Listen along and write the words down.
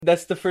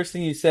That's the first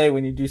thing you say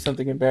when you do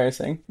something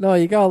embarrassing. No,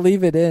 you gotta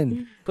leave it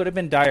in. Could have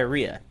been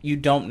diarrhea. You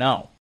don't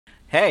know.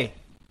 Hey,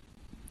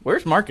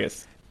 where's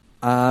Marcus?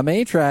 I'm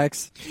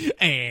Atrax.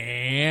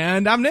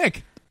 And I'm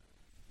Nick.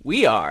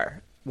 We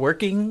are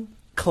working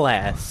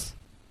class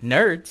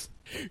nerds.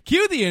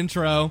 Cue the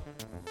intro.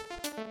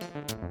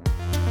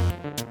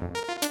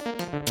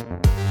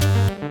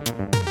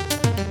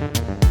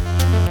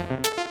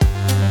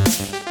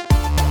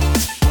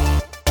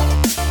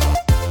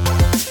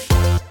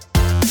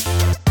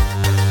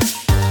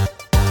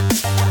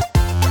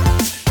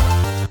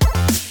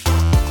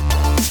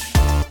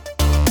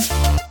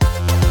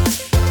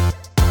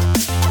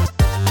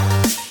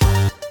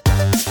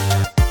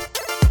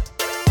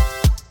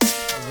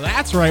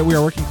 That's right, we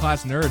are Working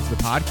Class Nerds, the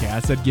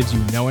podcast that gives you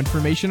no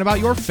information about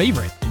your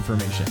favorite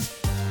information.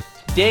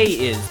 Today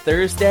is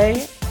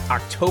Thursday,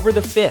 October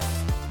the 5th,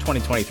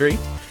 2023,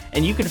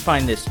 and you can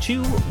find this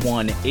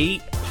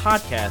 218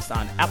 podcast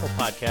on Apple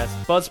Podcasts,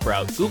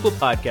 Buzzsprout, Google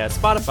Podcasts,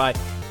 Spotify,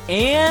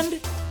 and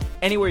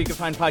anywhere you can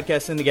find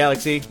podcasts in the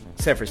galaxy,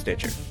 except for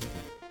Stitcher.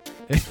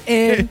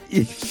 And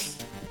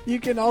you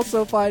can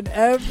also find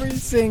every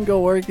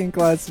single Working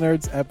Class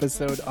Nerds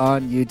episode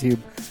on YouTube.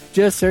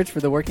 Just search for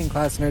the Working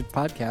Class Nerds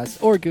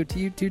podcast or go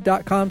to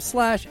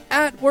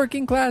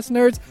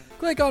youtube.com/@workingclassnerds.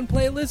 Click on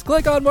playlist,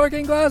 click on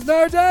Working Class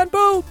Nerds, and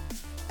boom!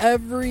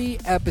 Every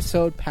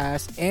episode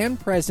past and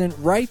present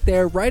right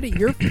there, right at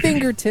your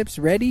fingertips,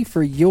 ready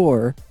for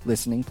your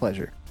listening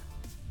pleasure.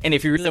 And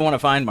if you really want to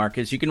find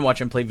Marcus, you can watch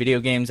him play video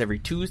games every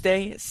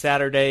Tuesday,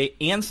 Saturday,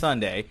 and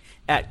Sunday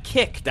at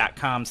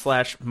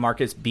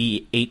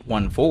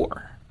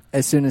kick.com/MarcusB814.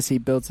 As soon as he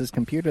builds his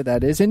computer,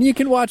 that is. And you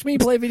can watch me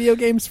play video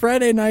games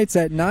Friday nights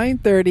at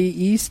 9:30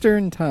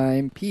 Eastern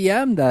Time,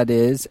 PM, that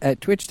is,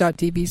 at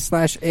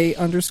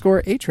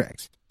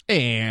twitch.tv/A_Atrax.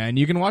 And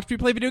you can watch me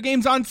play video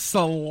games on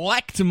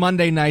select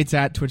Monday nights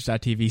at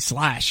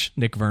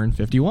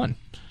twitch.tv/NickVern51.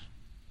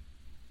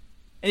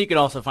 And you can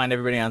also find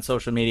everybody on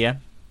social media.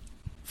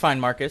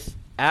 Find Marcus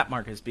at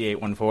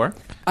MarcusB814.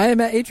 I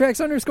am at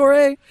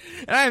Atrax_A.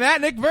 And I'm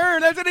at Nick Vern.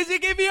 That's what you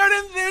give me on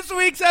in this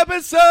week's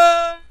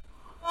episode.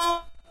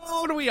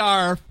 We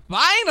are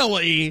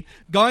finally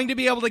going to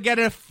be able to get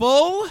a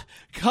full,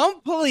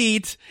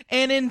 complete,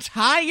 and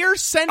entire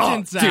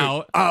sentence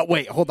out.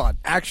 Wait, hold on.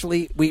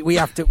 Actually, we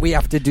have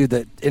to do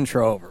the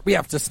intro over. We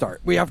have to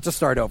start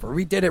over.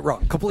 We did it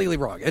wrong. Completely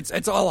wrong.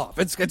 It's all off.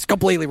 It's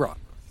completely wrong.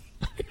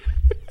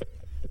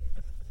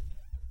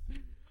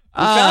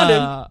 We found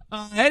him.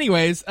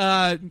 Anyways,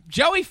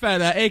 Joey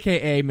Feta,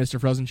 a.k.a. Mr.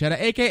 Frozen Cheddar,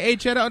 a.k.a.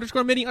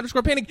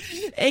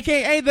 Cheddar_Mini_Panic,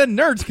 a.k.a. the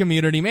Nerds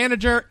Community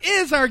Manager,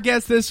 is our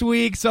guest this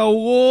week. So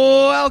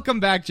welcome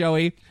back,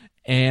 Joey.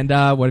 And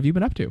what have you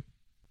been up to?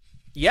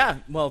 Yeah,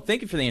 well,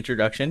 thank you for the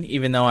introduction,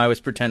 even though I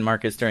was pretend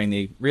Marcus during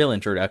the real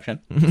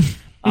introduction.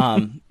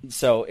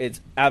 So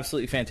it's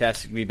absolutely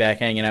fantastic to be back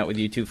hanging out with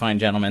you two fine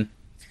gentlemen.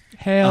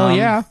 Hell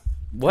yeah.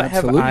 What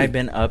Absolutely. have I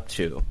been up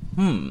to?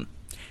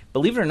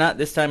 Believe it or not,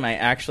 this time I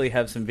actually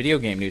have some video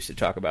game news to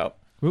talk about.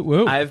 Woo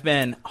woo. I've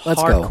been Let's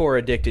hardcore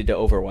addicted to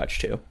Overwatch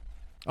 2.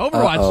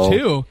 Overwatch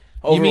 2?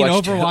 You mean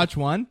Overwatch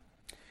 1?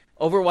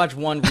 Overwatch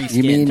 1 reskin.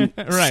 You mean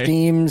Right.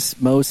 Steam's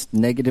most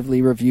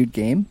negatively reviewed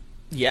game?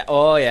 Yeah,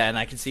 oh yeah, and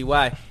I can see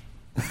why.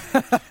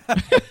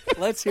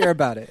 Let's hear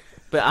about it.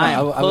 But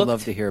I would hooked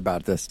love to hear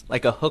about this.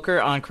 like a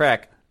hooker on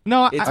crack.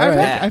 No, It's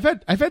I've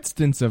bad. had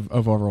stints of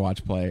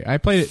Overwatch play. I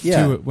played it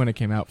Yeah. too when it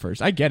came out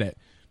first. I get it.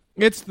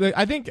 I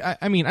don't think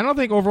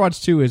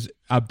Overwatch 2 is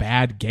a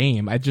bad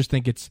game. I just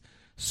think it's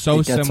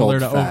so It gets similar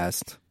old to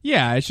fast.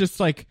 Yeah, it's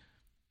just like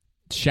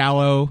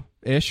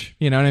shallow-ish,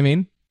 you know what I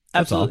mean?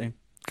 That's all. Absolutely.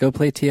 Go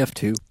play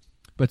TF2.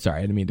 But sorry,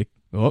 I didn't mean to.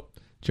 Oh,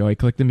 Joey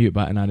clicked the mute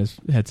button on his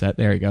headset.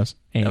 There he goes.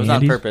 It was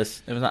on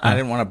purpose. It was. I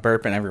didn't want to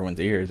burp in everyone's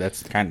ears.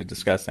 That's kind of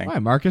disgusting. Why?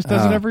 Marcus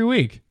does it every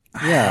week.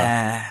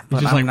 Yeah.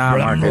 But just I'm like, not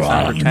Marcus.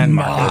 I'm pretend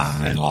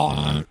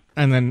Marcus.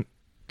 And then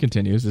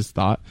continues his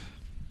thought.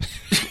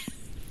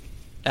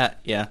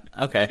 Yeah.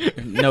 Okay.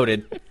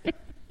 Noted.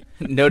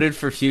 Noted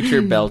for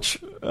future belch.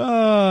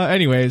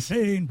 Anyways,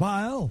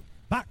 Meanwhile,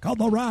 back on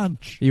the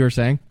ranch. you were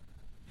saying?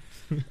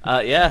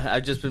 Yeah,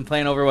 I've just been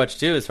playing Overwatch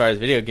 2 as far as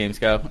video games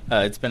go.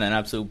 It's been an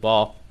absolute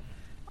ball.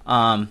 Who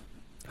have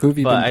you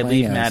been But I playing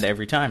leave as? mad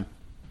every time.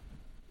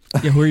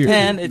 Yeah, who are you?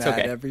 And it's Mad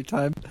okay. every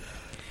time.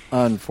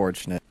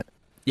 Unfortunate.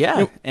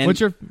 Yeah. And what's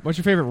your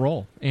favorite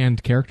role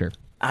and character?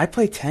 I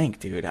play tank,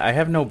 dude. I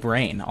have no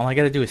brain. All I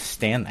got to do is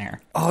stand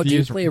there. Oh, do you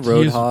use- play do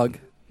you use- Roadhog?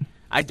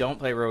 I don't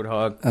play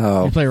Roadhog.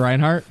 Oh, You play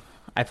Reinhardt?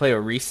 I play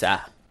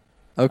Orisa.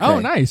 okay. Oh,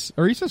 nice.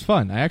 Orisa's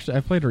fun. I've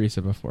played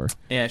Orisa before.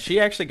 Yeah, she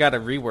actually got a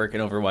rework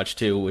in Overwatch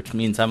 2, which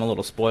means I'm a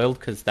little spoiled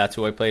because that's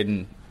who I played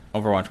in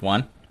Overwatch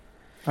 1.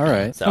 All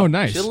right. So Oh,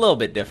 nice. She's a little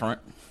bit different.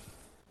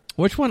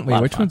 Which one? Wait, Lot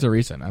of which fun. one's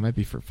Orisa? I might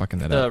be fucking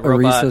that The up.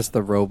 robot Orisa's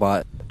the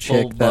robot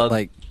chick bull that bug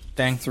like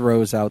thing.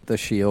 throws out the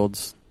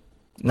shields.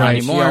 Not Right.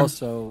 anymore. She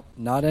also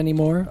not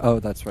anymore.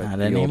 Oh, that's right. Not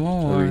the old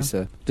anymore.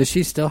 Orisa. Does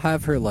she still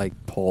have her like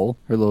pole,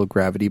 her little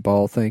gravity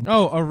ball thing?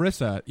 Oh,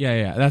 Orisa.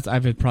 Yeah.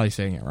 I've been probably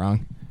saying it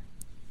wrong.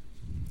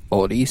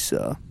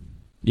 Orisa.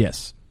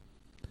 Yes.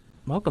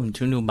 Welcome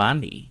to New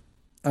Bondi.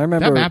 I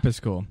remember That map is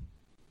cool.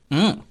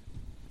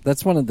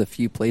 that's one of the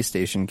few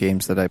PlayStation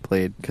games that I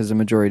played because the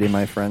majority of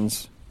my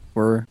friends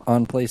were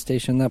on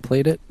PlayStation that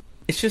played it.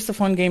 It's just a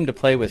fun game to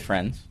play with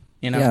friends.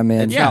 You know, Yeah,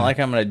 man. It's Yeah. not like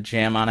I'm gonna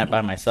jam on it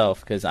by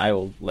myself because I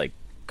will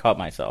cut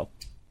myself.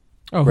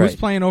 Oh, who's Right.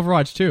 playing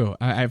Overwatch 2?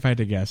 If I had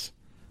to guess.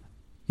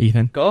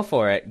 Ethan? Go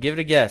for it. Give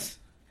it a guess.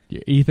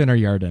 Ethan or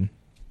Yarden?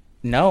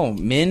 No,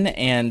 Min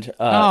and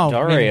Min.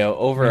 Dario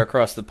over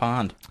across the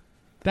pond.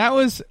 That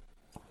was...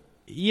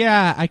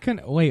 Yeah, I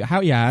couldn't... Wait,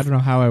 how... Yeah, I don't know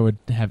how I would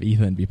have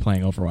Ethan be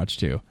playing Overwatch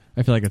 2.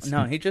 I feel like it's...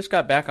 No, he just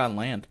got back on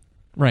land.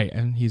 Right,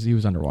 and he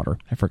was underwater.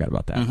 I forgot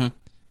about that. Mm-hmm. And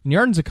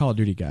Yarden's a Call of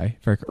Duty guy,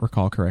 if I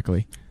recall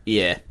correctly.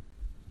 Yeah,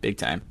 big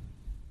time.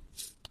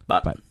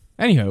 But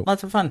Anywho,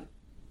 lots of fun.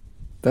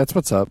 That's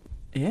what's up.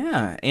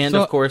 Yeah, and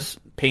So- of course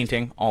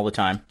painting all the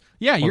time.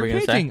 yeah, What you're were we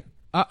gonna say? painting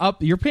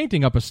up. You're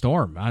painting up a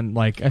storm on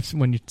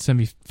when you send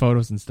me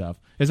photos and stuff.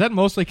 Is that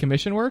mostly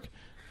commission work?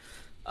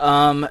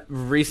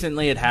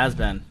 Recently it has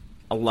been.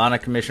 A lot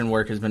of commission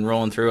work has been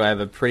rolling through. I have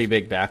a pretty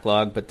big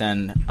backlog, but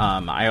then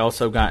I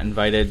also got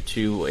invited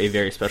to a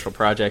very special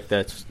project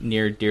that's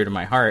near dear to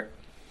my heart.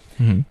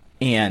 Mm-hmm.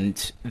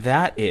 And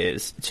that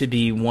is to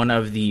be one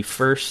of the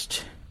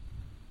first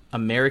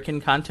American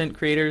content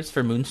creators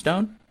for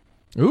Moonstone.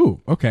 Ooh,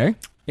 okay.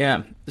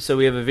 Yeah, so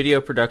we have a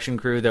video production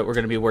crew that we're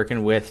going to be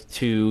working with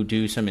to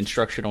do some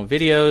instructional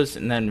videos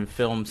and then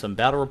film some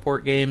battle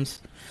report games,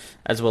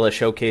 as well as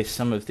showcase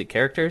some of the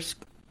characters.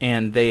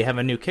 And they have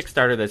a new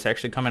Kickstarter that's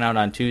actually coming out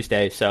on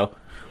Tuesday, so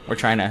we're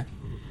trying to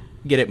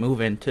get it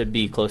moving to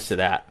be close to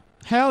that.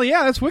 Hell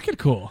yeah, that's wicked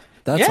cool.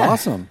 That's Yeah.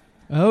 awesome.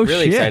 Oh,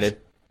 Really shit. excited.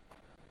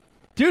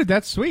 Dude,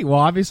 that's sweet. Well,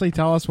 obviously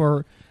tell us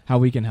how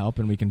we can help,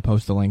 and we can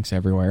post the links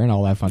everywhere and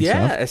all that fun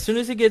Yeah, stuff. as soon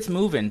as it gets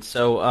moving.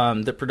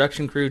 So the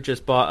production crew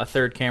just bought a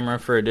third camera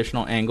for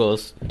additional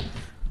angles.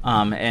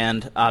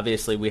 And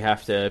obviously we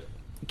have to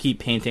keep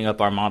painting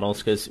up our models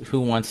because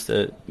who wants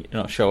to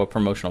show a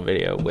promotional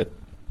video with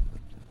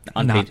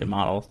unpainted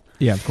models?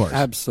 Yeah, of course.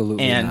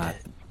 Absolutely And not.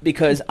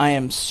 because I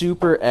am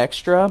super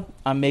extra,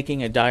 I'm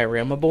making a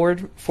diorama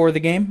board for the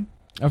game.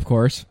 Of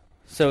course.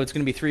 So it's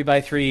going to be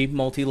 3x3,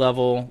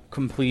 multi-level,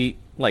 complete,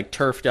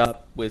 turfed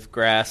up with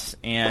grass,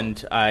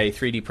 and I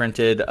 3D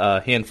printed a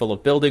handful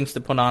of buildings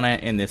to put on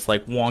it in this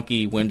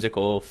wonky,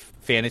 whimsical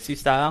fantasy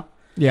style.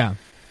 Yeah.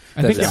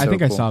 I That's think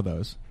so I cool. saw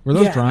those. Were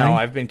those drying? No,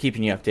 I've been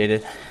keeping you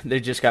updated. They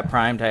just got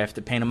primed. I have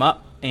to paint them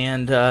up,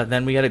 and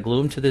then we got to glue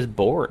them to this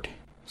board.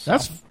 So,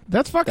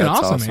 That's fucking That's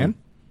awesome, awesome.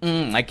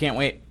 man. I can't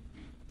wait.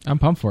 I'm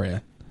pumped for you.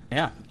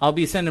 Yeah, I'll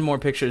be sending more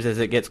pictures as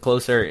it gets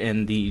closer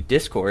in the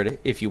Discord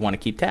if you want to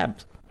keep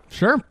tabs.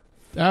 Sure.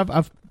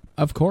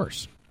 Of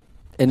course.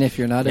 And if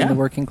you're not in Yeah. the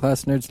Working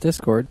Class Nerds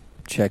Discord,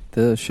 check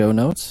the show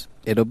notes.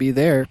 It'll be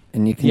there,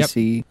 and you can Yep.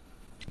 see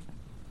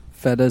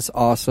Feda's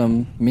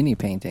awesome mini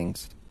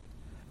paintings.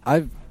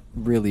 I've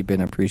really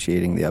been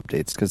appreciating the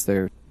updates because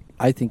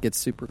I think it's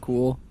super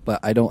cool,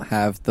 but I don't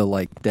have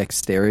the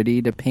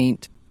dexterity to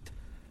paint.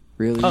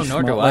 Really, Oh,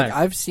 nor do small- I.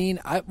 I've seen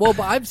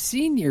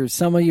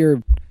some of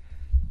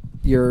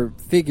your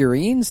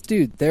figurines,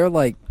 dude.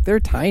 They're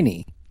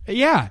tiny.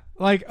 Yeah.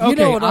 Okay, You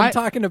know what I'm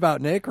talking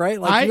about, Nick, right?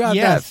 You have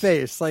yes. that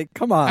face.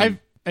 Come on.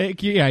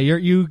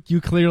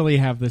 You clearly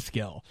have the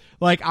skill.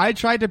 I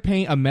tried to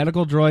paint a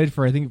medical droid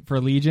for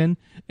Legion,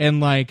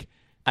 and I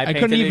painted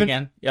couldn't it even.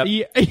 again. Yep.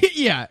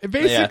 Yeah,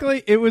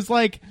 basically, it was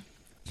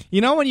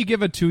when you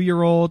give a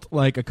 2-year-old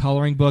a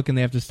coloring book and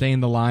they have to stay in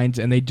the lines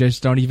and they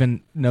just don't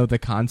even know the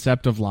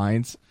concept of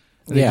lines.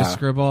 And they just Yeah.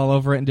 scribble all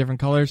over it in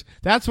different colors.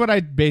 That's what I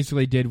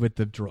basically did with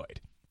the droid.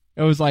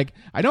 It was I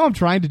know I'm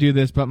trying to do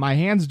this, but my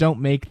hands don't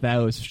make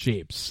those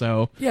shapes.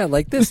 So Yeah,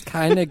 this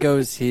kind of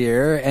goes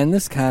here, and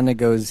this kind of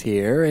goes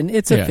here, and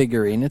it's a Yeah.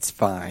 figurine. It's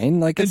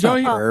fine. It's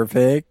Joey- not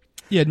perfect.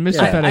 yeah, Mr.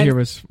 Yeah, Feta I- here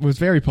was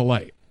very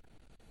polite,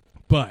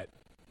 but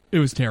it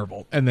was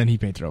terrible. And then he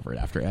painted over it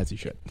after, as he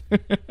should.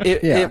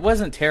 Yeah. It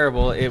wasn't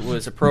terrible. It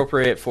was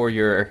appropriate for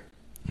your,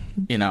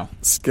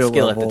 Skill at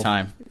the level.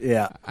 time.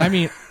 Yeah. I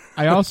mean,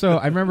 I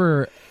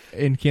remember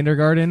in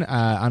kindergarten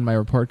on my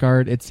report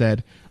card it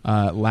said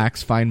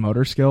lacks fine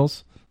motor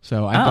skills.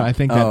 So I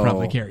think that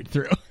probably carried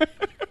through.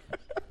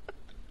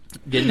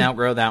 Didn't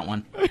outgrow that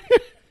one.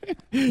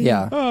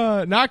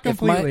 Yeah. Not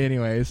completely,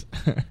 anyways.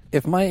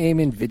 If my aim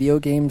in video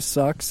games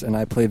sucks, and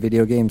I play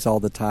video games all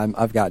the time,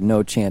 I've got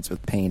no chance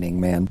with painting,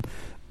 man.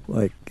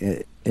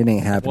 It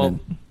ain't happening.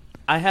 Well,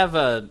 I have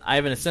an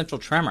essential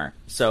tremor,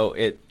 so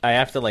I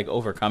have to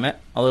overcome it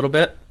a little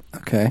bit.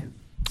 Okay.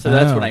 So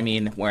that's Oh. what I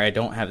mean, where I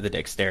don't have the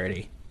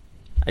dexterity.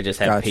 I just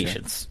have Gotcha.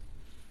 patience.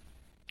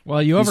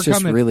 Well, you He's just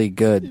overcome it really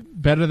good.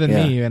 better than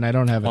Yeah. me, and I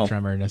don't have a Well.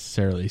 tremor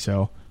necessarily.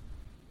 So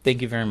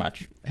Thank you very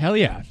much. hell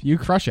yeah, you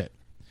crush it.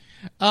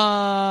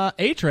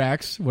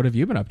 Atrax, what have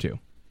you been up to?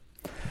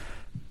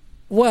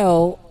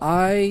 Well,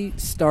 I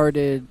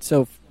started...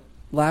 So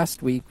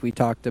last week we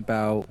talked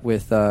about,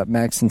 with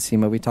Max and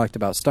Seema, we talked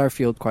about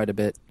Starfield quite a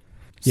bit.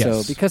 So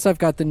Yes. because I've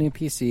got the new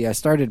PC, I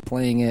started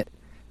playing it,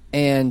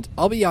 And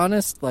I'll be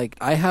honest, like,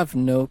 I have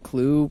no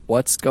clue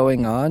what's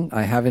going on.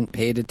 I haven't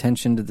paid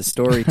attention to the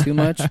story too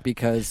much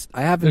because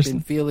I haven't been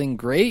feeling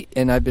great,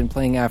 and I've been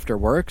playing after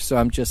work, so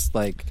I'm just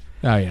like,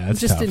 I'm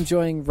just tough.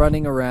 enjoying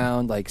running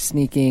around, like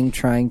sneaking,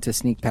 trying to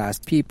sneak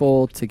past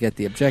people to get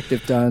the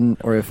objective done,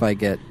 or if I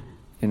get,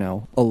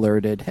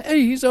 alerted,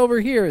 hey, he's over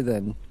here,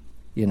 then,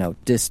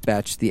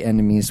 dispatch the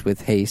enemies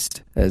with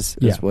haste as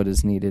what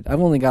is needed.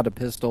 I've only got a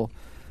pistol.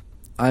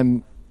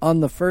 I'm on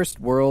the first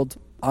world.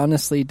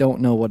 Honestly,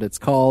 don't know what it's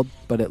called,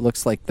 but it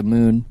looks like the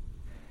moon,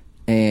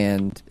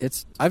 and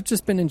I've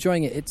just been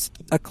enjoying it. It's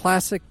a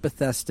classic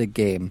Bethesda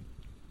game,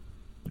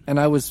 and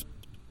I was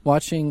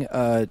watching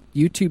a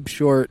YouTube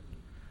short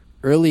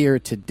earlier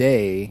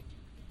today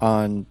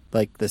on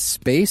like the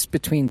space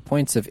between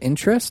points of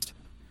interest.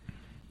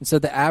 And so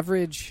the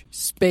average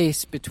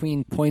space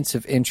between points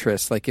of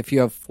interest, like if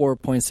you have 4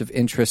 points of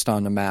interest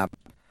on a map,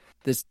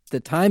 the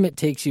time it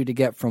takes you to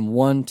get from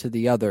one to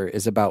the other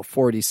is about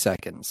 40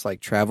 seconds, like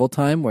travel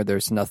time where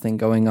there's nothing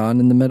going on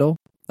in the middle.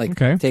 Like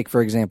take,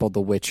 for example, The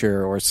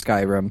Witcher or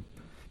Skyrim.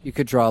 You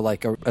could draw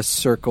like a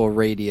circle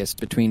radius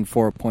between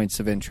 4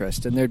 points of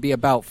interest, and there'd be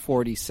about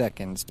 40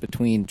 seconds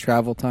between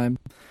travel time.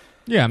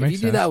 Yeah, if you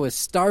do that with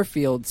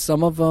Starfield,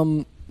 some of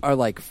them are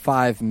like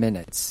 5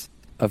 minutes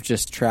of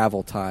just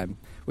travel time,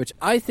 which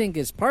I think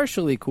is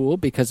partially cool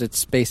because it's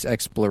space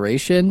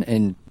exploration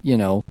and,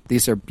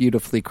 these are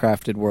beautifully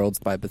crafted worlds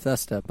by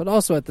Bethesda. But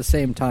also at the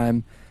same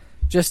time,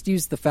 just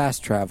use the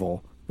fast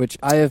travel, which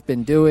I have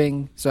been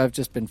doing. So I've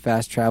just been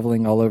fast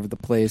traveling all over the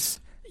place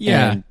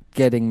and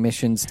getting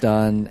missions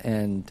done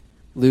and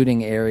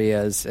looting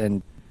areas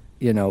and,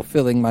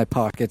 filling my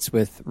pockets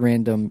with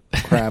random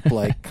crap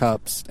like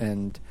cups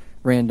and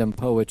random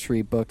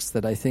poetry books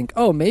that I think,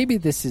 maybe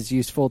this is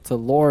useful to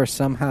lore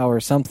somehow or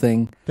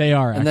something. They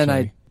are, and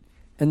actually.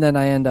 Then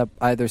I end up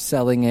either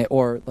selling it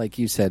or, like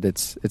you said,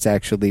 it's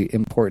actually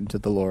important to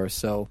the lore.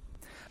 So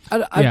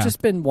I've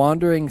just been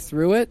wandering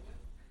through it,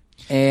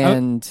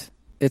 and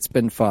it's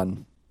been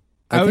fun.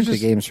 I think the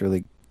game's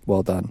really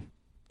well done.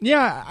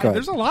 Yeah,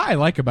 there's a lot I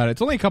like about it.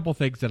 It's only a couple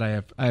things that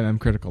I am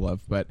critical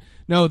of, but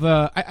no,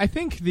 I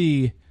think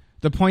the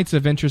points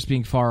of interest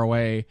being far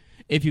away,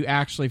 if you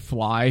actually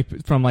fly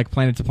from like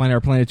planet to planet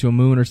or planet to a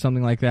moon or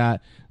something like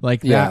that,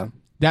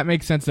 that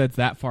makes sense that it's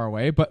that far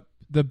away. But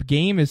the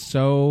game is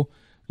so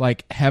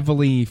like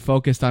heavily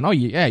focused on,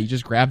 you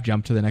just grab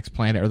jump to the next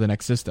planet or the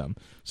next system.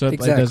 So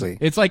exactly.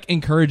 It's like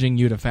encouraging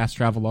you to fast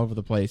travel over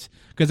the place,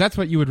 because that's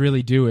what you would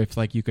really do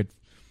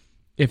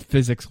if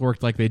physics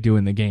worked like they do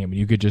in the game and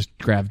you could just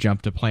grab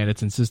jump to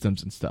planets and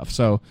systems and stuff.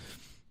 So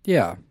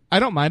yeah, I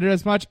don't mind it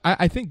as much.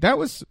 I think that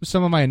was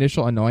some of my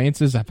initial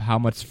annoyances of how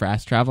much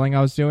fast traveling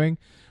I was doing.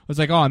 I was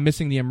like, I'm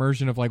missing the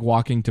immersion of like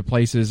walking to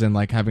places and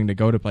like having to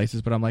go to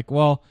places. But I'm like,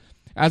 well,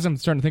 as I'm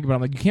starting to think about it,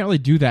 I'm like, you can't really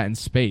do that in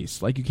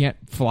space. Like, you can't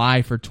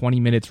fly for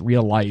 20 minutes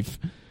real life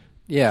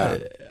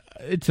to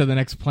the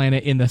next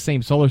planet in the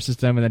same solar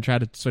system and then try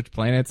to switch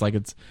planets. Like,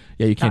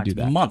 you can't do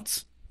that.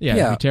 Months. Yeah,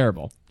 it'd be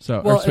terrible. So,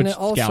 or switch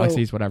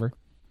galaxies, whatever.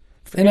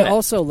 And it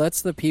also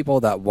lets the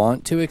people that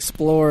want to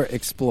explore,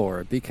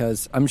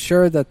 because I'm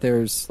sure that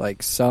there's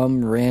like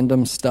some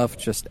random stuff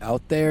just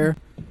out there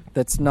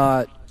that's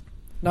not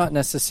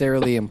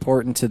necessarily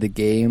important to the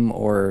game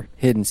or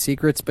hidden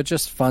secrets, but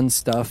just fun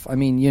stuff. I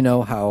mean, you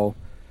know how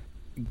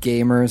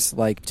gamers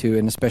like to,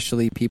 and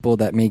especially people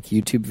that make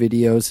YouTube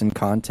videos and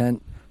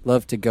content,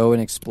 love to go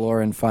and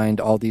explore and find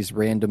all these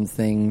random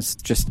things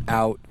just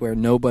out where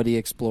nobody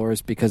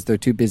explores because they're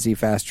too busy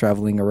fast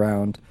traveling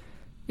around.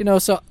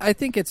 So I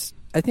think it's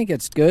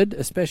good,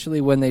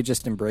 especially when they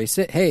just embrace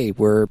it. Hey,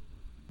 we're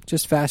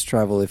just fast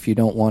travel if you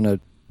don't want to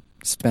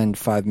spend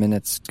 5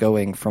 minutes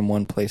going from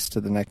one place to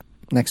the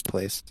next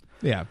place.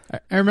 Yeah,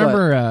 I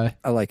remember.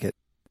 I like it.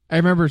 I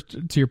remember,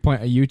 to your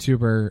point, a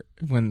YouTuber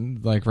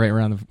when like right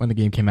around when the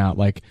game came out,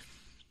 like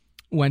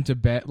went to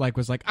bed, like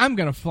was like, I'm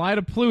gonna fly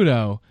to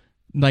Pluto,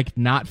 like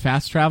not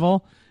fast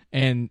travel,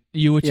 and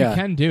you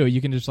can do,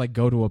 you can just like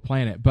go to a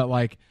planet, but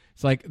like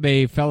it's like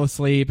they fell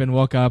asleep and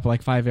woke up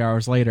like 5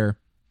 hours later,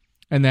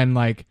 and then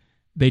like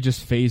they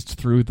just phased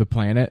through the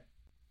planet.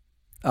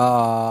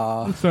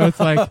 So it's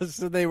like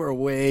so they were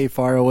way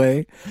far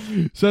away.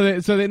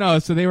 They're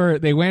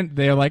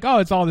like,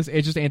 it's all this.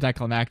 It's just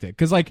anticlimactic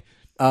because like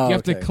you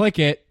have to click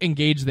it,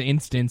 engage the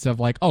instance of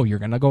like, you're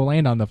gonna go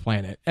land on the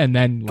planet and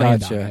then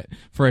land on it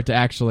for it to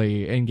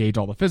actually engage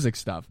all the physics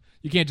stuff.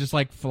 You can't just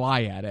like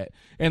fly at it.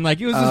 And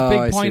like it was this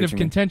big point of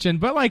contention,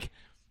 but like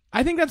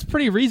I think that's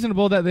pretty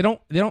reasonable that they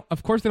don't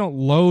of course they don't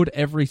load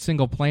every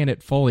single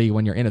planet fully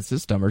when you're in a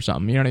system or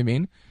something. You know what I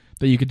mean?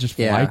 That you could just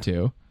fly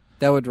to.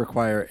 That would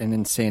require an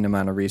insane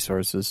amount of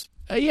resources.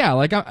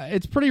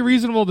 It's pretty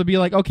reasonable to be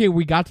like, okay,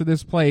 we got to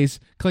this place,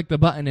 click the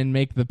button and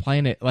make the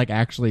planet like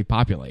actually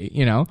populate,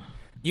 You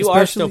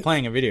are still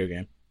playing a video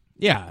game.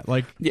 Yeah,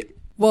 like... Yeah.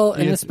 Well,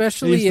 and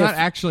especially it's not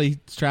actually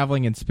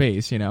traveling in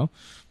space,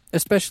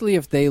 Especially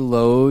if they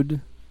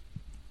load,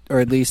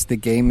 or at least the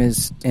game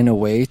is in a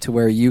way to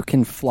where you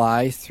can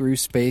fly through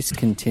space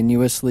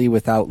continuously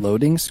without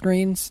loading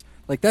screens.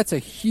 Like, that's a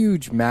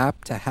huge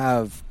map to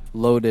have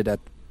loaded at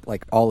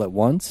like all at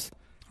once.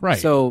 Right.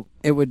 So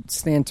it would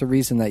stand to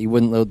reason that you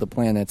wouldn't load the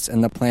planets,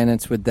 and the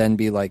planets would then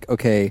be like,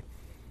 okay,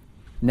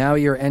 now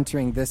you're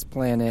entering this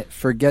planet,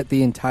 forget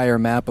the entire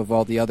map of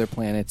all the other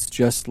planets,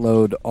 just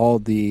load all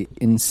the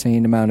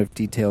insane amount of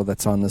detail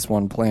that's on this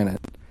one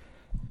planet.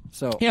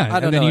 So, Yeah, I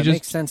don't and then know, you it just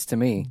makes sense to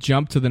me.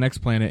 jump to the next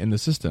planet in the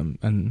system,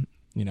 and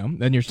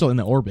then you're still in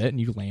the orbit,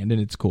 and you land,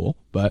 and it's cool.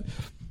 But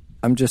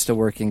I'm just a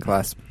working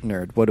class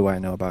nerd. What do I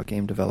know about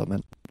game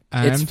development?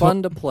 I'm It's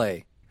fun to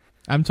play,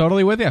 I'm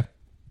totally with you.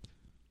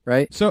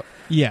 right? So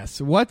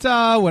yes, what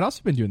else have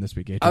you been doing this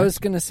week, AJ? I was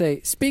going to say,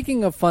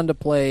 speaking of fun to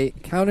play,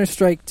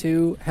 Counter-Strike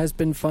 2 has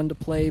been fun to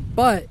play,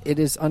 but it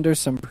is under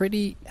some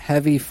pretty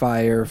heavy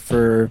fire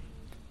for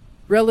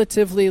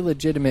relatively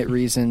legitimate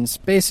reasons.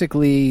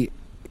 Basically,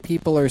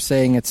 people are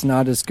saying it's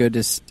not as good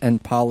as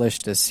and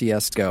polished as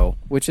CSGO,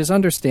 which is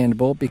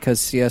understandable because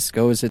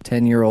CSGO is a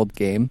 10-year-old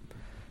game,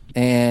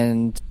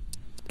 and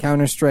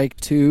Counter-Strike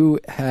 2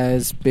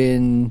 has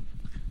been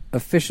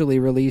officially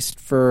released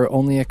for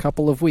only a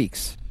couple of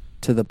weeks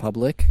to the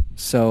public,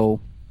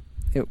 so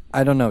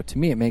I don't know. To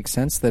me, it makes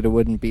sense that it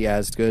wouldn't be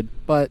as good,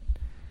 but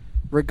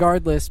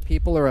regardless,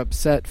 people are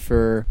upset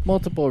for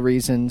multiple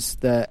reasons.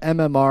 The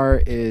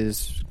MMR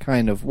is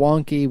kind of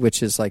wonky,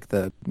 which is like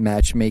the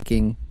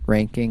matchmaking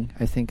ranking,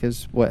 I think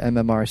is what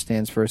MMR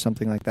stands for, or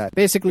something like that.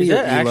 Basically, Is your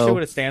that actually elo.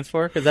 what it stands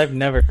for? Because I've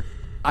never.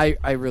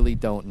 I really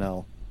don't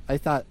know.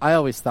 I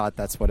always thought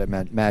that's what it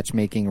meant,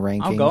 matchmaking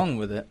ranking. I'm going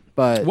with it.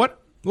 But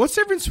what's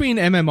the difference between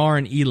MMR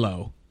and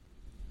ELO?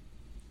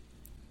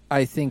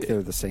 I think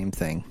they're the same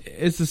thing.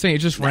 It's the same.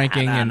 It's just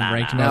ranking and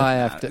ranking. Now out. I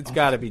have to. It's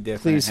got to be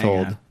different. Please Hang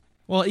hold. on.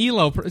 Well,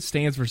 ELO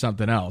stands for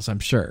something else, I'm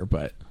sure,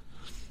 but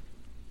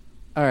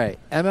All right.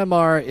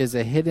 MMR is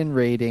a hidden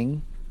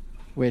rating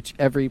which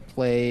every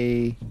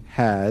play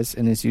has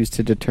and is used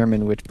to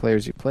determine which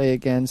players you play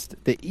against.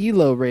 The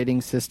ELO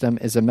rating system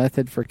is a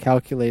method for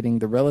calculating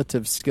the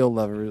relative skill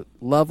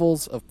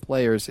levels of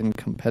players in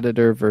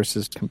competitor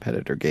versus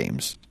competitor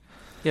games.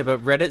 Yeah,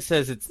 but Reddit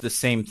says it's the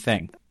same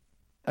thing.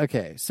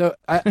 Okay, so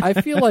I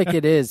feel like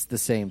it is the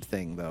same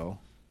thing, though.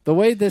 The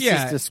way this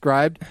is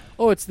described,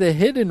 it's the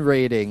hidden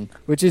rating,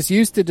 which is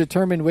used to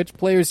determine which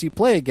players you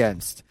play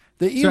against.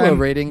 The ELO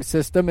rating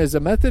system is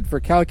a method for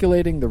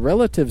calculating the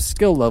relative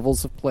skill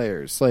levels of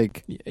players.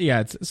 Like,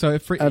 yeah,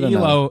 for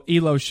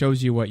ELO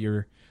shows you what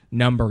your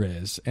number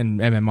is, and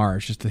MMR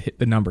is just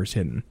the number's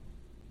hidden.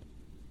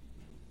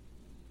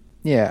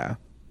 yeah,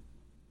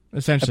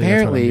 Essentially,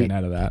 Apparently- that's what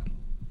I'm getting out of that.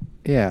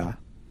 yeah.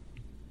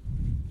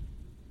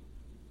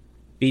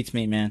 Beats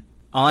me, man.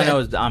 All I know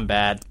is I'm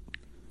bad.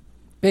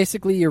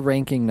 Basically, you're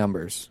ranking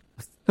numbers.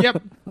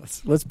 Yep.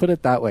 Let's put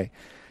it that way.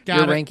 Got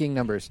You're it. ranking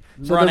numbers.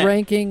 So Run the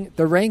it.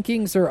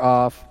 rankings are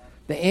off.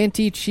 The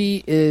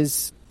anti-cheat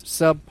is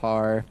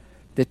subpar.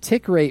 The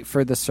tick rate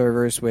for the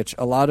servers, which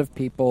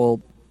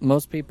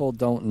most people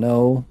don't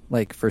know,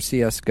 like for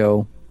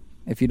CSGO,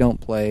 if you don't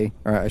play,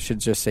 or I should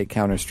just say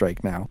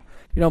Counter-Strike now.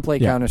 If you don't play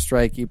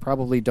Counter-Strike, you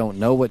probably don't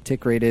know what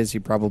tick rate is.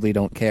 You probably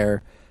don't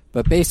care.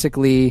 But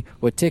basically,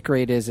 what tick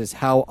rate is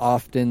how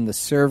often the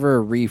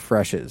server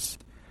refreshes.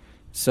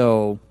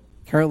 So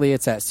currently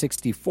it's at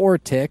 64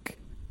 tick,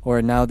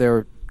 or now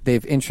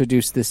they've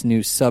introduced this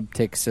new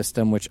sub-tick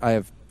system, which I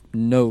have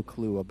no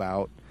clue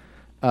about.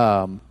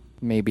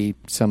 Maybe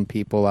some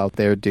people out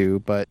there do,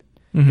 but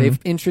they've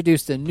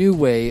introduced a new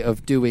way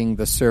of doing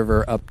the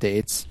server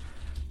updates.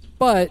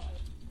 But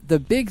the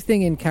big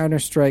thing in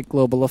Counter-Strike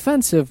Global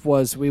Offensive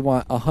was we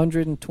want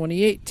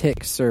 128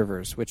 tick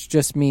servers, which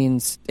just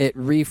means it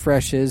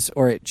refreshes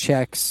or it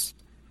checks,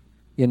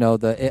 it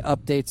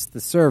updates the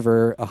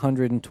server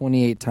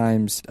 128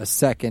 times a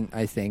second,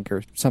 I think,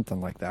 or something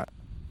like that.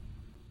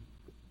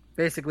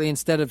 Basically,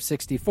 instead of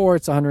 64,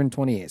 it's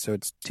 128, so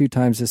it's 2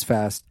 times as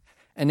fast.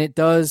 And it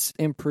does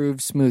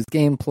improve smooth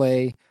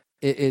gameplay.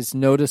 It is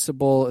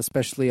noticeable,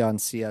 especially on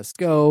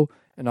CSGO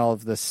and all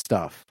of this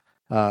stuff.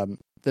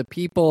 The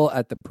people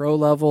at the pro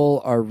level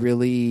are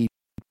really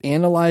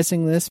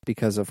analyzing this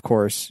because, of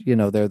course,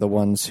 they're the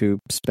ones who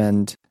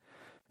spend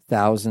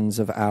thousands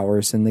of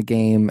hours in the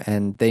game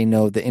and they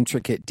know the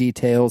intricate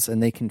details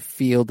and they can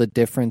feel the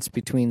difference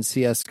between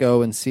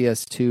CSGO and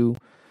CS2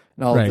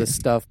 and all of this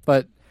stuff.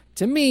 But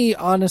to me,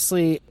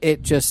 honestly,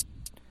 it just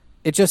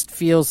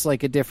feels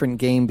like a different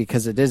game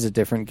because it is a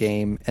different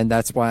game, and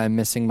that's why I'm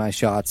missing my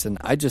shots, and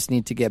I just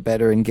need to get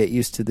better and get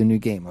used to the new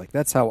game. Like,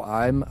 that's how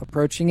I'm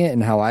approaching it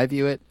and how I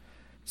view it.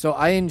 So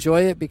I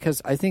enjoy it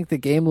because I think the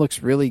game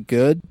looks really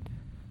good.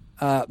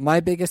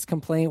 My biggest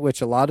complaint,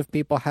 which a lot of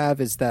people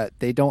have, is that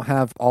they don't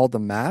have all the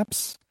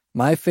maps.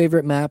 My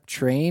favorite map,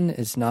 Train,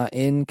 is not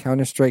in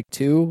Counter-Strike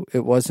 2.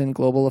 It was in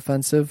Global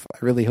Offensive. I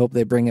really hope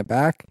they bring it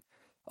back,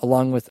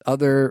 along with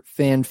other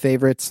fan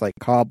favorites like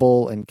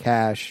Cobble and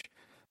Cash.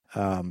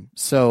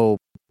 So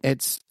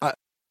it's,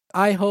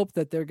 I hope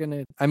that they're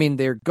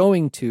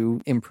going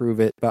to improve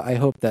it, but I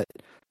hope that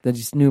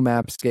these new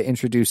maps get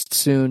introduced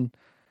soon.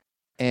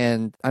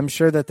 And I'm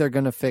sure that they're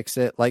going to fix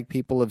it. Like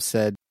people have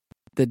said,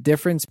 the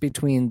difference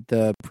between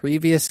the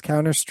previous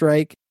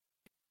Counter-Strike,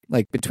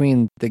 like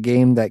between the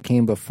game that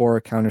came before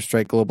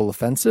Counter-Strike Global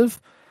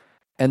Offensive,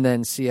 And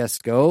then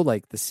CSGO,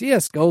 like the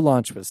CSGO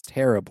launch was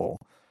terrible.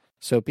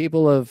 So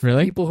people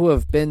who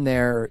have been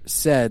there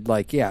said,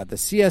 like, yeah, the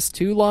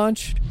CS2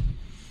 launch,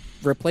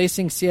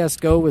 replacing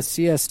CSGO with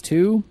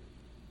CS2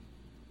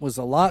 was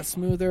a lot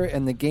smoother,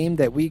 and the game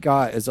that we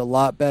got is a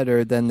lot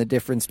better than the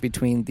difference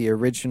between the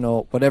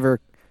original,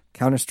 whatever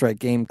Counter-Strike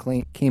game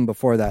came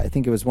before that. I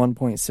think it was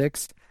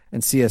 1.6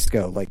 and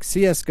CSGO. Like,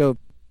 CSGO,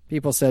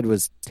 people said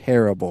was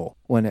terrible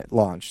when it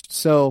launched.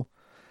 So,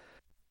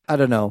 I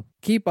don't know.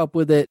 Keep up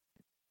with it.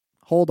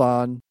 Hold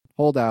on.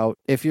 Hold out.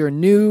 If you're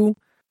new,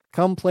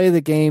 come play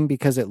the game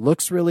because it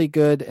looks really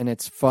good and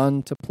it's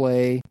fun to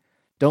play.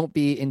 Don't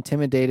be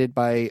intimidated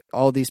by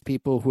all these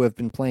people who have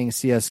been playing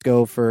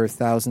CSGO for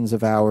thousands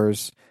of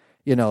hours.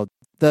 You know,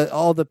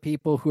 all the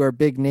people who are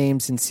big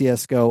names in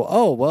CSGO,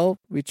 oh, well,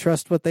 we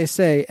trust what they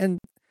say. And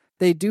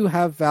they do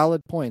have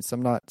valid points.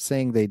 I'm not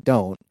saying they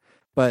don't.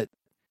 But,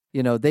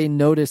 you know, they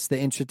notice the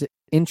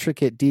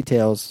intricate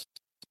details.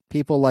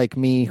 People like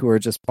me who are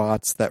just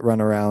bots that run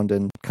around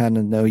and kind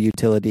of know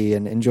utility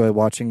and enjoy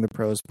watching the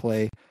pros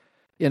play,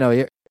 you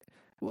know,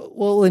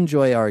 we'll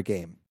enjoy our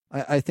game.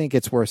 I think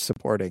it's worth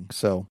supporting.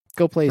 So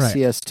go play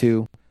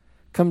CS2.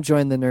 Come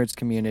join the Nerds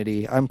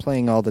community. I'm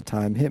playing all the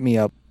time. Hit me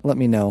up. Let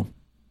me know.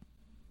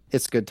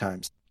 It's good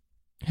times.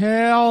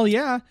 Hell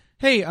yeah.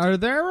 Hey, are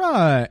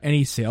there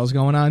any sales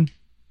going on?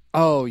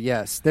 Oh,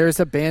 yes. There's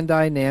a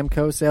Bandai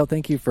Namco sale.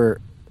 Thank you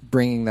for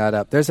bringing that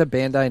up. There's a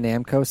Bandai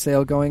Namco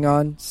sale going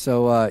on.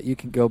 So you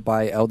can go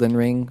buy Elden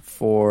Ring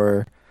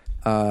for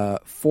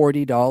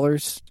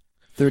 $40.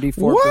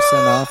 34%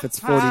 off.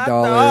 It's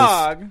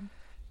 $40.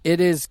 It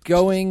is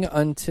going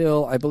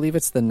until, I believe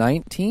it's the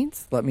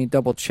 19th. Let me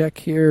double check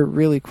here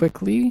really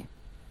quickly.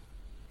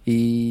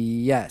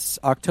 Yes,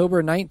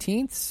 October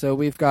 19th. So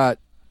we've got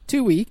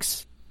 2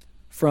 weeks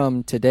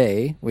from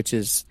today, which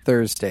is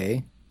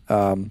Thursday.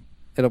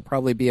 It'll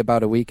probably be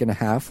about a week and a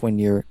half when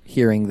you're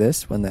hearing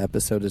this, when the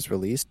episode is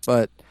released.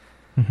 But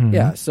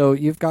yeah, so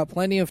you've got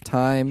plenty of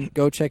time.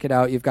 Go check it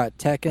out. You've got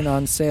Tekken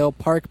on sale,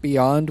 Park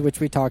Beyond, which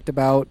we talked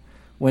about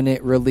when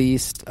it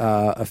released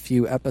a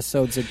few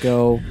episodes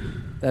ago.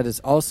 That is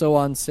also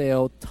on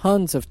sale.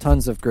 Tons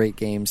of great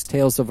games.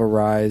 Tales of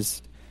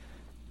Arise,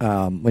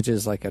 which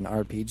is like an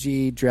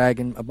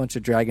RPG, a bunch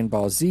of Dragon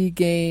Ball Z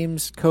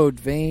games, Code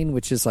Vein,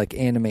 which is like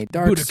anime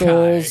Dark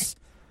Souls.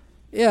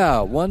 Yeah,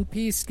 One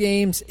Piece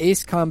games,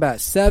 Ace Combat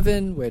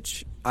 7,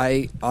 which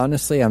I'm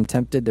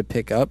tempted to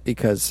pick up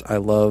because I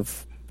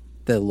love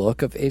the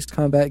look of Ace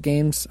Combat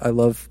games. I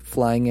love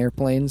flying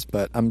airplanes,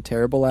 but I'm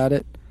terrible at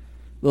it.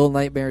 Little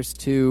Nightmares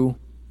 2,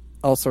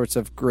 all sorts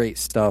of great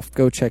stuff.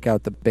 Go check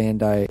out the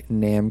Bandai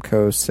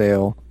Namco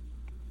sale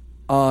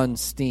on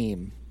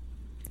Steam.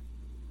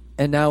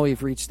 And now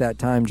we've reached that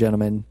time,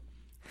 gentlemen.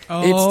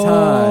 Oh, it's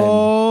time.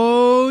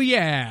 Oh,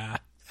 yeah.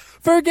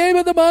 For Game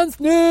of the Month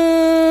news!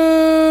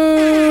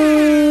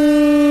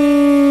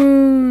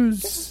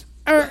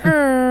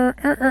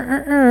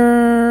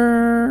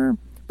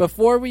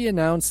 Before we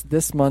announce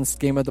this month's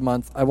Game of the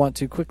Month, I want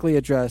to quickly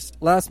address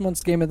last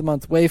month's Game of the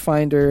Month,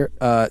 Wayfinder.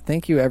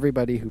 Thank you,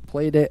 everybody who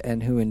played it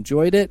and who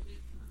enjoyed it.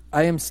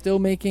 I am still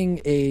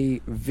making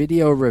a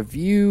video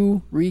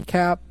review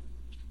recap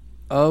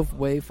of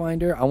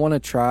Wayfinder. I want to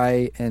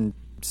try and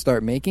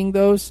start making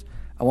those.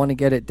 I want to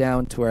get it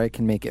down to where I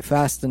can make it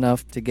fast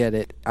enough to get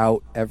it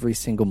out every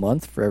single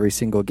month for every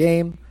single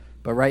game.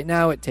 But right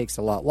now it takes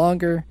a lot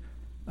longer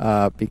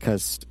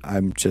because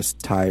I'm just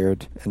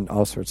tired and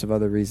all sorts of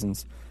other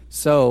reasons.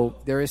 So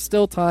there is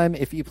still time.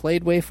 If you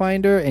played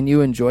Wayfinder and you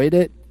enjoyed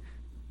it,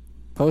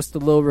 post a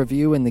little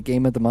review in the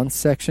Game of the Month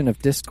section of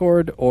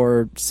Discord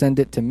or send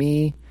it to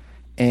me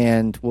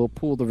and we'll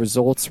pull the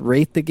results.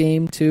 Rate the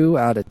game 2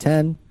 out of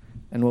 10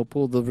 and we'll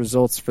pull the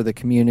results for the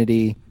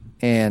community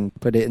and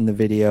put it in the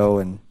video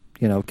and,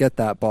 you know, get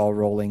that ball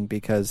rolling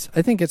because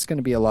I think it's going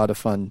to be a lot of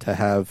fun to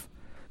have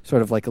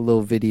sort of like a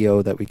little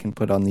video that we can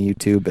put on the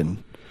YouTube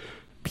and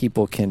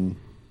people can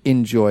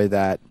enjoy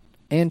that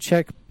and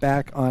check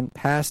back on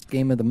past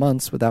Game of the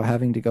Months without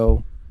having to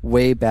go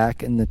way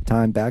back in the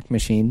time back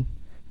machine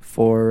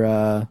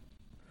for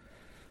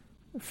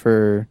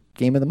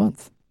Game of the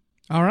Month.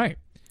 All right.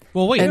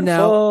 Well, wait. And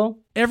now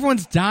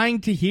everyone's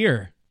dying to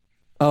hear.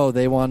 Oh,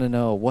 they want to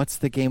know, what's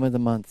the Game of the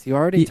Month? You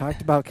already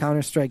talked about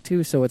Counter-Strike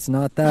 2, so it's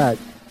not that.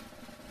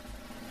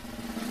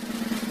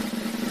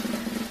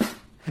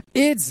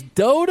 It's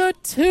Dota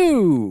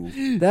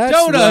 2. That's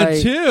Dota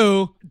right.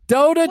 2?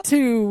 Dota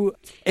 2.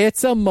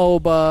 It's a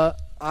MOBA.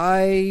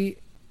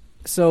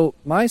 So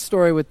my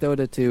story with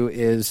Dota 2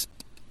 is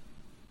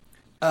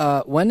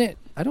I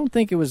don't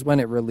think it was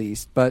when it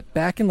released, but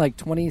back in like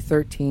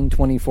 2013,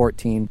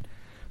 2014,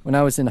 when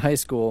I was in high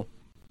school,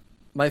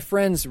 my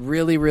friends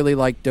really, really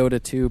liked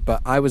Dota 2,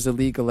 but I was a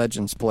League of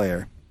Legends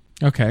player.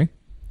 Okay.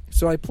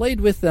 So I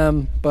played with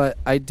them, but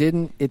it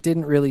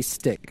didn't really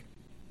stick.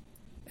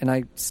 And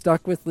I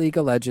stuck with League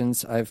of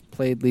Legends. I've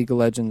played League of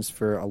Legends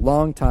for a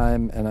long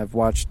time, and I've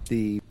watched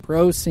the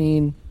pro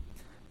scene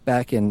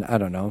back in,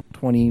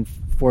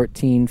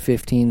 2014,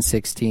 15,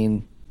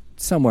 16,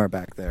 somewhere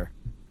back there.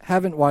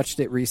 haven't watched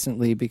it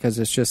recently because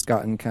it's just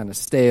gotten kind of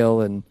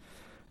stale, and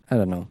I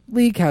don't know.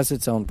 League has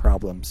its own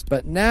problems.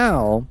 But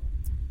now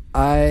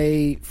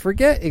I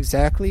forget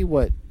exactly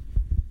what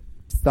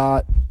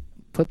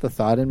put the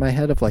thought in my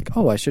head of like,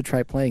 oh, I should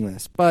try playing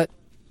this. But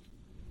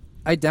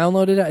I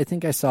downloaded it. I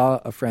think I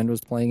saw a friend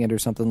was playing it or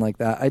something like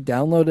that. I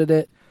downloaded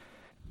it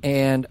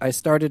and I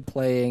started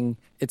playing.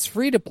 It's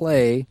free to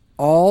play.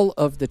 All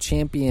of the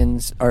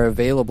champions are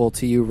available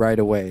to you right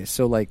away.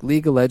 So like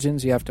League of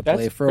Legends, you have to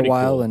play for a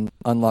while cool. and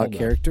unlock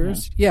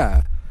characters.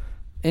 Yeah.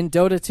 In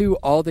Dota 2,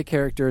 all the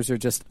characters are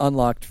just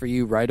unlocked for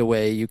you right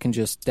away. You can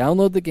just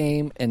download the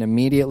game and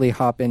immediately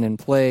hop in and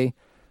play.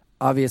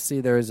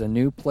 Obviously, there's a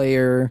new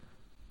player.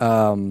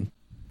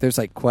 There's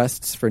like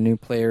quests for new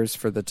players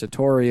for the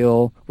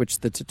tutorial, which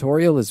the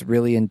tutorial is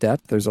really in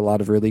depth. There's a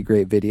lot of really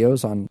great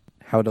videos on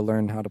how to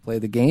learn how to play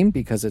the game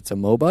because it's a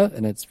MOBA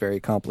and it's very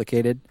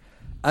complicated.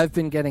 I've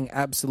been getting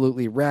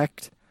absolutely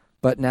wrecked,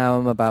 but now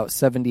I'm about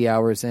 70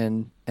 hours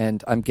in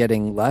and I'm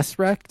getting less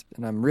wrecked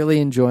and I'm really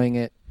enjoying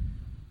it.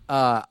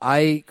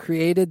 I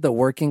created the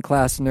Working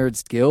Class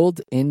Nerds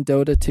Guild in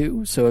Dota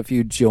 2, so if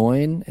you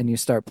join and you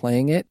start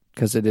playing it,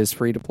 because it is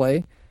free to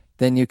play,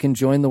 then you can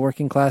join the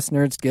Working Class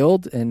Nerds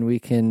Guild and we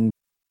can,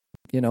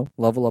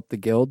 level up the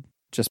guild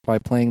just by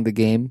playing the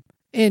game.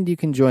 And you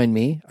can join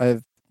me.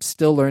 I'm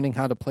still learning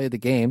how to play the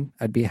game.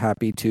 I'd be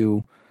happy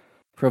to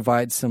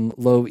provide some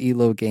low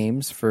elo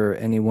games for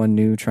anyone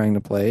new trying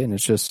to play, and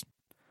it's just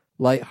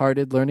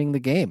lighthearted learning the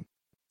game.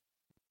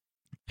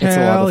 It's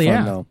a lot of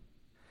fun though.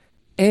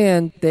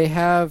 And they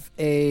have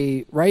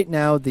right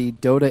now the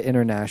Dota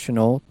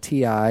International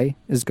TI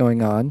is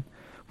going on,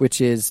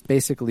 which is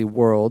basically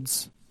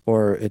Worlds,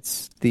 or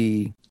it's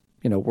the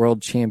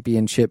World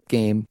Championship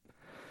game.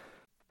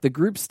 The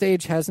group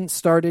stage hasn't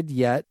started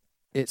yet.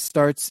 It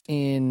starts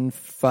in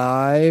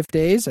 5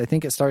 days. I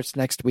think it starts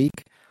next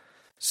week.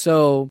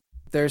 So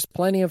there's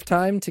plenty of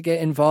time to get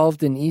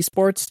involved in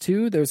esports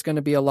too. There's going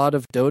to be a lot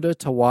of Dota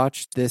to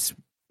watch this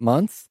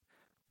month.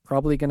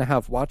 Probably going to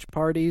have watch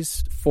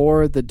parties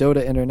for the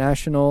Dota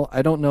International.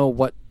 I don't know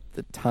what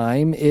the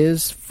time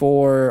is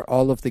for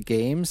all of the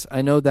games.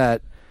 I know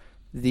that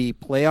the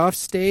playoff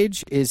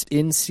stage is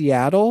in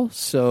Seattle,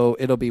 so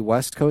it'll be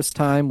West Coast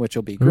time, which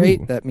will be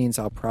great. Ooh. That means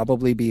I'll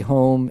probably be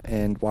home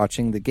and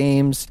watching the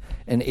games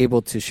and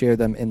able to share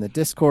them in the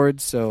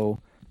Discord, so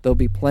there'll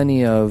be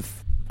plenty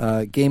of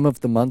Game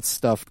of the Month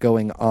stuff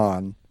going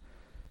on.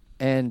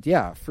 And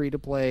yeah, free to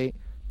play.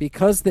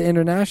 Because the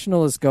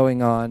International is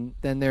going on,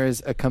 then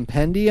there's a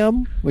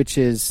compendium, which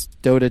is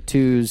Dota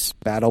 2's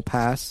Battle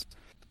Pass.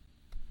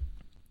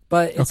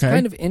 But it's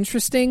kind of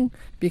interesting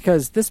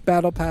because this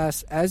Battle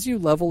Pass, as you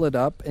level it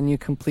up and you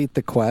complete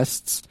the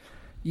quests,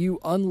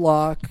 you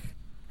unlock...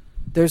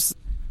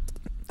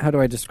 How do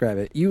I describe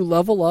it? You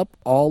level up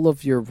all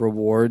of your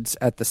rewards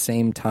at the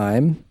same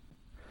time.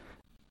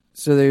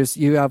 So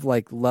you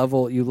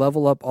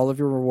level up all of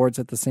your rewards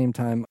at the same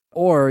time,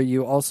 or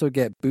you also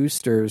get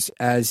boosters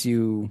as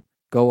you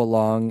go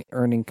along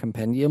earning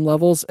compendium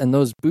levels, and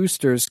those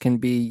boosters can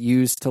be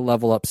used to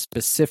level up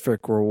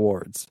specific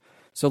rewards.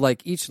 So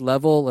like each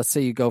level, let's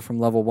say you go from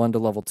level 1 to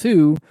level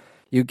 2,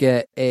 you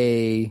get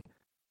a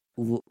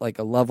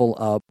level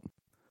up,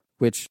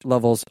 which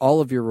levels all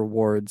of your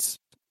rewards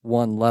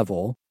one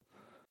level,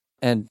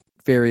 and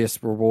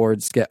various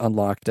rewards get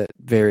unlocked at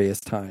various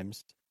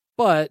times.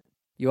 But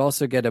you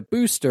also get a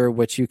booster,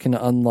 which you can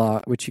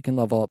unlock, which you can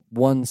level up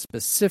one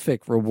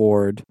specific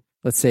reward.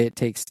 Let's say it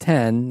takes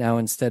 10. Now,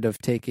 instead of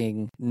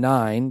taking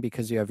 9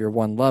 because you have your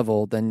one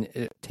level, then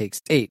it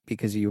takes 8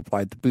 because you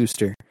applied the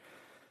booster.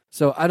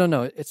 So I don't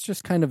know. It's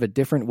just kind of a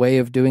different way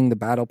of doing the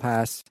Battle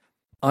Pass.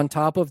 On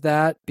top of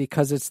that,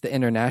 because it's the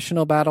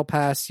International Battle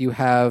Pass, you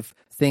have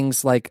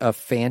things like a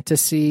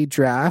fantasy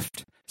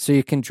draft. So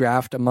you can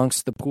draft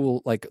amongst the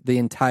pool, like the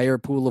entire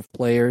pool of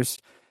players.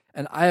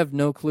 And I have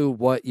no clue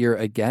what you're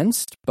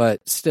against,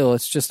 but still,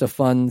 it's just a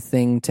fun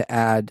thing to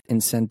add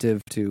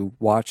incentive to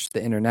watch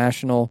the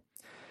International.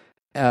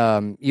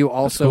 You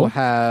also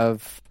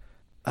have,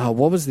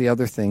 what was the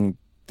other thing?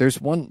 There's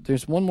one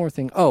more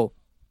thing. Oh,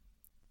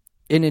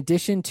 in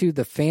addition to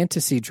the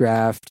fantasy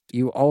draft,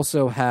 you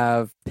also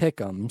have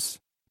pick'ems.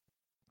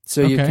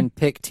 So you can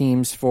pick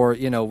teams for,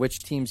 which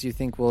teams you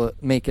think will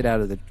make it out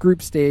of the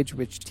group stage,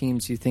 which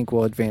teams you think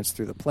will advance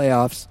through the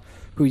playoffs,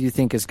 who you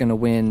think is going to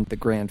win the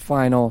grand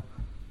final.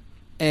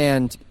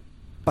 And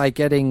by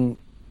getting,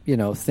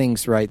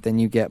 things right, then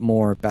you get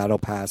more Battle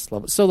Pass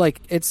levels. So,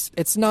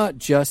 it's not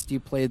just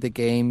you play the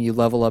game, you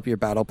level up your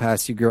Battle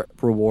Pass, you get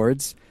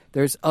rewards.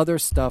 There's other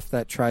stuff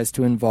that tries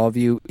to involve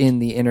you in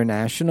the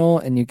International,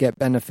 and you get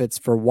benefits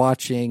for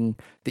watching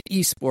the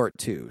esport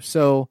too.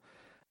 So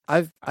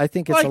I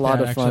think it's a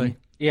lot of fun.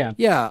 Yeah.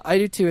 Yeah, I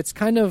do too. It's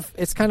kind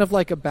of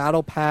like a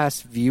Battle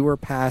Pass, viewer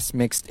pass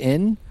mixed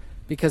in,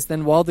 because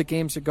then while the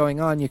games are going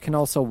on, you can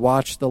also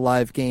watch the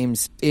live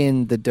games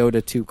in the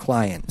Dota 2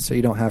 client. So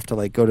you don't have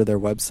to go to their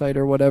website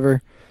or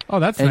whatever.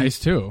 Oh, that's nice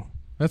too.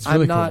 That's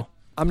really cool.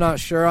 I'm not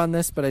sure on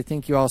this, but I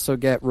think you also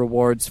get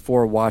rewards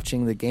for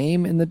watching the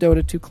game in the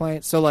Dota 2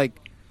 client. So,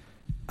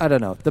 I don't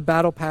know. The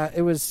battle pass,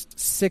 it was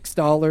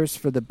 $6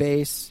 for the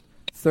base,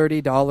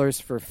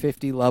 $30 for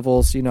 50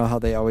 levels. You know how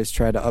they always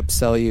try to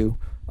upsell you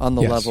on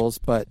the levels,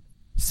 but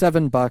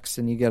 $7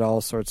 and you get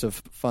all sorts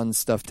of fun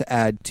stuff to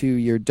add to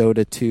your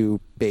Dota 2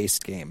 base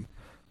game.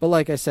 But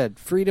like I said,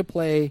 free to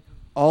play,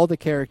 all the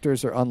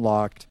characters are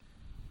unlocked.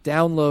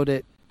 Download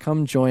it,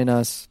 come join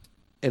us.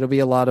 It'll be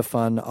a lot of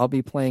fun. I'll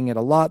be playing it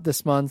a lot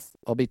this month.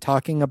 I'll be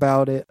talking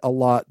about it a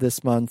lot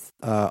this month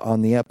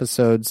on the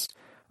episodes,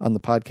 on the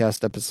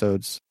podcast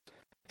episodes.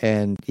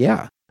 And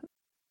yeah,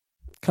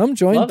 come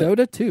join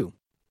Dota 2.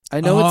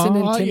 I know it's an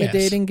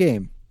intimidating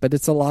game, but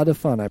it's a lot of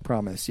fun, I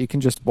promise. You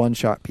can just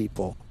one-shot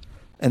people,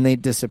 and they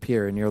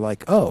disappear, and you're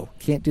like, oh,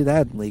 can't do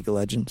that in League of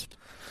Legends.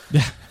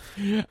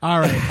 All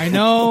right,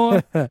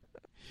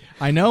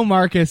 I know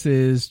Marcus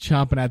is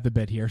chomping at the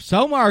bit here.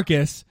 So,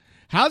 Marcus,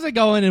 how's it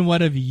going, and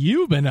what have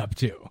you been up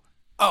to?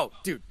 Oh,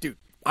 dude.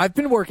 I've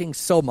been working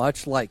so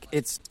much, like,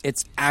 it's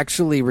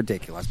actually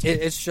ridiculous.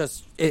 It's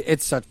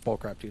such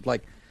bullcrap, dude.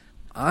 Like,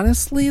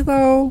 honestly,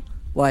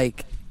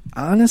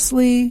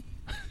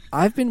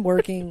 I've been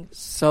working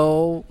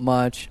so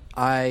much.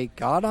 I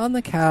got on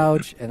the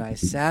couch, and I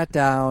sat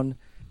down,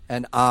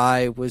 and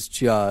I was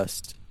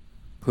just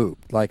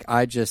pooped. Like,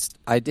 I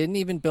didn't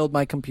even build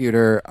my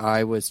computer.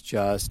 I was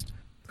just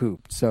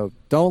pooped. So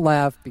don't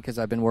laugh because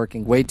I've been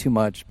working way too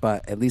much,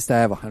 but at least I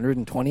have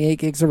 128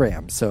 gigs of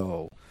RAM.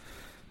 So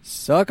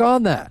suck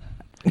on that.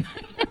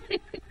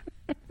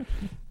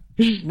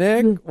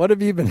 Nick, what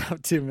have you been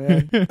up to,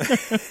 man?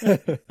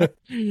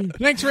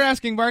 Thanks for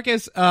asking,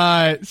 Marcus.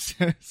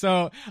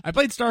 So I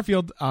played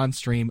Starfield on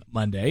stream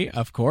Monday,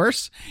 of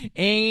course,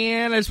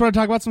 and I just want to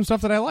talk about some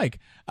stuff that I like.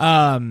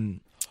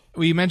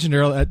 We mentioned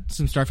earlier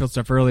some Starfield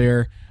stuff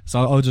earlier, so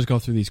I'll just go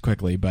through these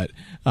quickly. But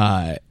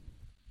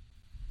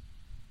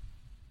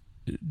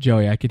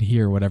Joey, I could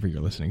hear whatever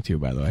you're listening to,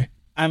 by the way.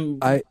 I'm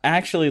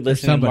actually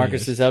listening to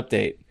Marcus's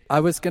update. I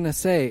was going to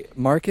say,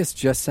 Marcus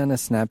just sent a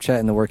Snapchat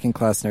in the Working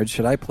Class Nerd.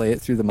 Should I play it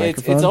through the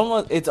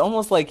microphone? It's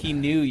almost like he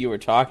knew you were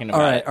talking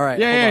about it. All right.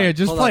 Yeah.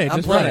 Just play it.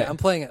 I'm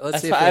playing it.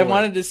 Let's see if I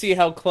wanted to see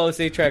how close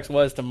Atrax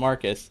was to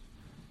Marcus.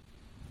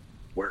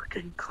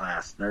 Working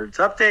Class Nerds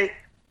update.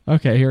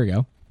 Okay, here we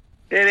go.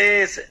 It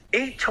is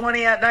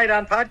 8:20 at night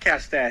on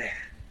podcast day,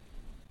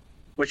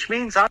 which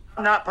means I'm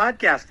not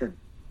podcasting.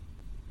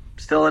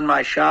 Still in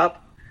my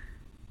shop.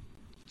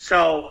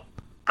 So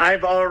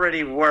I've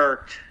already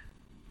worked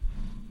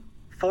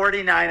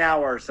 49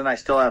 hours and I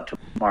still have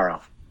tomorrow.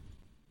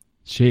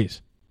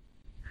 Jeez.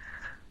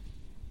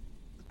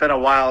 It's been a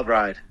wild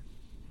ride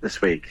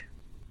this week.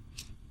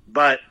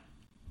 But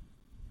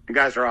you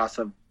guys are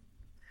awesome.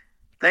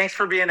 Thanks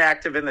for being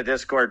active in the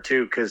Discord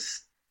too,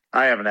 because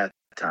I haven't had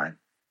time.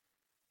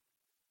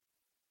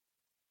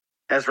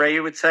 As Ray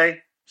would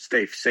say,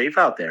 stay safe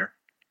out there.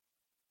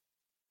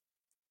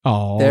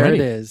 Oh, there it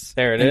is.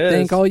 There it is.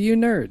 Thank all you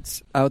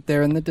nerds out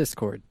there in the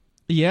Discord.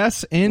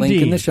 Yes, indeed.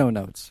 Link in the show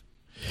notes.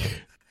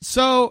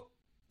 So,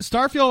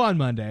 Starfield on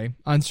Monday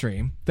on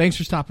stream. Thanks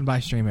for stopping by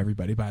stream,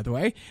 everybody, by the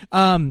way.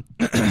 And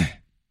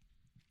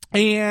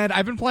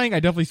I've been playing, I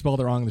definitely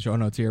spelled it wrong in the show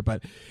notes here,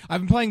 but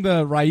I've been playing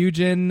the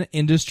Ryujin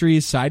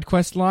Industries side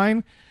quest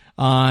line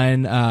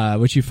on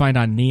which you find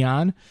on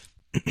Neon,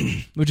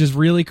 which is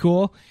really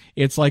cool.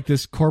 It's like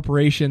this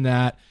corporation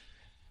that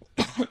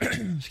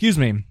excuse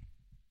me,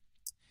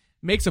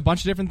 makes a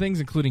bunch of different things,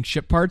 including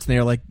ship parts. And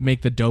they like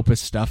make the dopest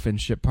stuff in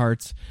ship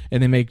parts,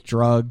 and they make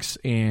drugs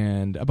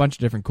and a bunch of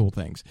different cool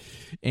things,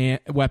 and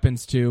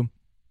weapons too.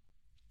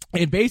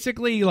 And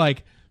basically,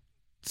 like,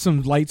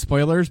 some light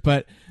spoilers,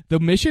 but the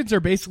missions are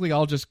basically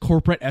all just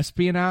corporate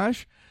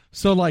espionage.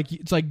 So like,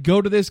 it's like,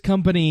 go to this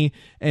company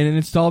and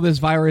install this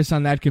virus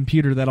on that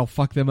computer that'll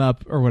fuck them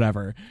up or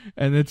whatever.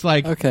 And it's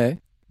like, okay,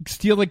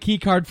 steal a key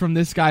card from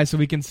this guy so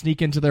we can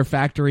sneak into their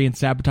factory and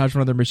sabotage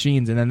one of their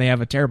machines, and then they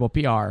have a terrible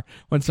PR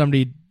when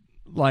somebody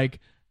like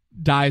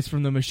dies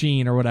from the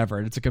machine or whatever,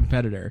 and it's a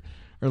competitor.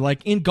 Or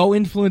like, go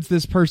influence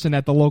this person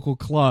at the local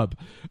club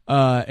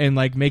and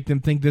like make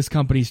them think this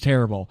company's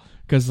terrible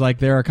because like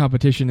they're a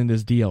competition in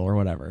this deal or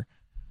whatever.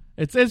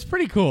 It's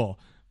pretty cool.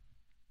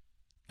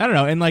 I don't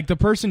know, and like the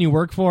person you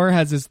work for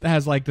has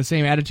like the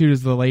same attitude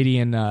as the lady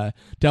in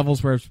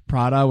Devil's Wears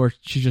Prada, where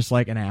she's just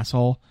like an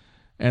asshole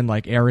and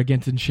like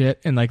arrogant and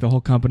shit, and like the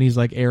whole company's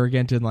like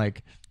arrogant and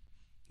like,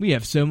 we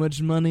have so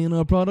much money and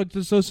our product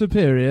is so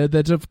superior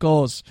that of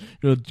course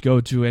you'll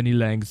go to any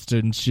lengths to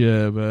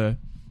ensure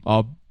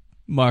our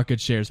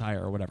market shares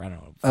higher or whatever. I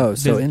don't know. Oh,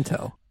 so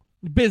Intel.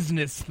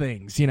 Business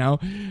things, you know?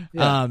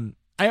 Yeah.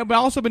 I've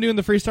also been doing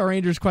the Freestar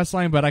Rangers quest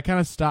line, but I kind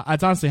of stopped.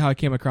 That's honestly how I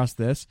came across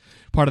this.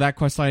 Part of that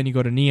quest line, you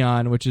go to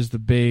Neon, which is the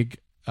big,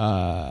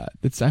 I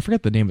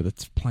forget the name of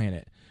this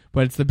planet,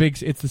 but it's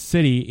the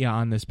city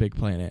on this big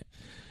planet.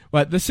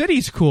 But the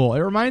city's cool.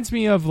 It reminds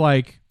me of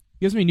like,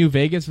 gives me New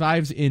Vegas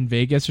vibes in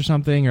Vegas or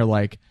something, or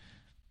like,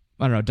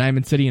 I don't know,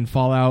 Diamond City in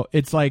Fallout.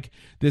 It's like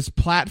this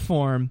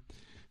platform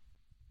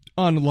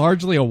on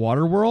largely a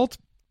water world,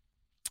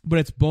 but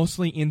it's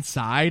mostly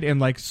inside and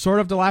like sort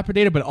of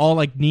dilapidated, but all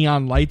like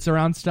neon lights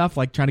around stuff,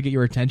 like trying to get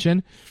your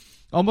attention.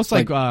 almost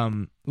like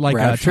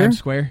Rapture? Times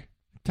Square.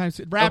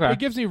 Okay. It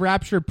gives me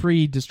Rapture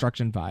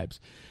pre-destruction vibes,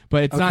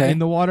 but it's not in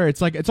the water.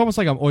 It's almost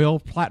like an oil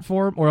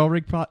platform, oil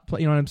rig. You know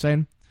what I'm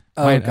saying?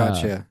 Oh,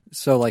 gotcha.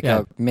 So like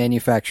yeah. a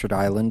manufactured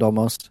island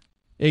almost.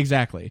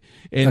 Exactly.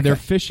 And they're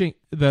fishing.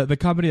 The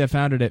company that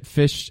founded it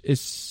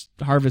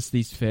harvests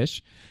these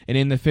fish, and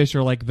in the fish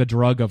are like the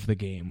drug of the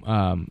game.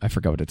 I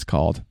forgot what it's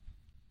called.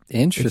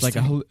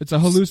 Interesting. It's a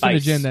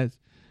hallucinogen Spice.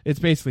 it's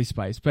basically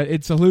spice, but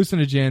it's a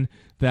hallucinogen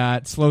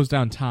that slows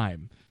down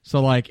time.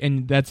 So like,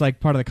 and that's like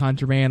part of the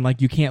contraband.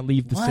 Like you can't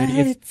leave the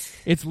city.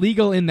 It's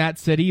legal in that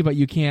city, but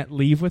you can't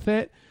leave with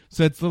it.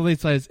 So it literally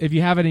says if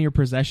you have it in your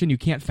possession, you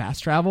can't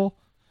fast travel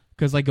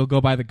because like you'll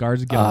go by the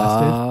guards and get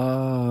arrested.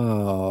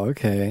 Oh,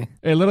 okay.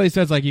 It literally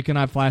says like you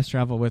cannot fast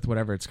travel with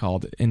whatever it's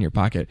called in your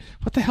pocket.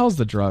 What the hell's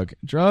the drug?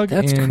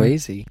 That's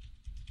crazy.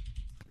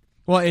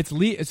 Well, it's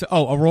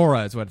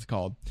Aurora is what it's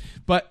called.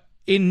 But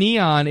in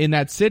Neon, in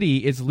that city,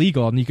 it's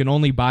legal, and you can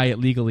only buy it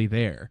legally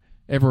there.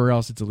 Everywhere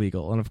else, it's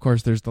illegal. And of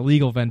course, there's the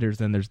legal vendors,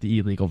 then there's the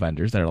illegal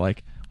vendors that are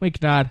like, wait,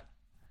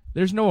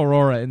 there's no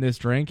Aurora in this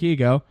drink. Here you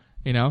go.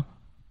 You know?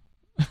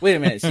 Wait a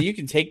minute. So you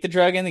can take the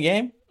drug in the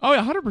game? Oh,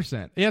 yeah,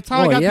 100%. Yeah, that's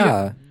how I got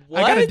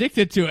I got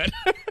addicted to it.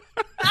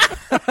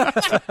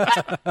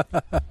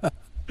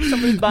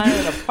 Somebody's buying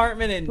an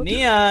apartment in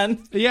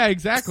Neon. Yeah,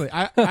 exactly.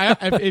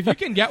 If you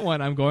can get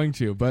one, I'm going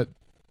to, but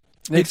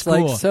It's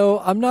cool. like, so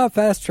I'm not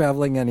fast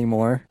traveling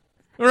anymore.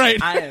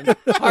 Right. I am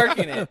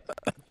parking it.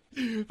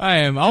 I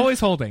am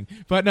always holding.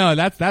 But no,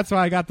 that's why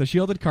I got the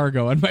shielded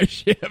cargo on my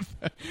ship.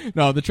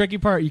 No, the tricky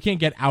part, you can't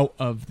get out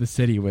of the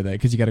city with it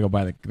because you got to go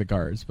by the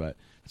guards. But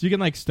so you can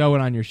like stow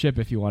it on your ship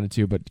if you wanted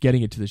to, but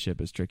getting it to the ship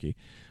is tricky.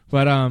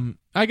 But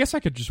I guess I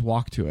could just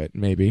walk to it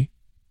maybe.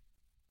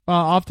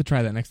 I'll have to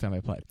try that next time I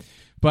play.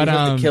 But you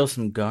have to kill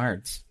some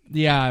guards.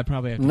 Yeah, I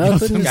probably have to Nothing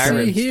kill to some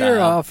Skyrim see here,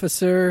 style.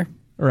 officer.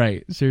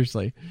 Right,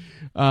 seriously.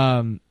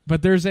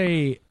 But there's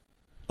a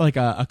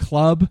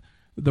club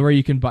where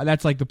you can buy.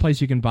 That's like the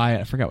place you can buy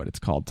it. I forgot what it's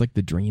called. It's like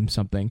the Dream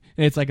something,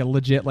 and it's like a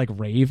legit like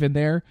rave in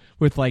there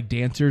with like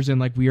dancers and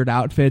like weird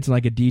outfits and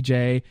like a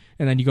DJ.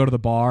 And then you go to the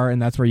bar,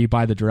 and that's where you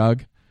buy the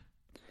drug.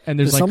 And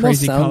there's This like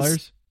crazy almost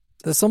colors.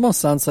 This almost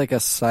sounds like a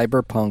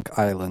cyberpunk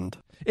island.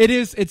 It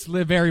is. It's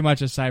very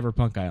much a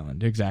cyberpunk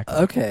island. Exactly.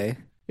 Okay.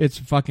 It's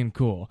fucking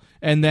cool.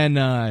 And then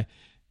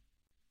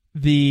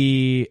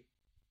the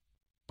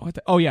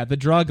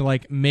drug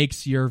like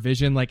makes your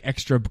vision like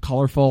extra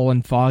colorful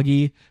and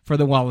foggy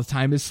while the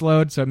time is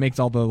slowed, so it makes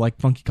all the like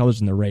funky colors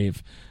in the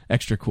rave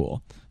extra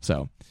cool.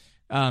 So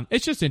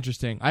it's just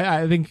interesting.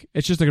 I think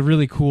it's just like a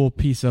really cool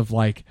piece of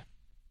like,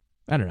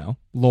 I don't know,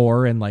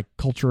 lore and like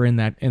culture in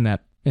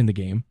the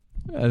game.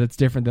 That's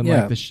different than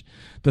like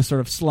the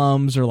sort of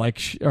slums or like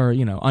or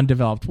you know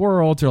undeveloped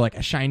worlds or like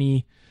a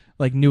shiny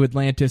like New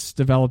Atlantis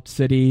developed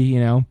city, you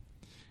know.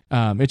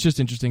 It's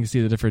just interesting to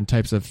see the different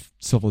types of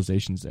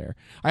civilizations there.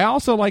 I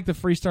also like the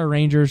Freestar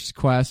Rangers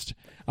quest.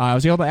 I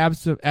was able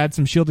to add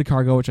some shielded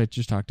cargo, which I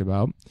just talked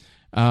about,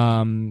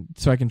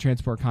 so I can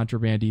transport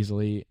contraband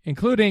easily,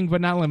 including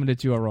but not limited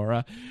to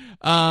Aurora.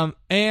 And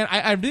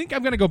I think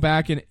I'm going to go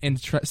back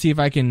and see if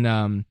I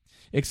can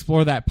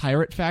explore that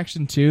pirate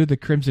faction too, the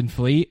Crimson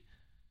Fleet,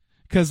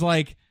 because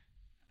like.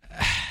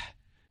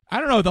 I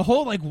don't know, the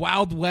whole like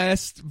Wild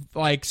West,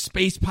 like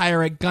space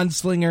pirate,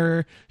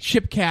 gunslinger,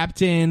 ship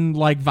captain,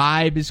 like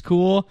vibe is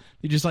cool.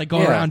 You just like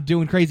go around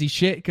doing crazy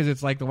shit because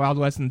it's like the Wild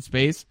West in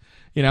space,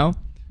 you know?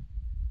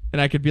 And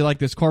I could be like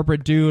this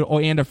corporate dude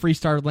and a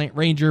Freestar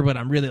Ranger, but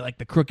I'm really like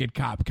the crooked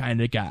cop kind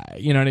of guy.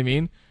 You know what I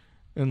mean?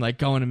 And like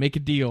going and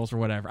making deals or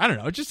whatever. I don't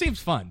know. It just seems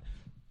fun.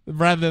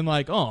 Rather than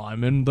like, oh,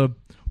 I'm in the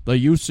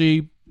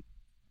UC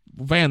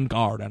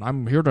Vanguard and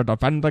I'm here to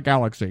defend the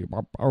galaxy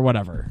or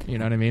whatever. You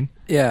know what I mean?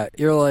 Yeah,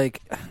 you're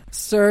like,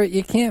 sir,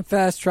 you can't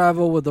fast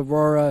travel with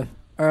Aurora.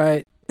 All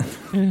right.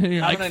 I'm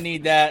gonna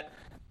need that.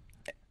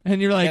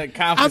 And you're like,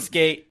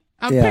 confiscate.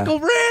 I'm Pickle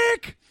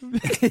Rick.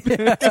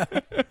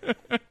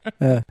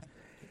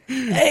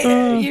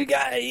 Hey, you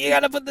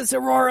gotta put this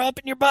Aurora up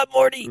in your butt,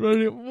 Morty.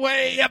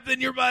 Way up in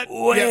your butt.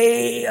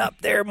 Way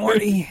up there,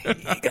 Morty.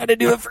 You gotta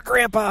do it for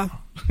Grandpa.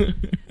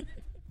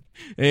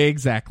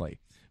 Exactly.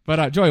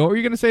 But Joey, what were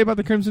you going to say about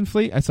the Crimson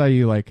Fleet? I saw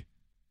you like.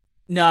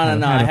 No.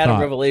 I had a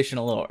revelation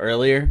a little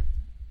earlier.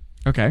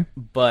 Okay.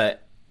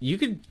 But you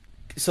could.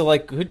 So,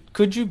 like,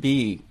 could you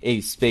be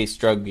a space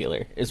drug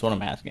dealer? Is what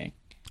I'm asking.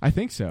 I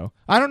think so.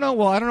 I don't know.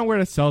 Well, I don't know where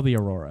to sell the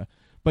Aurora,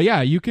 but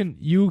yeah, you can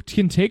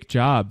take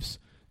jobs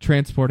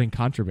transporting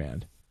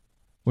contraband,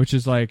 which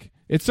is like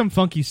it's some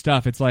funky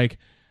stuff. It's like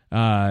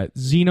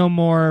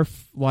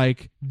xenomorph,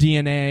 like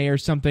DNA or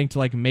something to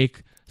like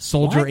make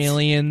soldier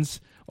aliens.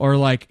 Or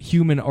like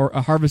human or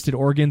harvested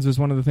organs was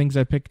one of the things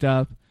I picked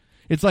up.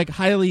 It's like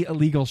highly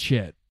illegal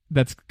shit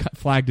that's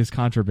flagged as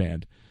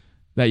contraband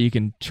that you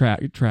can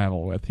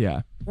travel with.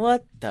 Yeah.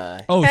 What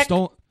the? Oh, heck?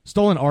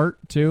 Stolen art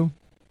too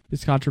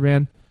is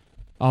contraband.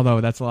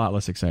 Although that's a lot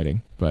less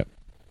exciting. But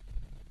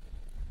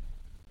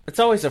it's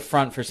always a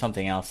front for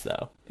something else,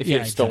 though. If you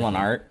have stolen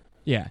art.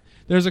 Yeah,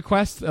 there's a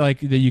quest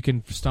like that you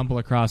can stumble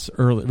across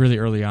really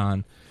early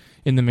on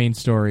in the main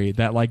story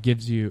that like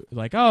gives you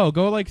like, oh,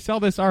 go like sell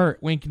this art,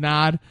 wink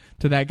nod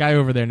to that guy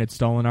over there, and it's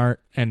stolen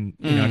art, and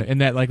you know,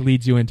 and that like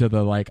leads you into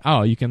the like,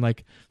 oh, you can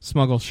like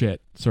smuggle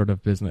shit sort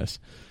of business.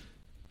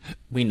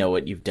 We know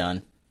what you've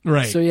done.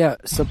 Right. So yeah,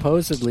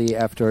 supposedly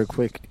after a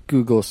quick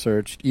Google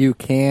search, you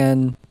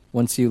can,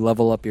 once you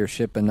level up your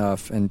ship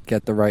enough and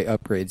get the right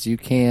upgrades, you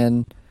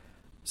can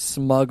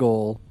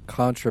smuggle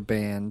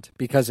contraband,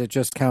 because it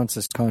just counts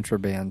as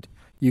contraband.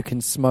 You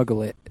can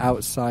smuggle it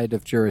outside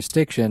of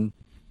jurisdiction,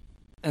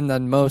 and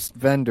then most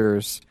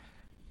vendors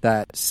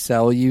that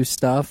sell you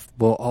stuff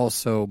will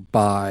also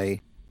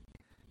buy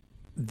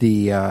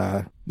the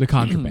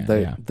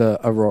contraband, the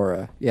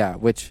Aurora,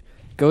 which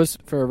goes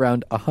for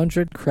around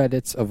 100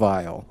 credits a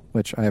vial,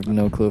 which I have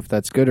no clue if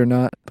that's good or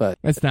not, but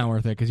it's not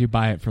worth it because you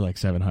buy it for like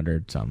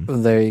 700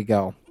 something. There you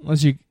go.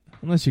 Unless you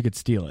could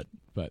steal it,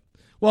 but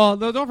well,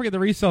 don't forget the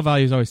resale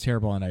value is always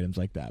terrible on items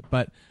like that.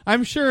 But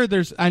I'm sure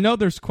I know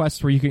there's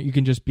quests where you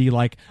can just be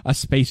like a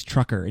space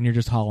trucker and you're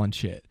just hauling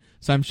shit.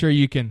 So I'm sure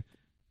you can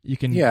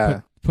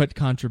put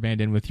contraband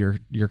in with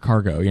your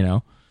cargo, you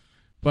know.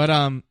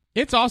 But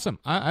it's awesome.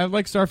 I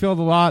like Starfield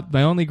a lot.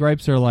 My only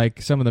gripes are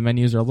like some of the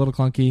menus are a little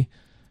clunky,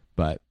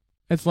 but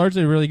it's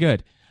largely really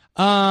good.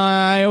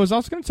 I was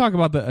also going to talk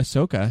about the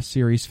Ahsoka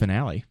series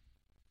finale.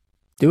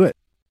 Do it.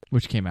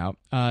 Which came out.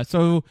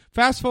 So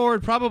fast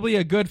forward probably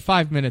a good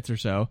 5 minutes or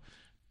so.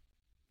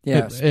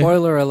 Yeah,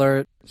 spoiler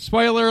alert.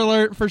 Spoiler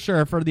alert for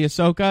sure for the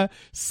Ahsoka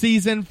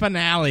season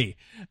finale.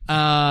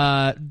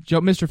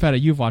 Mr. Feta,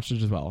 you've watched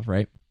it as well,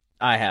 right?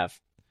 I have.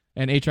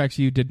 And Atrax,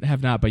 you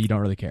have not, but you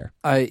don't really care.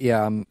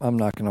 I'm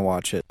not going to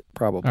watch it,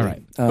 probably. All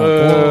right.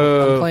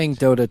 I'm playing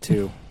Dota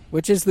 2,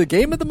 which is the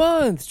game of the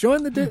month.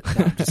 Join the... No,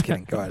 I'm just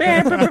kidding. Go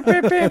ahead.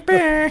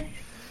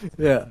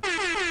 Yeah.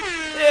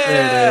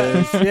 There it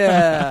is.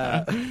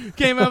 Yeah.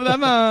 Game of the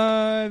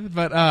month.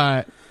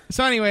 But,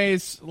 so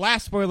anyways,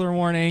 last spoiler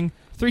warning.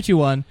 3, 2,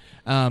 1.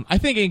 I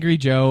think Angry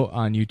Joe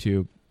on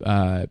YouTube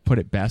put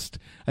it best.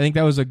 I think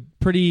that was a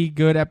pretty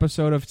good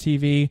episode of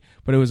TV,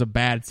 but it was a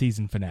bad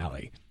season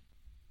finale.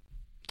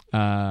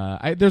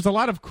 There's a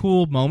lot of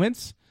cool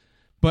moments,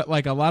 but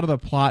like a lot of the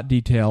plot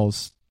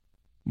details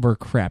were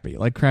crappy.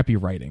 Like crappy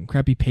writing,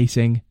 crappy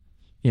pacing,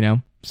 you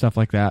know, stuff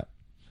like that.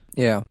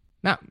 Yeah.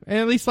 Now,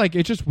 at least like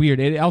it's just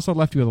weird. It also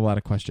left you with a lot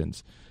of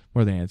questions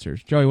more than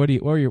answers. Joey, what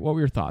were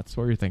your thoughts?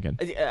 What were you thinking?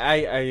 I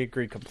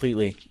agree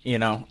completely. You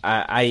know,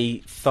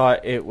 I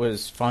thought it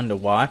was fun to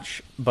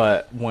watch,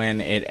 but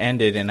when it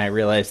ended and I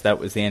realized that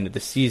was the end of the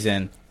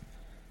season,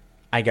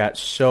 I got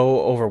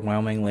so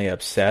overwhelmingly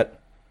upset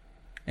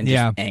and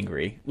just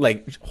angry.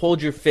 Like,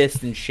 hold your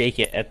fist and shake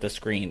it at the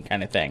screen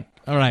kind of thing.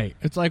 All right.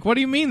 It's like, what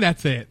do you mean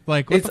that's it?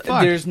 Like, what the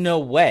fuck? There's no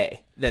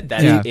way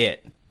that's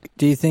it.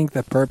 Do you think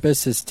the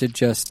purpose is to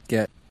just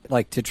to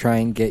try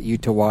and get you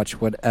to watch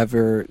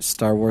whatever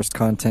Star Wars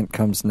content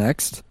comes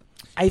next?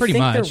 I Pretty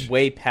think much. they're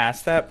way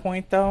past that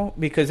point, though,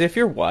 because if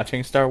you're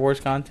watching Star Wars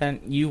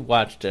content, you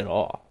watched it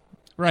all.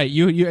 Right.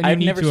 You I've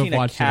need never to seen have a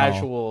watched it all.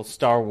 casual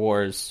Star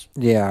Wars.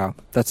 Yeah,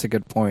 that's a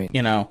good point.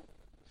 You know.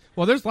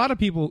 Well, there's a lot of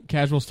people,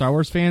 casual Star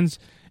Wars fans,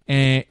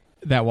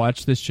 that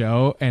watch this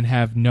show and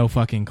have no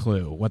fucking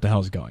clue what the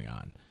hell's going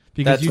on.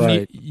 Because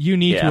you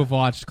need to have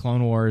watched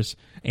Clone Wars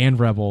and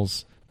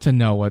Rebels to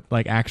know what,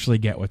 like, actually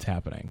get what's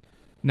happening.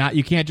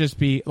 You can't just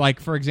be, like,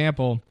 for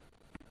example,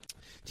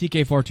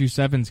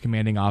 TK427's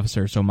commanding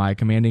officer, so my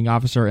commanding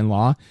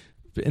officer-in-law,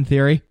 in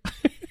theory.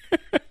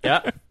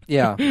 Yeah.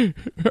 Yeah.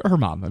 Her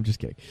mom, I'm just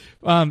kidding.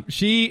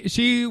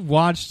 She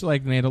watched,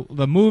 like,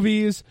 the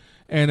movies,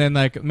 and then,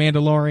 like,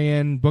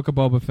 Mandalorian, Book of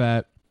Boba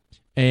Fett,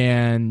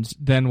 and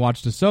then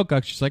watched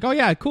Ahsoka. She's like, oh,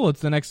 yeah, cool,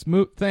 it's the next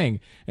thing.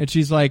 And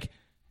she's like,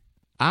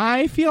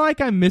 I feel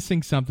like I'm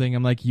missing something.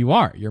 I'm like, you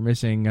are. You're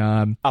missing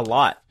a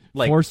lot.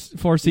 Like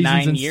four seasons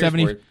 9 and years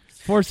 70 worth.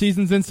 4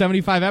 seasons and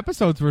 75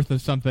 episodes worth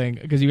of something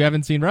because you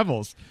haven't seen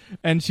Rebels.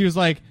 And she was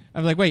like, I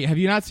was like, wait, have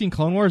you not seen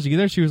Clone Wars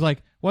either? She was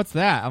like, what's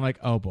that? I'm like,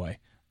 oh boy.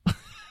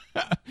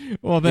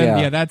 Well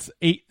then, that's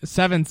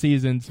 7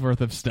 seasons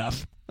worth of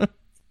stuff. Or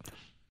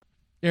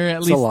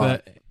at least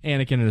the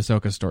Anakin and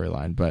Ahsoka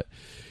storyline, but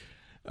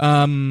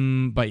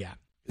yeah.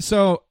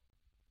 So,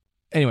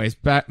 anyways,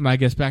 back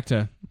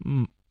to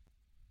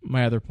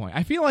my other point.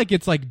 I feel like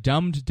it's like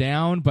dumbed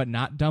down, but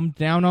not dumbed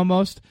down.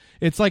 Almost,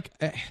 it's like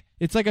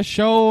a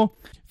show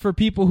for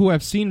people who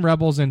have seen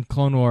Rebels and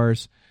Clone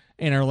Wars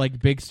and are like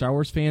big Star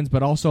Wars fans,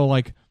 but also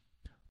like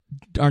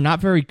are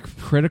not very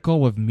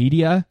critical of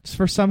media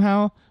for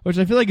somehow, which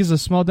I feel like is a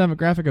small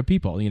demographic of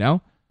people. You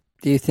know?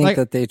 Do you think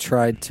that they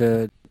tried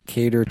to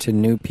cater to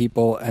new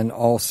people and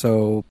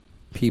also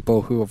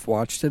people who have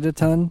watched it a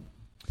ton?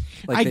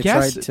 Like they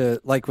tried to,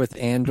 like with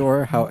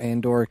Andor, how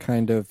Andor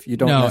kind of, you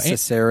don't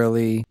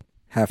necessarily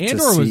have to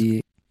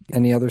see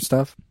any other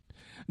stuff.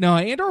 No,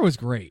 Andor was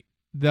great.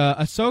 The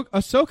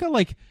Ahsoka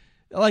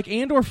like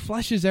Andor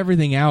fleshes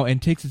everything out and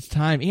takes its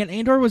time. And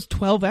Andor was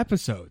 12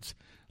 episodes.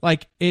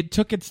 Like it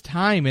took its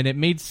time and it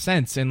made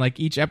sense. And like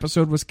each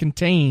episode was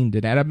contained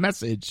and had a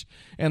message.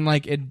 And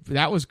like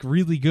that was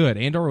really good.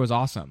 Andor was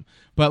awesome.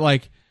 But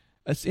like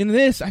in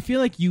this, I feel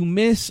like you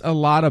miss a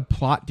lot of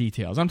plot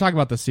details. I'm talking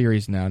about the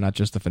series now, not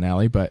just the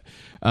finale, but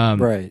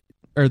right,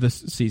 or the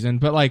season.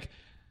 But like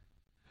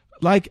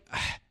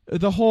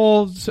the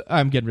whole,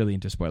 I'm getting really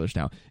into spoilers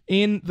now.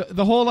 In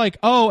the whole like,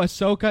 oh,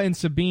 Ahsoka and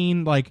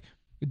Sabine like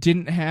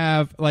didn't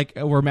have like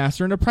were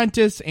master and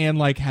apprentice and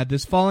like had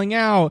this falling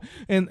out,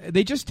 and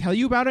they just tell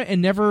you about it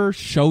and never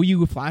show you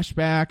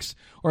flashbacks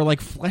or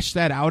like flesh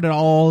that out at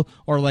all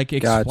or like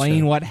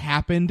explain what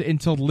happened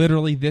until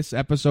literally this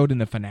episode in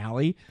the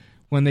finale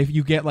when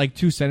you get like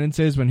 2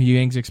 sentences when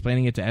Huyang's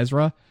explaining it to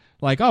Ezra,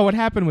 like, oh, what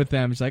happened with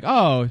them? It's like,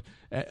 oh,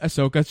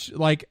 Ahsoka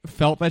like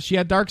felt that she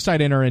had dark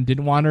side in her and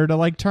didn't want her to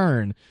like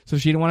turn, so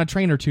she didn't want to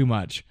train her too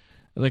much.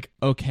 Like,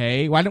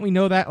 okay, why didn't we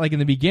know that like in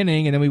the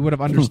beginning, and then we would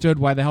have understood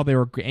why the hell they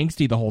were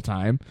angsty the whole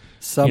time.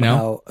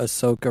 Somehow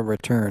Ahsoka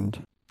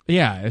returned.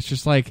 Yeah, it's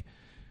just like,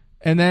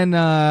 and then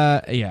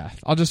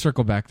I'll just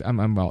circle back.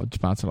 I'm well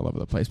bouncing all over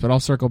the place, but I'll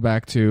circle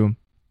back to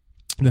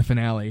the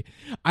finale.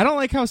 I don't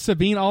like how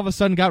Sabine all of a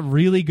sudden got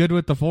really good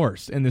with the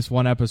Force in this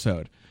one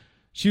episode.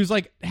 She was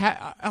like,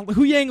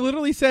 Huyang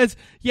literally says,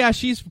 yeah,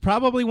 she's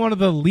probably one of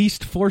the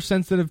least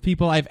Force-sensitive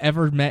people I've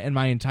ever met in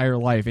my entire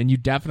life, and you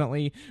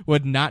definitely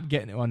would not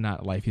get, well,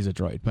 not life, he's a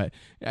droid, but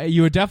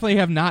you would definitely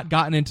have not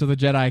gotten into the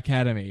Jedi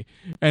Academy.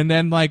 And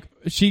then, like,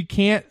 she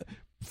can't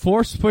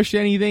Force push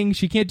anything.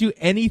 She can't do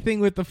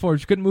anything with the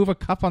Force. She couldn't move a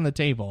cup on the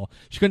table.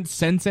 She couldn't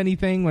sense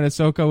anything when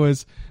Ahsoka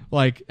was,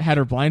 like, had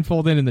her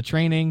blindfolded in the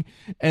training.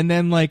 And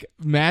then, like,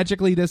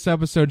 magically this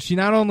episode, she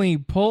not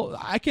only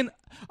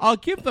I'll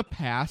give the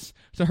pass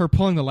to her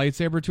pulling the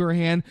lightsaber to her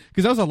hand,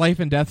 because that was a life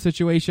and death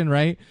situation,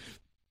 right?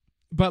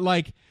 But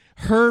like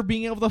her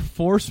being able to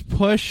Force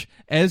push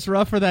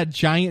Ezra for that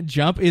giant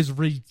jump is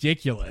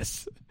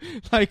ridiculous.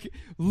 Like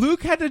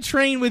Luke had to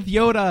train with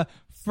Yoda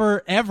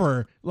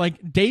forever,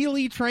 like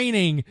daily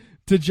training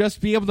to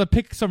just be able to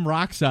pick some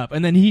rocks up,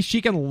 and then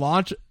she can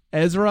launch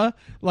Ezra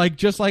like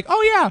just like,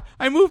 oh yeah,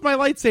 I moved my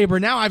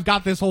lightsaber, now I've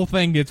got this whole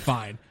thing, it's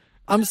fine.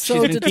 I'm so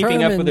She's been determined.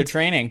 keeping up with her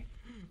training.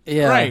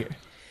 Yeah, right.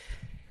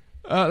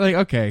 Like,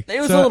 okay, It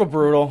was a little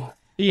brutal.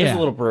 Yeah. It was a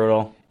little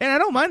brutal. And I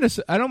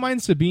don't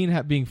mind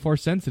Sabine being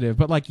Force sensitive,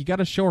 but like you got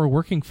to show her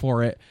working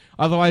for it.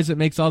 Otherwise, it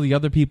makes all the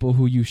other people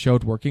who you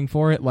showed working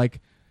for it like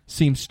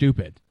seem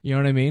stupid. You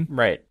know what I mean?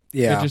 Right.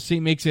 Yeah. It just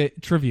makes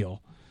it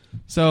trivial.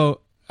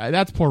 So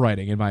that's poor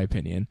writing, in my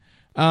opinion.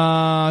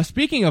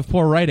 Speaking of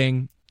poor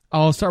writing,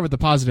 I'll start with the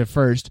positive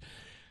first.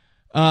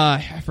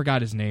 I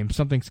forgot his name.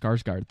 Something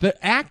Skarsgård.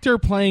 The actor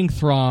playing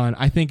Thrawn,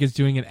 I think, is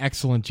doing an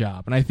excellent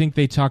job. And I think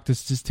they talked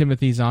to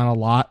Timothy Zahn a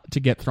lot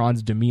to get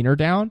Thrawn's demeanor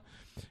down.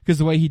 Because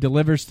the way he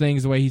delivers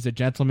things, the way he's a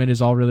gentleman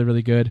is all really,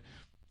 really good.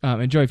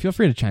 And Joey, feel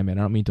free to chime in.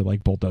 I don't mean to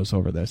like bulldoze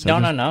over this.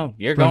 No.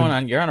 You're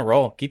on a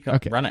roll. Keep going.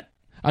 Okay. Run it.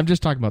 I'm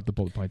just talking about the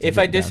bullet points. If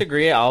I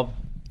disagree, I'll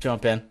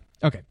jump in.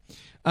 Okay.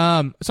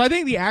 So I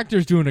think the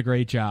actor's doing a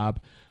great job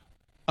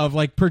of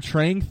like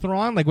portraying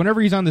Thrawn. Like whenever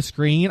he's on the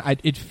screen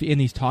and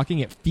he's talking,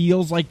 it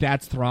feels like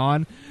that's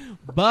Thrawn.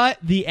 But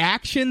the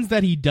actions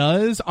that he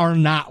does are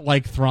not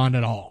like Thrawn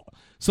at all.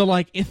 So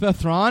like if the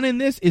Thrawn in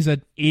this is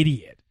an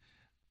idiot,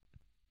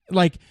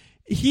 like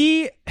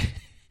he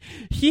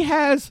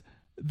has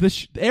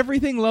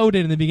everything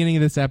loaded in the beginning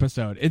of this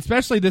episode.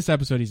 Especially this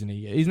episode, he's an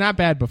idiot. He's not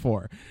bad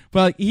before,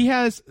 but like, he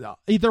has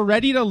either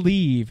ready to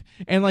leave,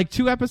 and like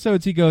 2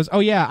 episodes he goes,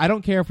 "Oh yeah, I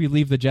don't care if we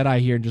leave the Jedi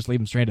here and just leave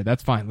them stranded.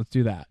 That's fine. Let's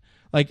do that."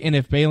 Like, and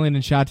if Balin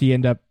and Shati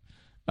end up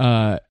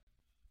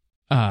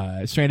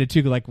stranded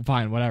too, like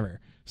fine, whatever.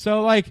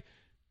 So like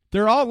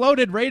they're all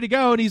loaded, ready to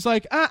go, and he's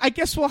like, I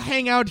guess we'll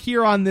hang out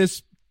here in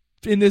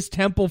this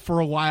temple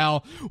for a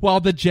while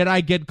the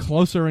Jedi get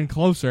closer and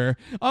closer.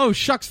 Oh,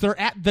 shucks, they're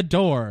at the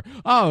door.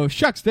 Oh,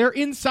 shucks, they're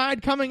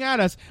inside coming at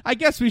us. I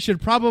guess we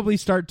should probably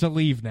start to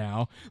leave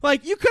now.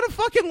 Like, you could have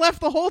fucking left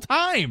the whole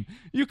time.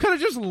 You could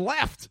have just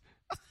left.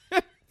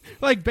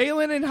 Like,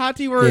 Balin and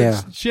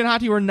Shin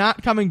Hati were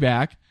not coming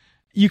back.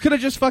 You could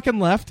have just fucking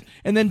left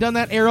and then done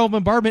that aerial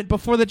bombardment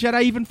before the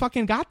Jedi even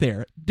fucking got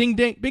there. Ding,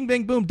 ding, bing,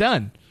 bang, boom,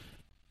 done.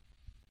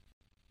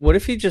 What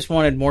if he just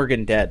wanted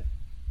Morgan dead?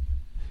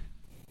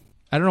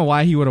 I don't know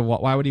why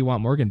why would he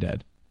want Morgan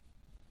dead?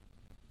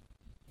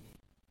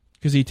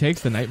 Because he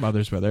takes the Night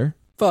Mothers with her.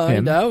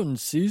 Find out in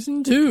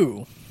season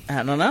 2.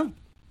 I don't know.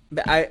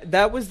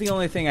 That was the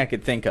only thing I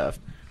could think of,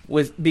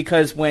 was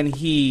because when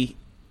he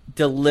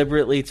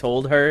deliberately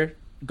told her,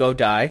 go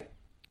die.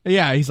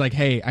 Yeah, he's like,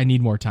 hey, I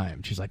need more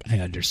time. She's like, I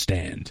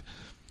understand.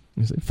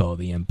 He's like, follow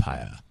the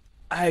Empire.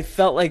 I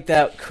felt like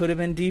that could have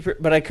been deeper,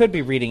 but I could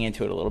be reading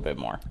into it a little bit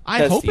more.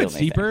 I hope it's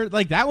deeper.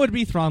 Like, that would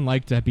be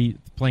Thrawn-like to be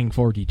playing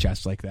 4D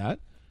chess like that.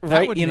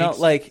 Right?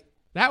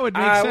 That would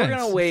make sense. We're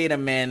going to wait a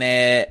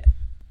minute.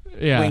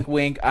 Yeah. Wink,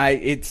 wink.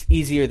 It's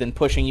easier than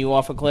pushing you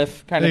off a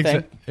cliff kind of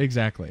thing.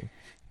 Exactly.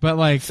 But,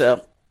 like,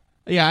 so,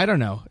 yeah, I don't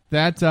know.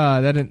 That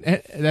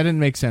didn't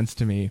make sense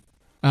to me.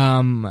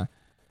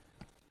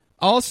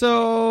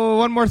 Also,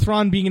 one more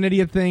Thrawn being an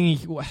idiot thing.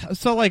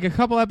 So, like, a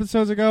couple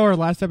episodes ago, or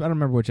last episode, I don't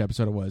remember which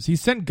episode it was, he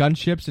sent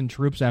gunships and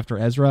troops after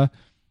Ezra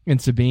and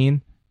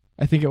Sabine,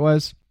 I think it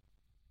was,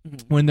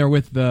 when they're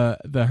with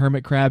the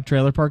Hermit Crab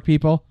trailer park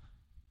people.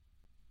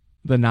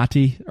 the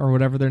Nati or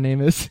whatever their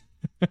name is.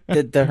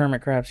 the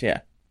hermit crabs,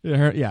 yeah.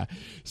 Yeah.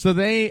 So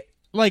they,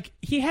 like,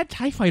 he had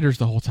TIE fighters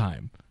the whole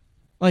time.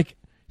 Like,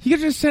 he could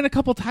just send a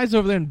couple TIEs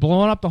over there and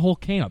blowing up the whole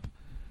camp.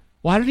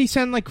 Why did he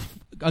send, like,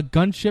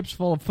 gunships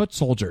full of foot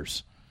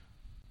soldiers?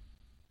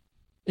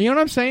 You know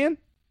what I'm saying?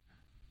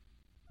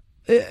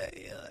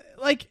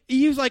 Like,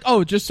 he was like,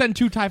 oh, just send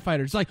 2 TIE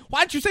fighters. Like,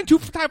 why didn't you send 2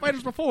 TIE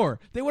fighters before?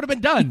 They would have been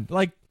done.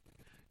 Like,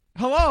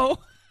 hello?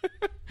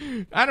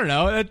 I don't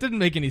know. That didn't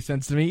make any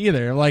sense to me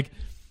either. Like,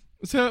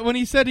 so when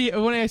I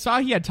saw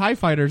he had TIE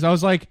fighters, I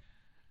was like,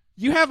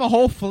 you have a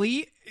whole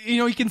fleet? You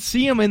know, you can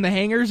see them in the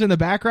hangars in the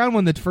background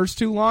when the first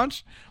 2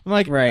 launch. I'm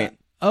like, right.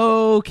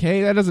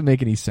 Okay, that doesn't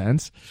make any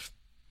sense.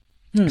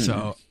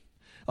 So,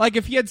 like,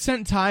 if he had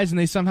sent TIEs and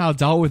they somehow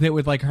dealt with it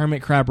with, like,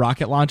 hermit crab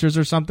rocket launchers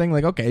or something,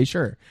 like, okay,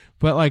 sure.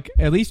 But, like,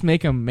 at least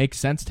make them make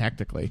sense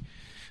tactically.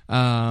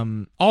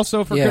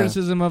 Also, for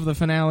criticism of the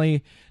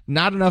finale,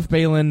 not enough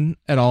Balin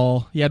at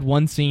all. He had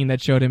one scene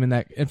that showed him in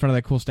front of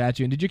that cool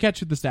statue. And did you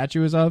catch what the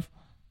statue is of?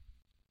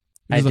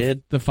 I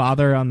did. The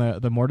father on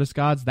the Mortis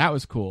gods. That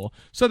was cool.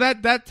 So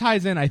that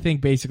ties in, I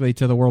think, basically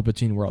to the world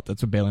between worlds.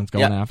 That's what Balin's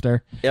going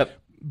after. Yep.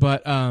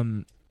 But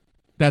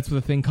that's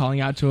the thing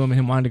calling out to him and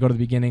him wanting to go to the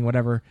beginning,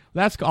 whatever.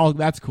 That's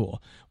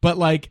cool. But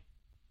like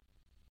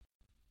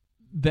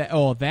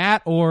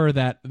that or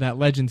that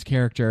Legends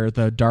character,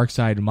 the dark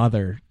side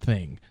mother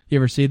thing. You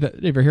ever see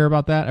that? You ever hear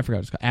about that? I forgot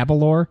what it's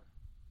called.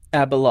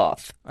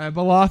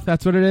 Abeloth,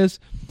 that's what it is.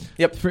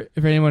 Yep. For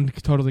anyone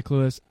totally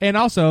clueless. And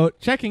also,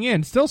 checking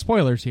in, still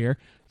spoilers here.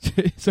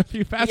 So if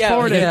you fast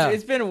forward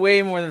it's been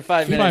way more than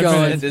 5 minutes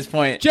at this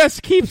point.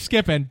 Just keep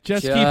skipping.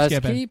 Just keep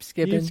skipping. Keep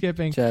skipping. Keep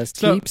skipping. Just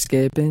keep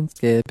skipping.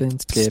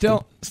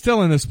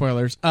 Still in the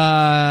spoilers.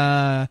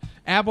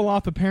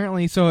 Abeloth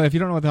apparently. So if you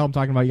don't know what the hell I'm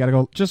talking about, you got to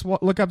go just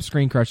look up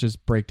Screen Crush's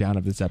breakdown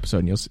of this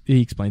episode, and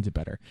he explains it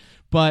better.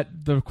 But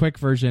the quick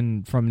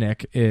version from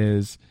Nick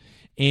is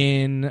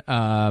in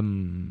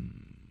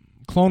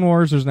Clone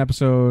Wars, there's an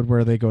episode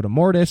where they go to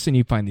Mortis and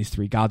you find these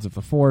 3 gods of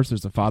the Force.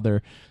 There's the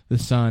father, the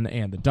son,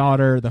 and the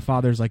daughter. The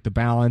father's like the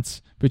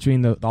balance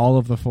between all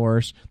of the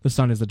Force. The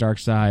son is the dark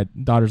side.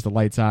 Daughter's the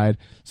light side.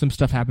 Some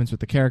stuff happens with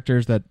the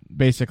characters that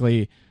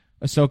basically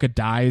Ahsoka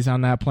dies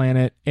on that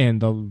planet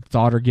and the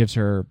daughter gives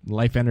her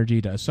life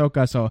energy to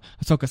Ahsoka. So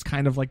Ahsoka's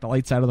kind of like the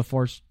light side of the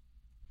Force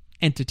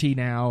entity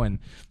now, and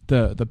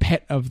the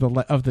pet of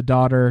the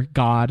daughter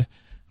god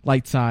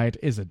light side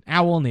is an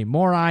owl named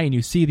Morai, and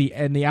you see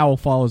the owl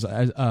follows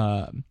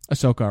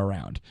Ahsoka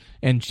around,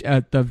 and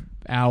the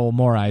owl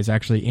Morai is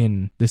actually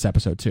in this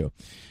episode too.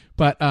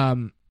 But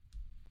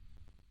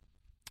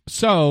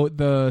so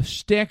the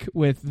shtick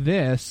with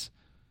this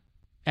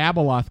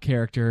Abeloth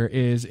character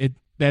is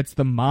that's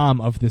the mom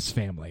of this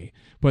family,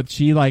 but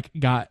she like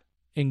got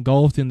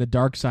engulfed in the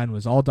dark side and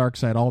was all dark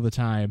side all the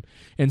time,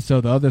 and so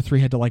the other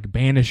 3 had to like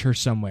banish her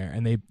somewhere,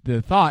 and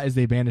the thought is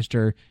they banished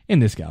her in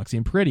this galaxy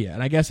in Peridia,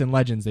 and I guess in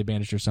Legends they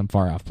banished her some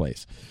far off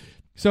place.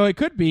 So it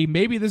could be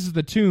maybe this is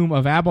the tomb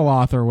of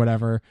Abeloth or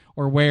whatever,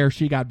 or where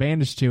she got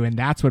banished to, and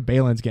that's what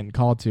Balin's getting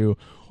called to,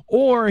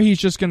 or he's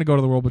just going to go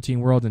to the world between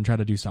worlds and try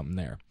to do something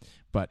there.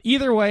 But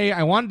either way,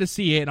 I wanted to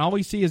see it, and all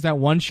we see is that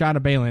one shot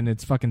of Balin.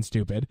 It's fucking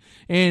stupid.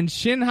 And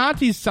Shin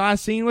Hati's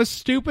scene was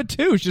stupid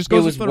too. She just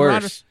goes to the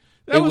Marauder.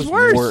 That was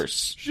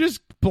worse. She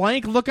just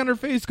blank look on her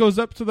face, goes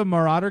up to the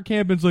Marauder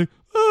camp and is like,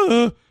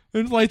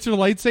 and lights her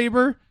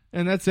lightsaber,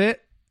 and that's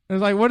it. And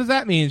it's like, what does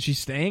that mean? Is she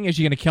staying? Is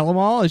she going to kill them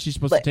all? Is she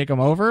supposed to take them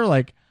over?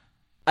 Like,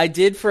 I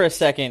did for a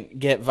second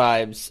get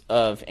vibes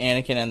of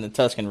Anakin and the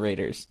Tusken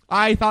Raiders.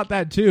 I thought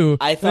that too.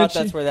 I thought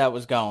that's where that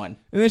was going.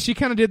 And then she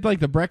kind of did like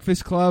the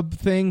Breakfast Club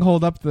thing,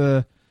 hold up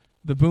the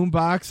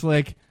boombox,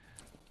 like,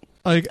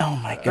 oh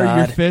my god, or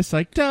your fist,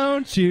 like,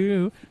 don't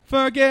you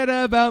forget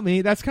about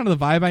me. That's kind of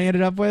the vibe I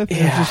ended up with.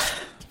 Yeah, it's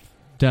just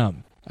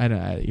dumb. I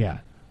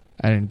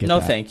didn't get no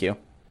that. Thank you.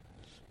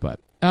 But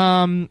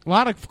a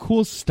lot of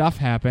cool stuff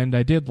happened.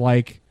 I did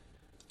like,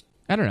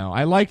 I don't know,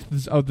 I liked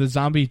the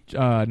zombie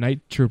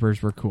night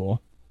troopers were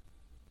cool.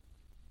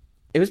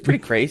 It was pretty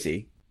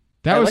crazy.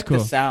 That was cool.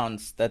 The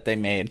sounds that they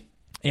made.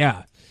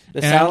 Yeah,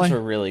 the sounds were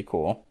really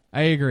cool.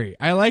 I agree.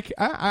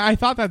 I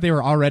thought that they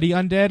were already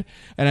undead,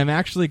 and I'm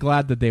actually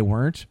glad that they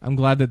weren't. I'm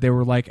glad that they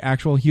were like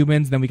actual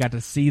humans. Then we got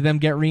to see them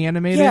get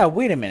reanimated. Yeah,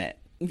 wait a minute.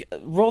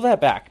 Roll that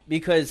back,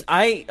 because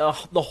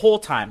the whole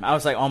time I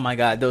was like, oh my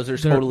god, those are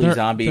totally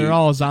zombies. They're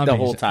all zombies the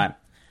whole time.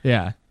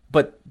 Yeah,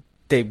 but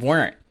they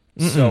weren't.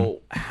 Mm-mm.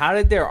 So how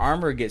did their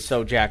armor get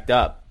so jacked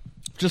up?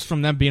 Just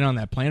from them being on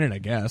that planet, I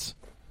guess.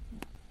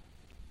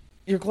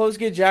 Your clothes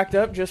get jacked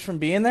up just from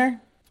being there?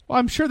 Well,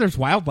 I'm sure there's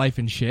wildlife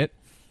and shit.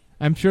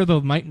 I'm sure the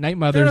Night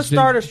Mothers... They're a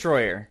Star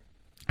Destroyer.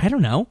 I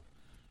don't know.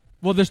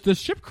 Well, the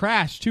ship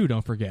crashed, too,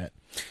 don't forget.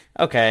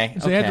 Okay,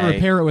 so they had to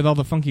repair it with all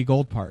the funky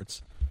gold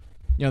parts.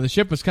 You know, the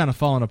ship was kind of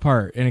falling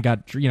apart, and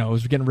it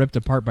was getting ripped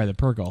apart by the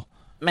Purgle.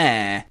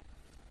 Meh.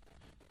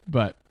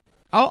 But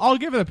I'll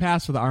give it a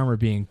pass for the armor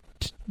being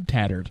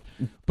tattered.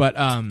 But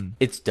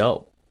it's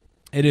dope.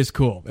 It is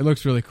cool. It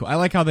looks really cool. I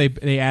like how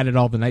they added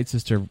all the Night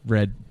Sister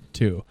red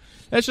too.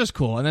 That's just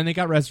cool. And then they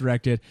got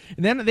resurrected.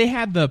 And then they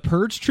had the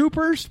Purge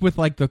Troopers with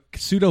like the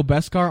pseudo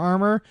Beskar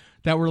armor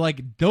that were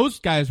like, those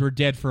guys were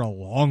dead for a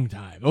long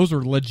time. Those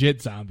were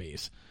legit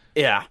zombies.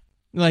 Yeah.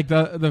 Like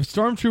the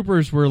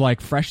Stormtroopers were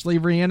like freshly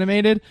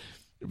reanimated.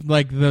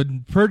 Like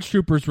the Purge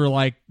Troopers were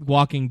like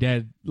Walking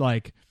Dead.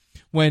 Like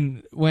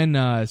when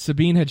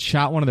Sabine had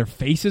shot one of their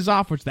faces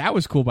off, which that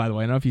was cool, by the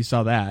way. I don't know if you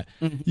saw that.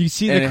 You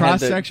see And the it cross had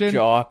the section,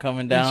 jaw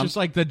coming down. It's just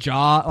like the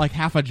jaw, like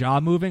half a jaw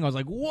moving. I was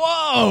like,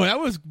 whoa, that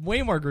was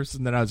way more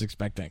gruesome than I was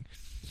expecting.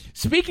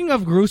 Speaking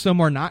of gruesome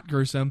or not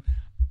gruesome,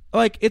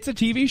 like, it's a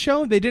TV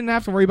show. They didn't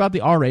have to worry about the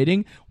R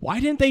rating.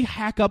 Why didn't they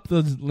hack up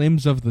the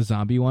limbs of the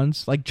zombie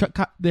ones? Like,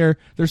 they're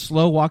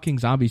slow walking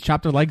zombies.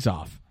 Chop their legs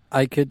off.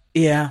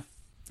 Yeah.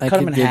 I Cut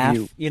them could in give half.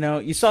 you-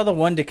 You saw the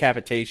one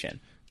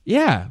decapitation,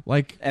 Yeah,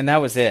 like, and that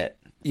was it.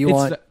 You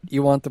It's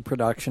want the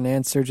production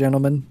answer,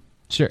 gentlemen?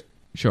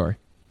 sure.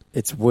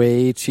 It's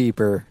way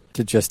cheaper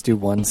to just do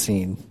one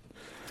scene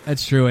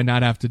That's true, and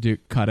not have to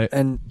cut it.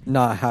 and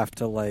not have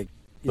to like.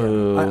 Yeah.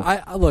 Boo.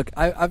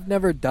 I've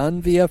never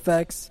done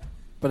VFX,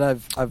 but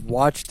I've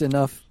watched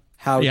enough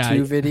how-to Yeah,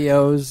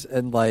 videos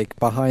and like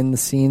behind the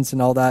scenes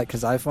and all that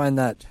because I find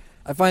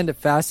it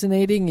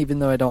fascinating, even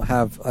though I don't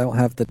have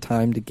the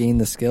time to gain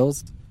the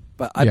skills.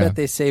 But I bet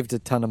they saved a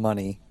ton of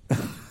money.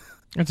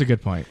 That's a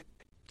good point.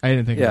 I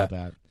didn't think Yeah. about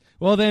that.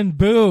 Well, then,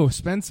 boo!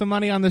 Spend some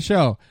money on the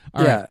show.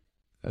 All yeah, right.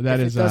 That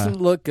if is it doesn't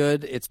look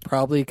good, it's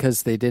probably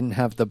because they didn't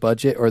have the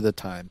budget or the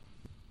time.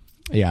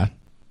 yeah,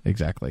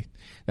 exactly.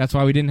 That's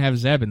why we didn't have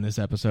Zeb in this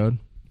episode.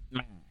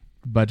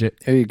 Budget.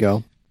 There you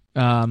go.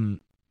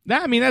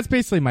 That's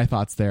basically my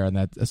thoughts there on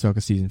that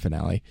Ahsoka season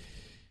finale.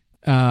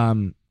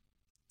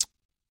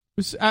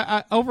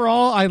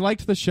 Overall, I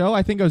liked the show.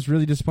 I think I was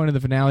really disappointed in the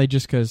finale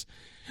just because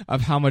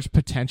of how much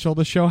potential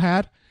the show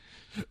had.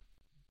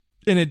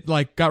 And it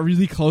like got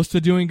really close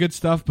to doing good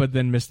stuff, but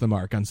then missed the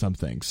mark on some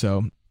things.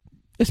 So,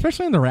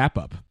 especially in the wrap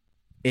up.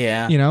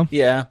 Yeah. You know?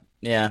 Yeah.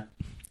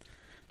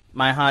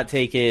 My hot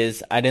take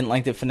is I didn't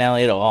like the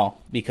finale at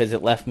all because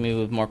it left me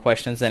with more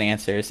questions than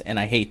answers, and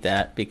I hate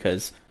that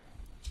because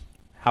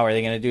how are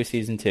they going to do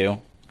season 2?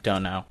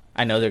 Don't know.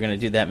 I know they're going to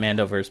do that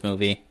Mandoverse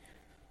movie.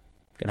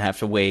 Gonna have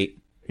to wait.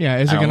 Yeah,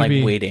 is I it don't going to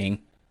like be waiting.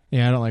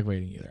 Yeah, I don't like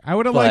waiting either. I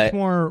would have liked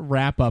more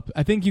wrap up.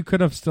 I think you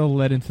could have still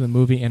led into the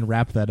movie and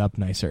wrapped that up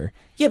nicer.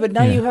 Yeah, but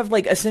now Yeah. you have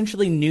like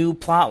essentially new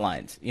plot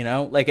lines.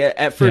 Like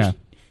at first,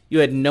 you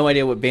had no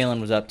idea what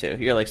Balin was up to.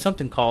 You're like,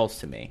 something calls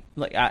to me.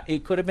 Like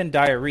it could have been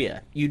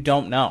diarrhea. You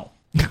don't know.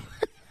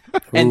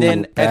 And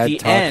then at bad the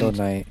taco end,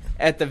 night.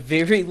 at the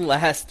very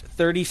last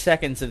 30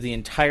 seconds of the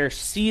entire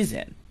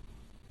season,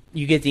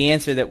 you get the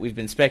answer that we've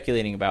been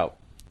speculating about,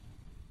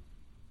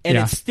 and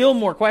Yeah. it's still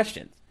more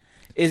questions.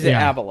 Is it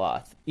Yeah.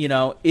 Abeloth?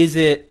 Is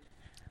it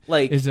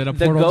like Is it a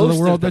the portal to ghost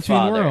the world of the between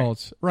father?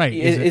 worlds? Right.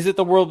 Is it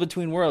the world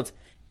between worlds?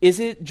 Is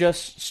it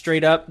just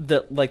straight up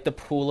the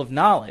pool of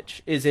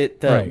knowledge? Is it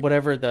the Right.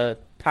 whatever the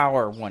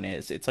power one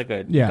is? It's like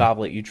a Yeah.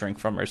 goblet you drink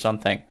from or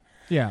something.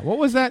 Yeah. What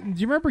was that?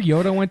 Do you remember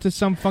Yoda went to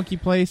some funky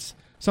place?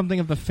 Something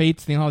of the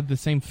Fates. They all had the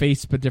same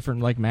face but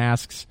different like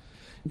masks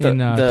in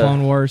The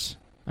Clone Wars.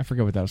 I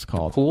forget what that was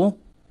called. Pool?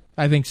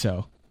 I think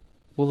so.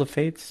 Pool of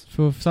Fates?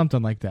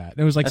 Something like that.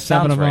 It was like That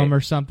 7 sounds of them right.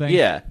 or something.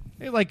 Yeah.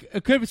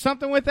 It could be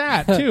something with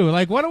that too.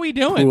 Like, what are we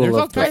doing? Pool There's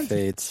all of the kinds.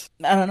 Fates.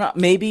 I don't know.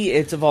 Maybe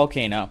it's a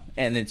volcano,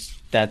 and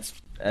that's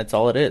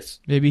all it is.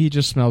 Maybe he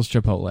just smells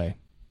Chipotle.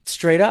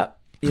 Straight up.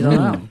 You don't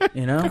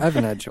know. I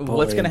haven't had Chipotle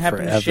What's going to in happen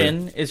forever. to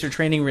Shin? Is her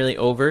training really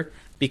over?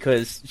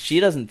 Because she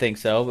doesn't think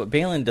so, but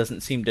Balin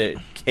doesn't seem to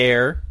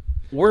care.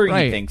 Or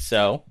Right. you think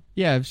so.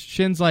 Yeah,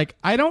 Shin's like,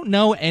 I don't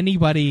know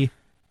anybody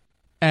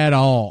at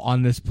all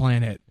on this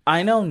planet.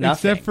 I know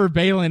nothing. Except for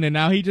Balin, and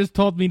now he just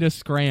told me to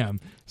scram.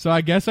 So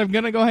I guess I'm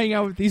going to go hang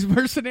out with these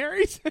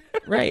mercenaries.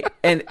 Right.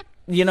 And,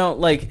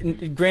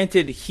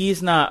 granted,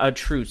 he's not a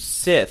true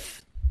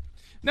Sith.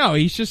 No,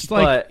 he's just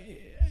like, But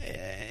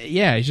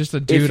yeah, he's just a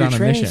if dude you're on a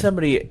training mission.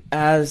 somebody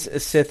as a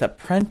Sith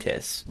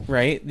apprentice,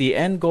 right, the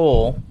end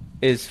goal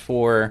is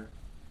for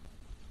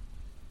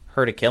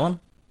her to kill him?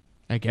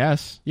 I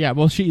guess. Yeah,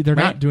 well, they're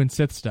not Right. doing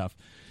Sith stuff.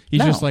 He's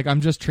No. just like,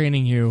 I'm just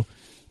training you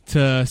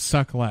to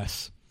suck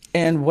less.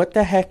 And what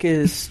the heck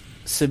is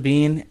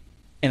Sabine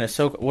and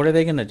Ahsoka? What are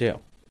they going to do?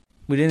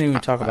 We didn't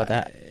even talk about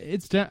that.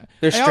 They're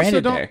They're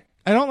stranded don't, there.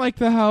 I don't like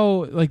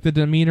the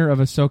demeanor of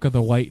Ahsoka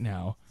the White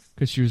now,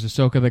 because she was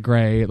Ahsoka the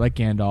Gray, like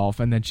Gandalf,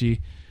 and then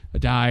she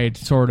died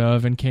sort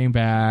of and came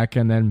back,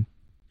 and then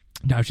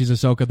now she's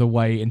Ahsoka the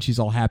White, and she's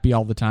all happy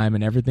all the time,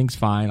 and everything's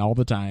fine all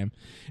the time.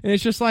 And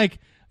it's just like,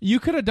 you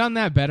could have done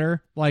that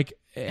better. Like,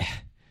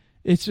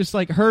 it's just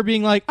like her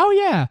being like, "Oh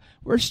yeah,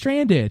 we're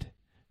stranded,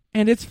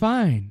 and it's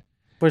fine.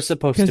 We're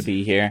supposed to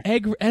be here."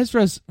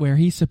 Ezra's where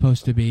he's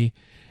supposed to be,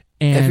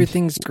 and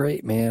Everything's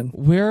great, man.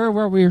 we're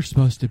where we're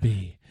supposed to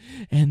be,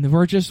 and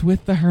we're just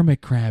with the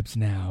hermit crabs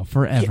now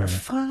forever." Yeah,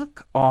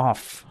 fuck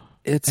off.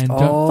 It's And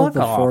don't- all Fuck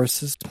the off.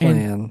 Force's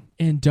plan.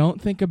 And don't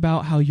think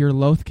about how your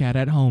loath cat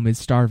at home is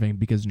starving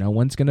because no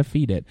one's gonna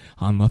feed it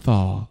on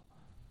Lothal.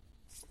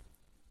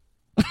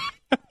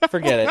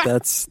 Forget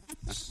it.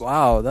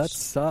 Wow, that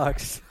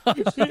sucks.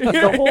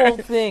 The whole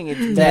thing, it's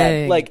bad.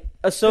 Dang. Like,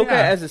 Ahsoka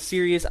Yeah. as a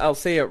series, I'll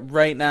say it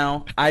right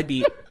now, I'd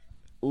be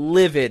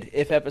livid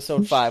if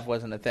Episode 5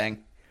 wasn't a thing.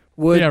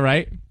 Yeah,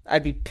 right?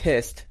 I'd be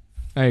pissed.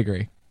 I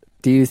agree.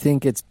 Do you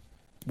think it's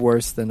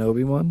worse than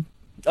Obi-Wan?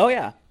 Oh,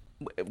 yeah.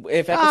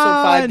 If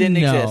Episode 5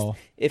 didn't no. exist,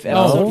 if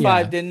Episode Oh,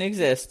 5 yeah. didn't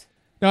exist,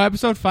 No,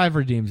 episode 5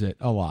 redeems it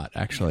a lot,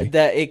 actually.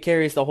 that it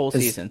carries the whole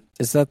season.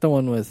 Is that the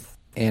one with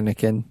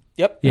Anakin?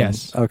 Yep.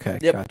 Yes. Okay,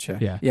 Yep. gotcha.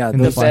 Yeah. Yeah, And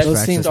the those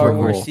flashbacks scenes is Star were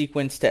Wars cool.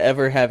 sequence to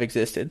ever have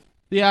existed.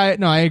 Yeah,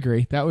 I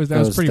agree. That was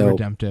was pretty dope.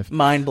 redemptive.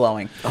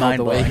 Mind-blowing. Oh, the way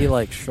Mind-blowing. he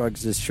like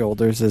shrugs his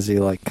shoulders as he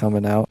like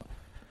coming out.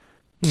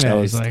 Yeah,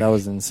 that he's was like- that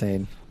was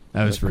insane.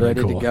 That was Like, really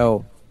ready cool. to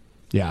go.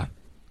 Yeah.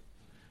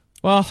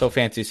 Well, So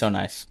fancy, so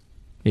nice.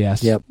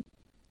 yes. Yep.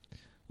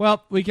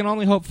 Well, we can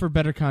only hope for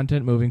better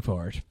content moving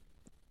forward.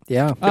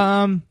 Yeah,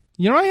 I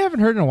haven't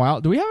heard in a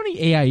while. Do we have any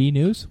AIE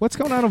news? What's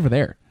going on over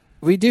there?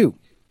 we do.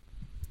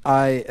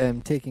 I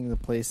am taking the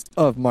place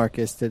of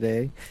Marcus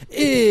today.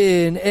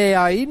 In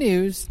AIE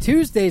news,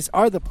 Tuesdays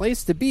are the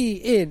place to be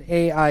in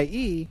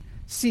AIE.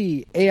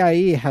 See,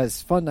 AIE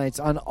has fun nights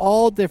on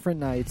all different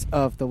nights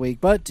of the week,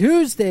 but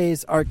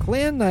Tuesdays are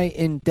clan night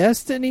in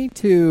Destiny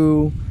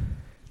 2,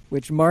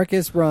 which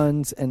Marcus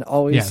runs and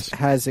always Yes.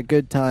 has a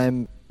good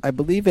time. I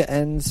believe it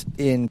ends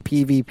in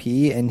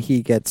PvP, and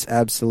he gets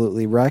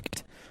absolutely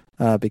wrecked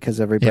because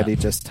everybody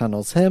just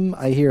tunnels him.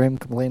 I hear him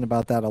complain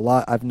about that a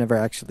lot. I've never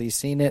actually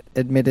seen it.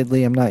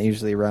 Admittedly, I'm not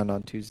usually around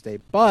on Tuesday,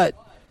 but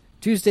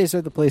Tuesdays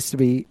are the place to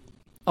be.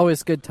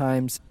 Always good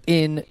times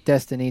in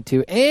Destiny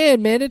 2.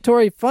 And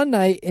mandatory fun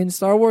night in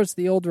Star Wars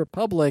The Old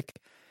Republic.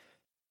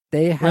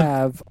 They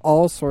have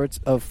all sorts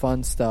of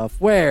fun stuff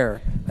where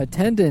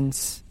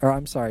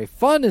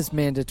fun is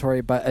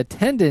mandatory, but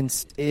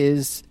attendance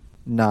is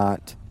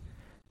not.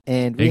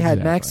 And we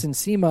had Max and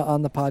Seema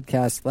on the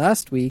podcast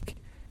last week,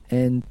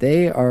 and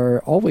they are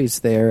always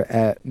there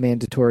at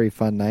mandatory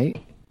fun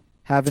night,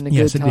 having a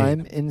Yes, good indeed.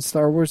 time in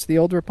Star Wars The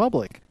Old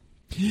Republic.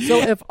 So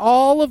if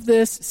all of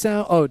this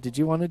sound... Oh, did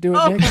you want to do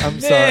it, Nick? I'm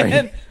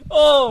sorry.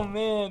 Oh,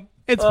 man.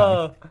 It's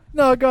fine.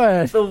 No, go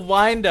ahead. The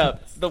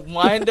wind-up.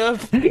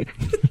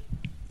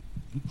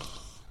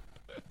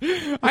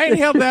 I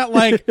inhaled that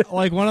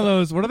like one of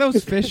those. What are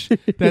those fish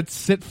that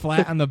sit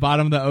flat on the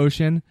bottom of the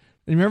ocean?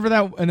 You remember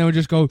that? And they would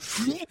just go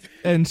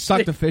and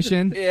suck the fish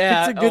in.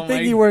 Yeah. It's a good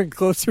thing you weren't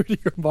closer to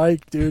your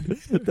mic, dude.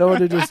 That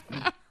would have just...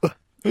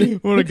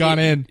 Would have gone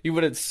in. You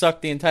would have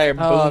sucked the entire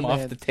boom Oh, off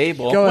man. the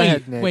table. Go Wait,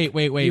 ahead, Nick.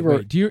 wait. You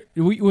were- Do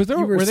you? Was there?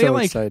 You were Were they so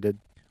like? excited.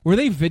 Were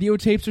they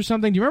videotapes or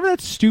something? Do you remember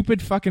that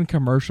stupid fucking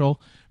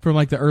commercial from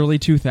like the early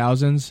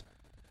 2000s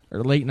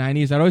or late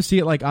 90s? I'd always see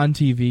it like on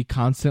TV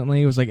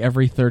constantly. It was like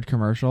every third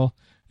commercial.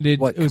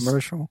 What it was,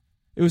 commercial?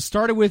 It was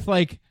started with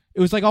like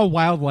it was like all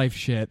wildlife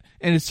shit,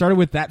 and it started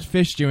with that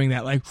fish doing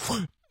that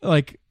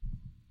like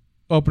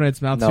opening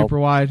its mouth Nope. super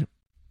wide.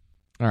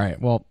 All right,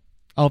 well,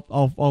 I'll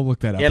look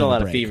that up. You had a in the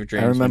lot of break. fever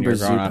dreams I remember when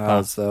you were growing up, huh?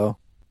 Zoopals, though.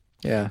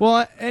 Yeah.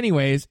 Well,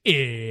 anyways,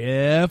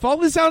 if all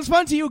this sounds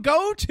fun to you,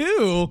 go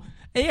to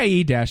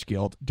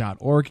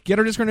aie-guild.org. Get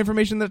our Discord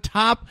information in the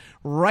top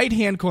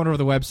right-hand corner of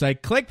the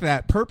website. Click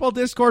that purple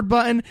Discord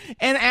button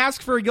and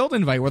ask for a guild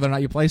invite, whether or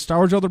not you play Star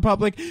Wars Old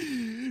Republic,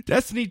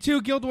 Destiny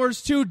 2, Guild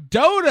Wars 2,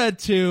 Dota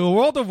 2,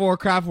 World of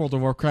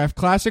Warcraft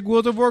Classic,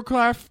 World of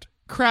Warcraft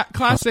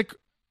Classic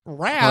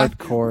Wrath,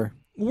 Hardcore.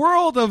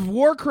 World of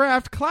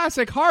Warcraft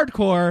Classic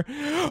Hardcore,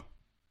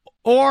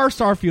 or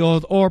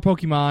Starfield, or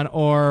Pokemon,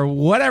 or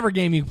whatever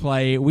game you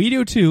play. We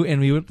do too,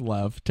 and we would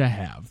love to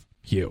have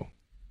you.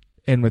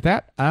 And with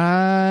that,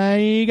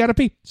 I gotta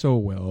pee, so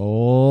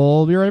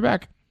we'll be right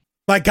back.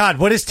 My God,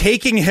 what is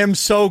taking him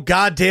so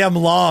goddamn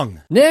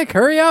long? Nick,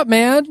 hurry up,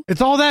 man.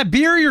 It's all that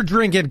beer you're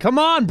drinking. Come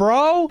on,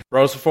 bro.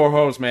 Rose before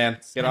hose, man.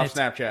 Get off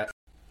Snapchat.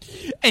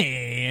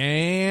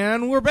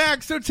 And we're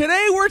back. So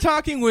today we're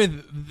talking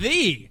with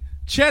the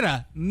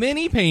Cheddar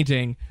Mini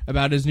Painting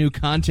about his new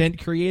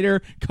content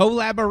creator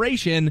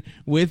collaboration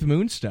with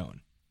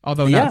Moonstone.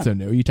 Although Yeah. not so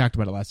new. You talked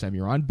about it last time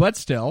you were on, but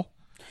still.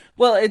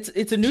 Well, it's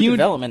a new You-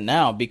 development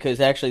now because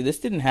actually this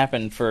didn't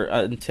happen for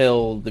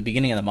until the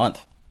beginning of the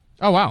month.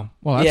 Oh, wow.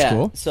 Well, that's yeah.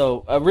 cool.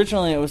 So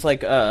originally it was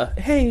like,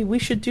 hey, we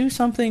should do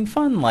something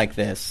fun like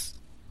this.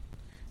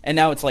 And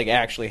now it's like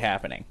actually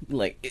happening.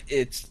 Like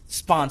it's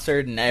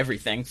sponsored and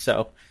everything.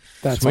 So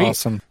That's Sweet.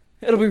 awesome.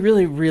 it'll be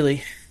really,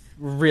 really,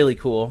 really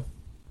cool.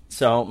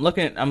 So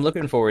I'm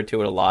looking forward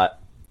to it a lot.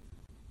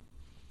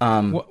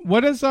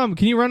 What is can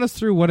you run us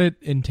through what it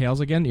entails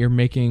again?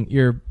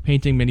 You're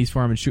painting minis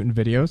for him and shooting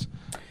videos.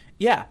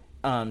 Yeah.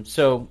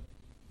 So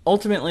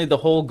ultimately the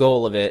whole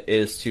goal of it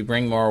is to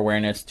bring more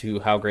awareness to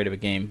how great of a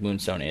game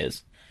Moonstone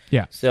is.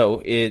 Yeah.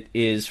 So it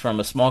is from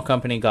a small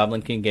company,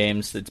 Goblin King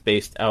Games, that's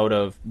based out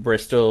of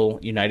Bristol,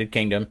 United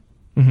Kingdom.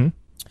 Mm-hmm.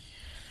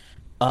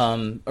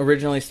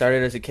 Originally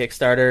started as a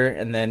Kickstarter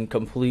and then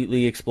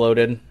completely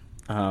exploded,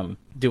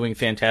 doing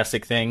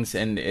fantastic things.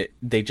 And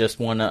they just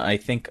won, I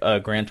think, a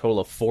grand total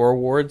of 4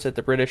 awards at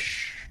the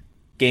British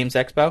Games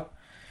Expo.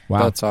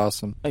 Wow. That's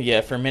awesome.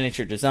 Yeah, for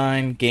miniature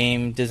design,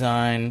 game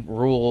design,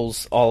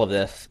 rules, all of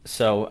this.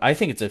 So I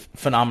think it's a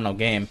phenomenal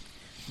game.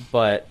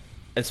 But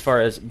as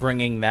far as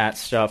bringing that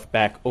stuff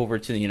back over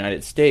to the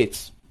United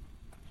States,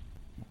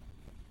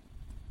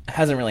 it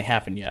hasn't really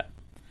happened yet.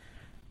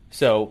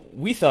 So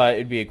we thought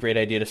it'd be a great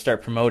idea to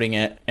start promoting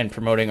it and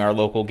promoting our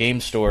local game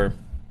store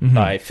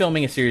by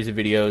filming a series of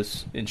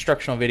videos,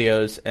 instructional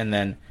videos, and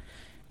then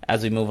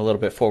as we move a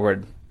little bit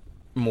forward,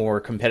 more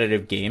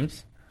competitive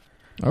games.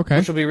 Okay.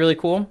 Which will be really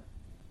cool.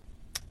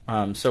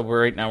 So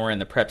right now we're in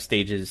the prep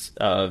stages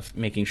of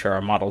making sure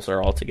our models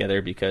are all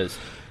together because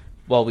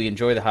while we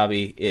enjoy the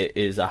hobby, it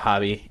is a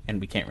hobby and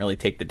we can't really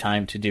take the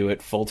time to do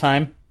it full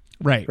time.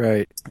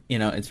 Right. You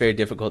know, it's very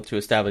difficult to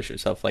establish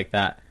yourself like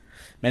that.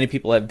 Many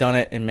people have done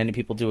it and many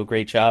people do a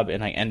great job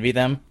and I envy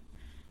them,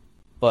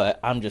 but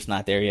I'm just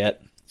not there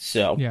yet.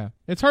 So Yeah.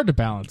 It's hard to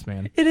balance,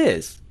 man. It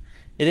is.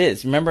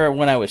 Remember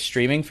when I was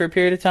streaming for a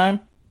period of time?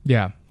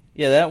 Yeah.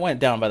 Yeah, that went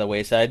down by the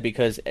wayside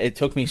because it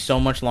took me so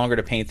much longer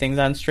to paint things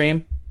on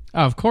stream.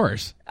 Oh, of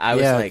course. I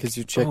was like, because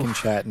you chicken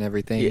chat and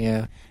everything.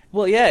 Yeah.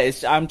 Well, yeah,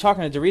 I'm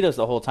talking to Doritos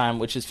the whole time,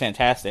 which is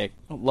fantastic.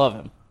 Love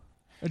him.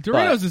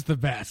 Doritos is the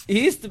best.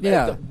 He's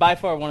by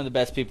far one of the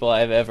best people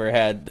I've ever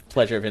had the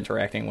pleasure of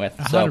interacting with.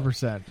 So.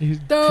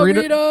 100%.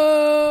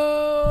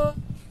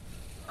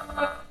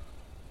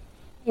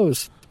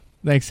 Doritos!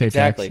 Thanks, Safe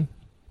Exactly.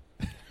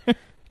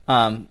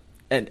 And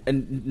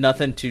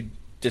nothing to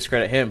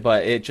discredit him,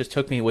 but it just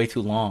took me way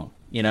too long,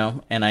 you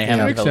know? And I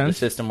haven't Makes developed a sense.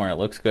 system where it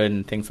looks good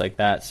and things like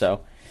that,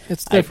 so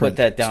It's I different. put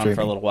that down for a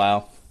streaming. little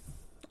while.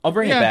 I'll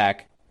bring Yeah. it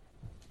back.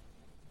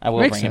 I will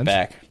Makes bring sense. it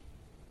back.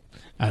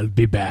 I'll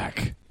be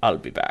back. I'll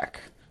be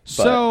back.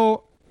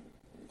 So,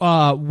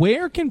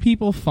 where can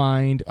people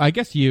find? I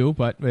guess you,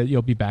 but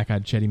you'll be back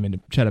on Cheddar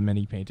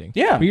Mini Painting.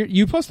 Yeah. But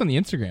you post on the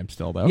Instagram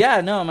still, though.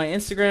 Yeah, no, my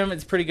Instagram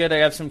is pretty good. I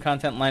have some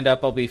content lined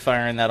up. I'll be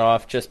firing that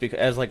off just because,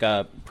 as like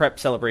a prep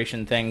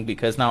celebration thing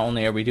because not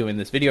only are we doing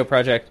this video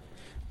project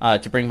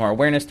to bring more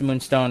awareness to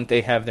Moonstone,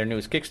 they have their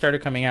newest Kickstarter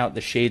coming out,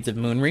 The Shades of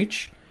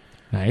Moonreach,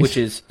 Nice. which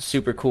is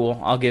super cool.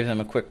 I'll give them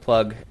a quick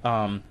plug.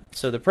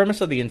 So the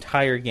premise of the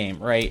entire game,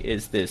 right,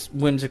 is this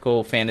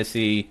whimsical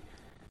fantasy,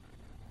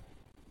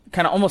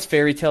 kind of almost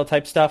fairy tale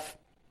type stuff.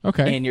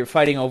 Okay. And you're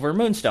fighting over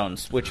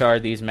moonstones, which are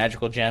these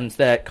magical gems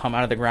that come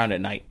out of the ground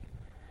at night.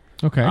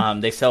 Okay.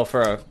 They sell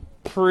for a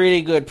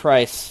pretty good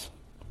price.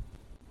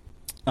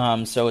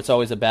 So it's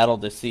always a battle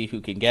to see who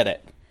can get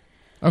it.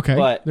 Okay.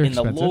 But They're in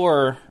the expensive.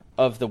 lore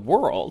of the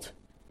world,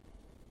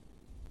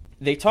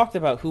 they talked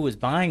about who was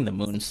buying the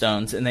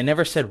moonstones, and they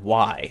never said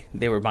why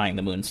they were buying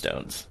the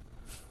moonstones.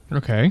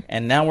 Okay.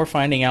 And now we're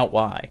finding out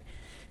why.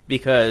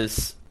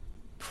 Because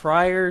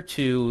prior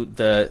to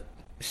the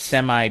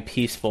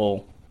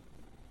semi-peaceful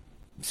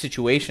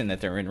situation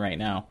that they're in right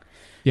now,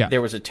 Yeah.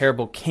 there was a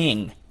terrible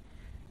king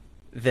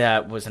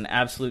that was an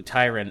absolute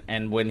tyrant,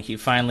 and when he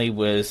finally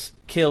was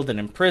killed and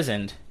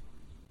imprisoned,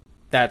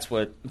 that's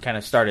what kind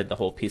of started the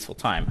whole peaceful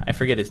time. I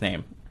forget his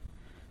name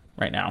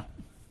right now.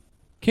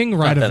 King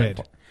Not that Radovid.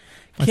 important.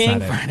 That's King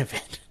not it.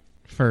 Radovid.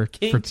 For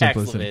King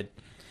simplicity. Paxlovid.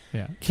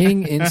 Yeah.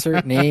 King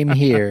insert name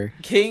here.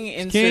 King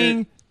insert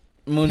King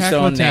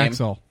Moonstone name.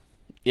 Paclitaxel.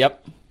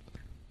 Yep.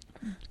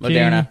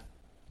 Moderna.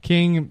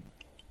 King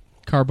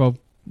Carbo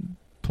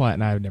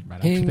Platinum. Never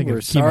mind. I'm King, thinking we're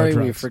of chemo sorry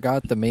we drugs.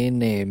 forgot the main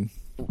name.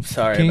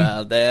 Sorry King-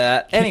 about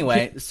that.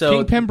 Anyway,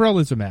 so King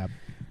Pembrolizumab.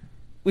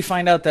 we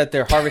find out that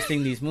they're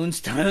harvesting these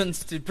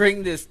moonstones to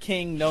bring this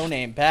King No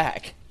Name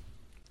back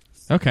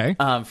Okay.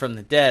 from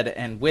the dead,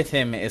 and with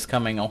him is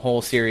coming a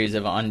whole series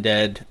of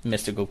undead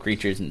mystical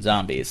creatures and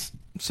zombies.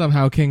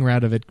 Somehow King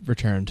Radovid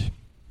returned.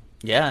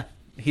 Yeah,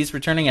 he's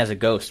returning as a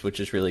ghost, which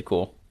is really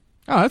cool.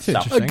 Oh, that's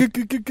interesting.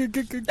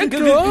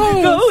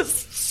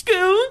 Ghost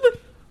Scoob!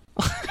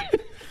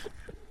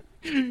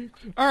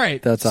 All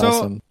right. That's so-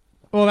 awesome.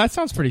 Well, that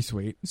sounds pretty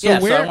sweet. So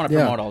So where? I want to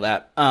Yeah. promote all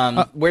that.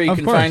 Where you of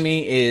can course. find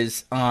me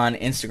is on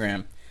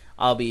Instagram.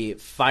 I'll be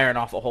firing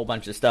off a whole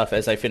bunch of stuff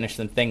as I finish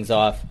some things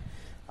off.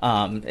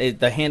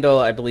 The handle,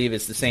 I believe,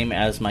 is the same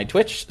as my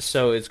Twitch,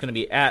 so it's going to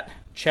be at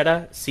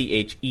Chetta,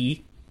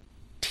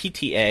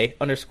 CHETTA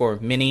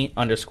 _mini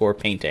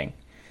 _painting.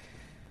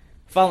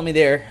 Follow me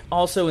there.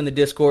 Also in the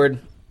Discord,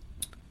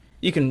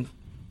 you can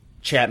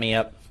chat me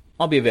up.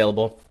 I'll be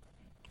available.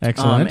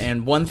 Excellent.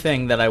 And one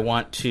thing that I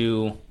want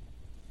to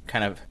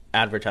kind of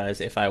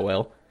advertise, if I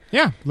will,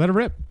 yeah, let it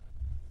rip.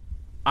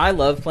 I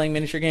love playing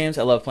miniature games.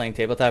 I love playing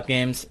tabletop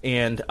games,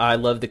 and I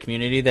love the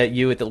community that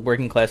you at the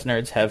Working Class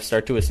Nerds have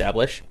started to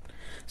establish.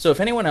 So if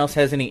anyone else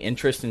has any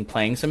interest in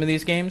playing some of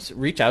these games,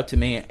 reach out to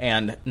me,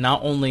 and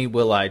not only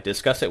will I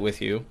discuss it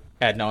with you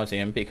ad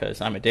nauseum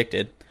because I'm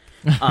addicted,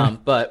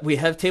 but we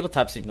have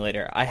Tabletop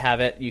Simulator. I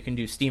have it. You can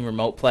do Steam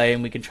Remote Play,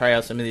 and we can try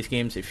out some of these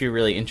games if you're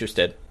really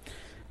interested.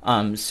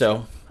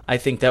 So I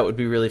think that would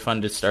be really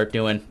fun to start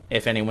doing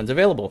if anyone's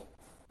available.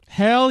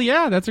 Hell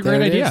yeah, that's a great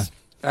There it idea. is.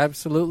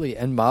 Absolutely.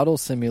 And Model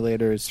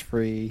Simulator is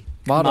free.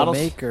 Model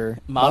Maker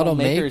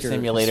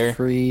Simulator is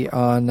free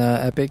on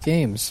Epic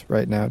Games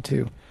right now,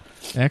 too.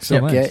 So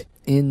Excellent. get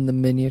in the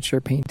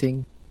miniature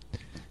painting.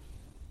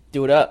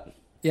 Do it up.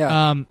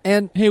 Yeah.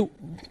 And hey,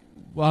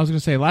 well, I was going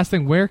to say, last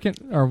thing, Atrax,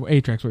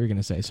 what were you going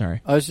to say?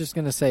 Sorry. I was just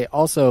going to say,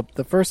 also,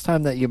 the first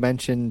time that you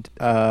mentioned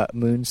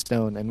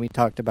Moonstone, and we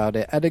talked about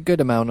it at a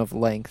good amount of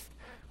length,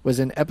 was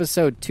in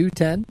episode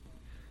 210.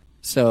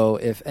 So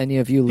if any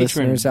of you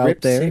listeners out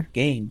Rip there... Sick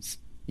Games.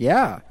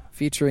 Yeah,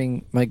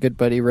 featuring my good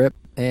buddy Rip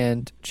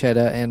and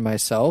Chetta and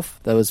myself.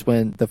 That was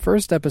when the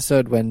first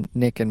episode when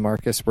Nick and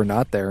Marcus were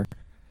not there.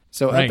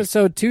 So Right.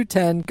 episode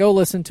 210, go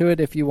listen to it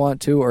if you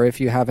want to, or if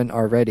you haven't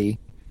already,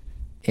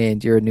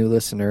 and you're a new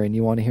listener and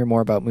you want to hear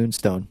more about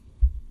Moonstone.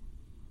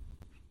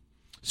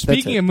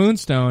 Speaking of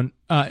Moonstone,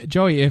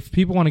 Joey, if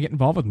people want to get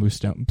involved with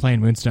Moonstone,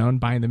 playing Moonstone,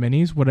 buying the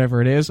minis,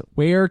 whatever it is,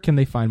 where can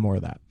they find more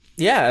of that?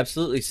 Yeah,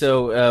 absolutely.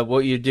 So what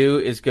you do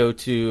is go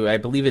to, I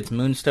believe it's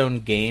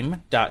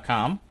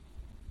moonstonegame.com.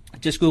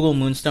 Just Google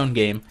Moonstone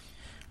Game.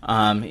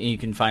 You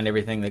can find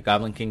everything that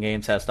Goblin King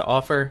Games has to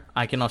offer.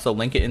 I can also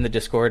link it in the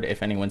Discord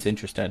if anyone's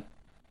interested.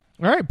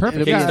 All right,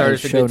 perfect. It'll be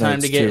Kickstarter's a show good time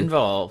notes, to get too.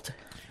 involved.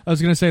 I was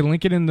going to say,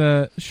 link it in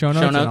the show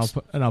notes,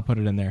 and I'll put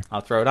it in there.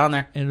 I'll throw it on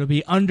there. And it'll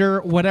be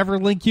under whatever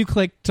link you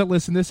click to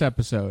listen to this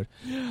episode.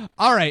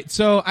 All right,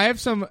 so I have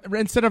some,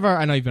 instead of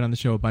I know you've been on the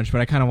show a bunch,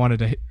 but I kind of wanted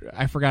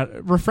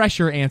to, refresh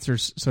your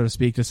answers, so to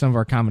speak, to some of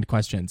our common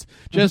questions.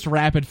 Just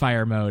rapid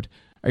fire mode.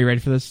 Are you ready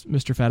for this,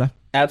 Mr. Feta?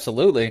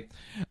 Absolutely.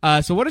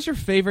 So what is your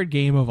favorite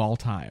game of all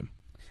time?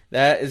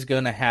 That is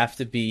going to have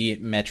to be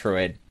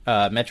Metroid.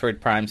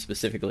 Metroid Prime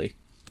specifically.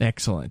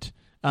 Excellent.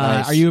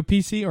 Nice. Are you a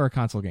PC or a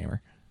console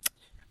gamer?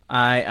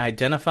 I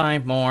identify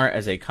more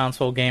as a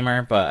console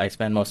gamer, but I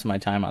spend most of my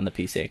time on the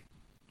PC.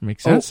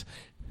 Makes sense.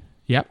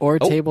 Yep. Or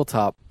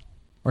tabletop.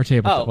 Or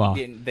tabletop. Oh, Well,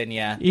 then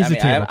yeah. he's a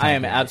tabletop I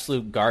am gamer.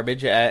 absolute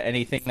garbage at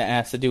anything that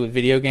has to do with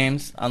video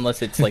games,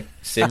 unless it's like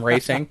sim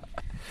racing.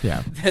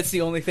 yeah. That's the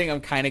only thing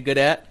I'm kind of good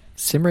at.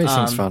 Sim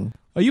racing's fun.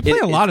 Oh, you play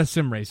It- a lot of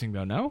sim racing,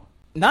 though, no?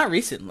 Not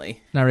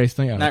recently. Not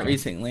recently? Oh, Not okay.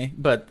 recently,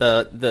 but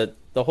the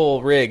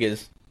whole rig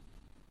is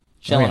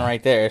chilling yeah.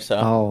 right there, so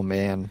Oh,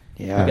 man.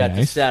 we Yeah. got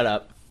the nice.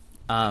 setup.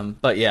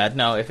 But yeah,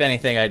 no, if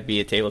anything, I'd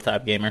be a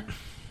tabletop gamer.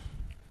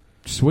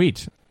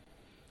 Sweet.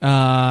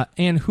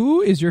 And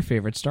who is your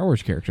favorite Star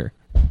Wars character?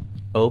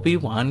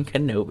 Obi-Wan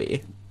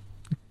Kenobi.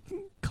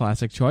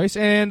 Classic choice.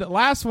 And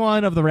last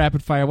one of the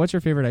rapid fire. What's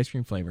your favorite ice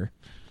cream flavor?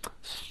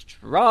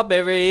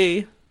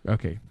 Strawberry.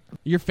 Okay.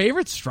 Your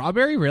favorite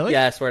strawberry, really?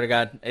 Yeah, I swear to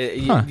God.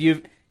 Huh.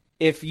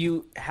 If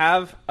you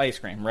have ice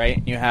cream,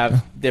 right? You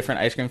have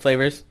different ice cream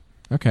flavors.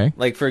 Okay.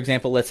 Like, for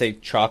example, let's say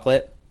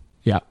chocolate.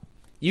 Yeah.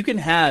 You can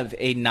have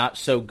a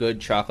not-so-good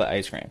chocolate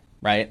ice cream,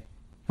 right?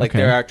 Like, Okay.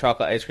 there are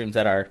chocolate ice creams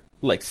that are,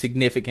 like,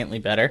 significantly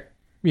better.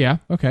 Yeah.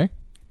 Okay.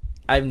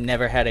 I've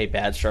never had a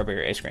bad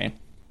strawberry ice cream.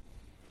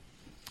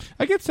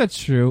 I guess that's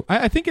true.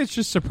 I think it's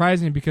just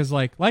surprising because,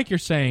 like you're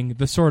saying,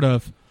 the sort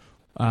of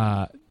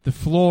the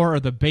floor or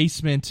the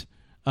basement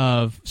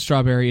of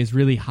strawberry is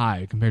really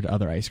high compared to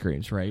other ice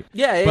creams, right?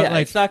 Yeah, But, yeah.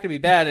 like- It's not going to be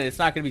bad, and it's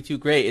not going to be too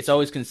great. It's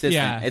always consistent.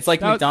 Yeah, It's like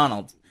that-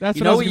 McDonald's. that's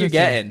You what I know was what you're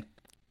gonna say. getting.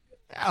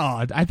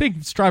 Oh, I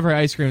think strawberry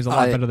ice cream is a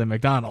lot better than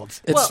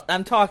McDonald's. It's, Well,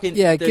 I'm talking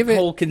yeah, the give it-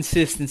 whole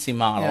consistency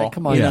model. yeah,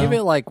 come on. you know? Give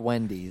it like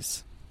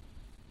Wendy's.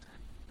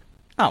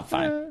 Oh,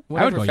 fine. I would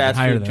Whatever go even fast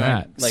higher food than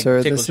joint, that. like,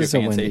 Sir, tickles this your is a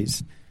fancy.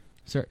 Wendy's.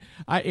 Sir,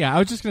 I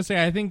was just gonna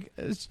say I think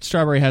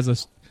strawberry has a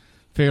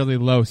fairly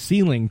low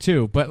ceiling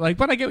too, but I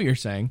get what you're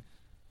saying.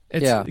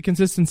 Yeah.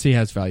 Consistency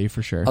has value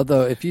for sure.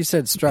 Although, if you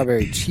said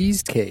strawberry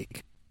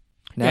cheesecake,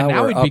 Yeah, now,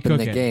 now we're we'd be up in the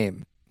cooking.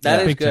 game. That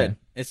Yeah. is Big good. time.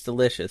 It's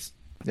delicious.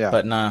 Yeah.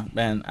 But nah,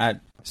 man, I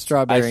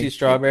Strawberry. see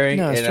strawberry,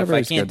 No, and if I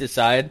strawberry's can't good.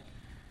 decide,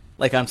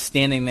 like I'm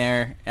standing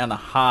there on a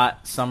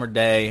hot summer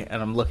day,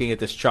 and I'm looking at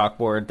this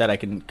chalkboard that I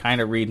can kind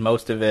of read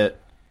most of it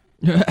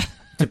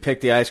to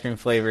pick the ice cream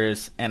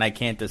flavors, and I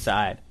can't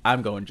decide,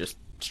 I'm going just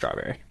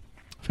strawberry.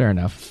 Fair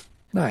enough.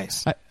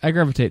 Nice. I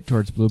gravitate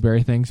towards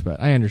blueberry things, but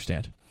I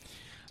understand.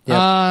 Yep,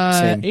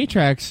 same.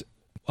 Atrax,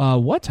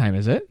 what time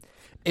is it?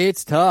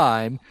 It's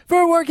time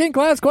for working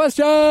class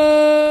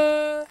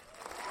question.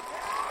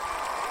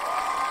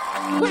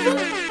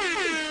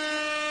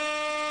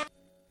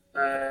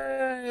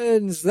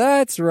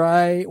 That's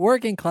right.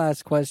 Working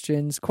class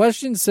questions.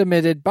 Questions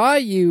submitted by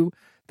you,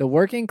 the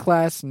working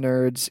class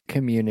nerds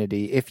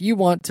community. If you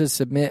want to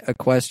submit a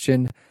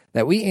question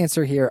that we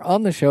answer here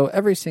on the show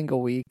every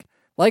single week,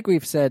 like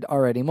we've said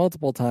already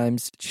multiple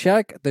times,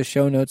 check the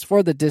show notes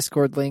for the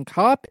Discord link.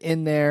 Hop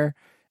in there,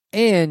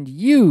 and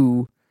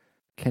you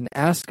can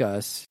ask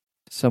us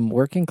some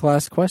working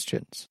class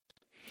questions.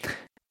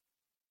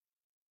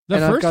 The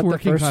and I've first got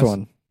working the first class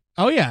one.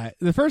 Oh yeah,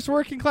 the first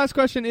working class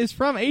question is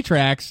from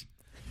Atrax.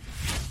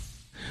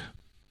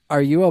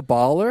 Are you a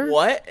baller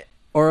What?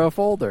 or a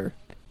folder?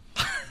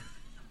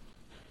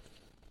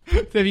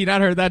 Have you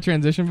not heard that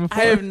transition before?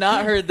 I have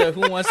not heard the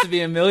Who Wants to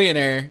Be a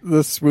Millionaire.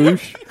 The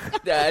swoosh.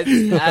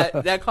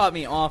 That caught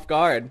me off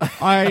guard.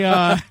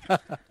 I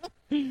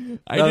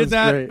was did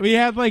that. great. We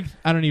had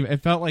it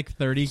felt like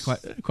 30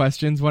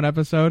 questions one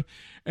episode,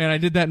 and I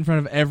did that in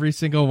front of every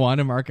single one,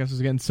 and Marcus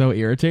was getting so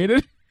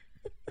irritated.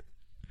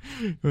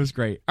 It was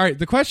great. All right,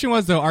 the question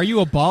was though, are you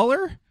a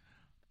baller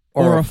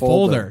or a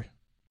folder?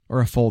 Or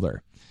a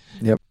folder.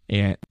 Yep.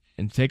 And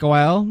take a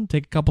while,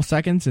 take a couple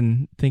seconds,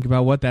 and think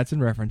about what that's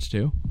in reference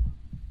to.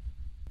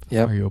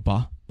 Yep. Are you a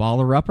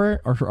baller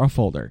upper or a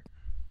folder?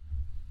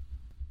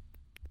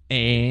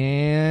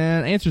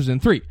 And answers in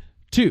 3,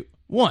 2,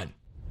 1.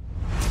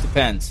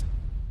 Depends.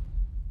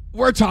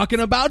 We're talking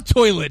about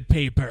toilet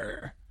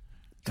paper.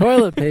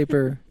 Toilet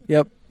paper.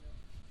 Yep.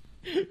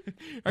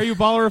 Are you a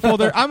baller or a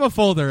folder? I'm a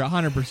folder,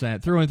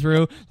 100%, through and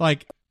through.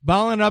 Like,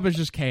 balling up is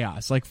just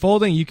chaos. Like,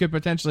 folding, you could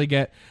potentially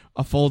get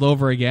a fold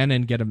over again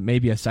and get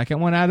maybe a second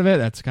one out of it.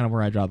 That's kind of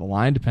where I draw the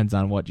line. Depends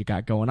on what you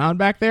got going on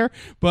back there.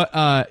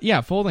 But,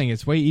 yeah, folding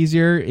is way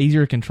easier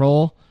to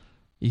control.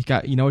 You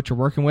know what you're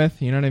working with.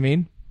 You know what I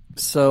mean?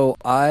 So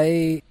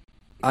I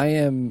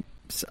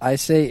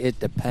say it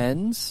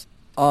depends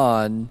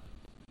on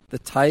the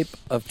type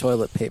of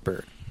toilet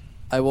paper.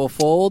 I will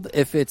fold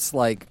if it's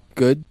like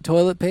good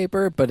toilet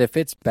paper, but if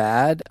it's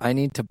bad, I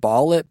need to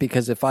ball it,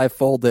 because if I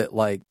fold it,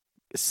 like,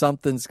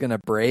 something's gonna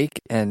break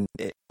and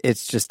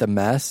it's just a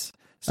mess.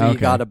 So you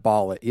gotta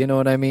ball it. You know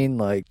what I mean?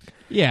 Like,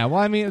 yeah.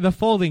 Well, I mean, the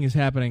folding is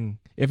happening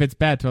if it's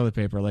bad toilet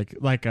paper,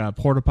 like a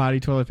porta potty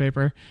toilet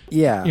paper.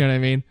 yeah, You know what I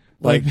mean?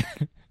 Like,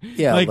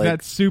 yeah, like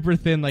that super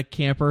thin, like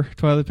camper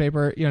toilet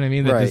paper. You know what I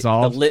mean? That Right. The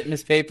dissolves.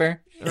 litmus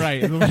paper.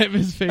 Right. The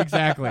litmus paper.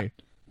 Exactly.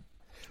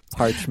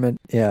 parchment.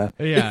 Yeah,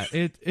 Yeah.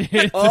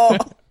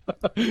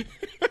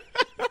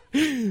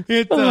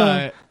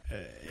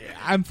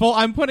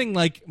 I'm putting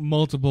like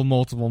multiple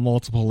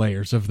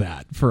layers of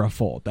that for a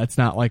fold. That's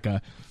not like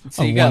a.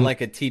 So you got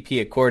like a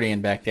TP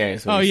accordion back there.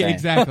 Is what Oh you're yeah,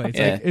 saying. exactly.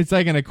 It's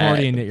like an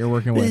accordion that you're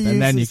working with,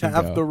 and then you can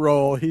go.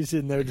 roll. He's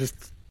in there just.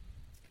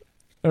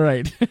 All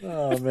right.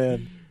 Oh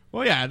man.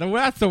 Well, yeah.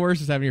 That's the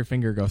worst is having your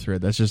finger go through it.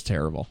 That's just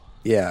terrible.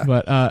 yeah.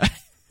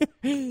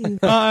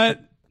 But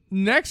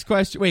next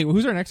question. Wait,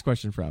 who's our next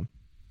question from?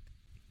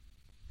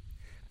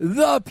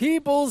 The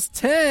People's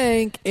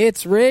Tank.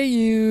 It's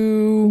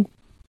Rayu.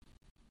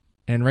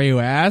 And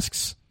Rayu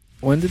asks,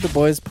 When did the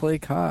boys play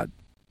COD?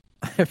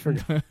 I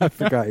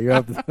forgot. You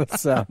have the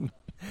sound.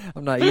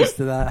 I'm not used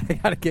to that. I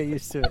gotta get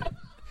used to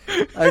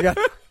it. I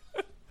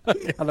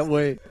gotta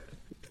wait.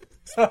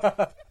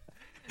 All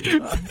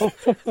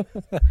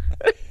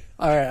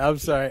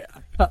right.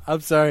 I'm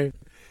sorry.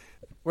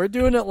 We're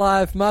doing it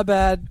live. My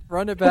bad.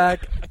 Run it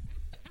back.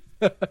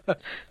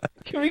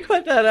 Can we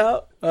cut that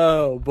out?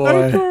 Oh of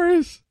boy.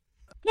 course.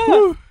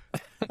 All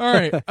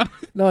right.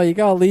 No, you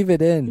gotta leave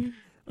it in.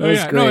 That was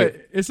No,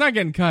 great. it's not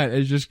getting cut.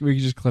 It's just we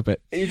can just clip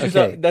it. You just,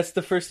 Okay. That's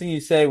the first thing you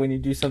say when you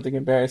do something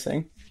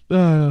embarrassing.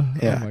 Oh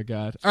Yeah. my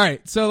god. All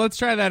right, so let's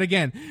try that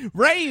again.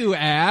 Rayu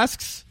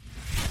asks,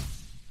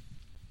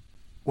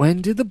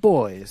 When did the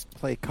boys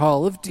play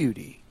Call of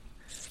Duty?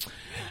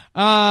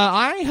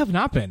 I have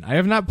not been. I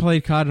have not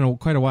played COD in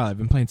quite a while. I've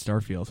been playing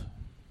Starfield.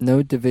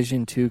 No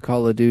Division 2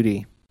 Call of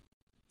Duty.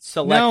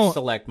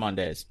 Select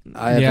Mondays.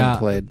 I haven't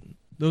played.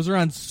 Those are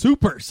on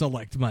Super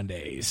Select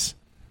Mondays.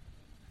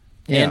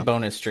 Yeah. And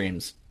bonus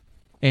streams.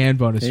 And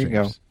bonus There you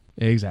streams.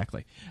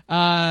 Exactly.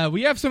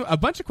 We have a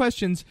bunch of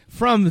questions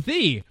from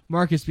the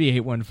Marcus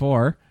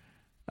B814.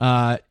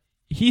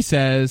 He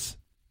says,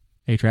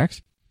 "Hey,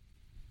 Trax."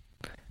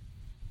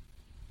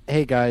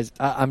 Hey guys,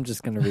 I'm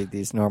just gonna read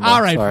these normal.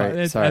 All right, sorry, fine.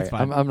 That's sorry.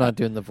 fine. I'm not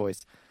doing the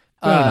voice.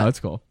 No, it's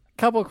cool.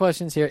 Couple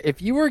questions here.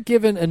 If you were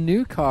given a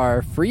new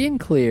car, free and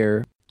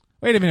clear,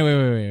 Wait a minute.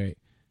 Wait.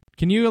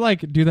 Can you like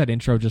do that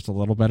intro just a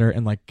little better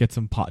and like get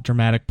some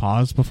dramatic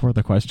pause before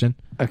the question?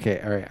 okay,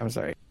 all right. I'm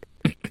sorry.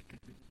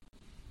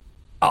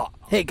 Oh,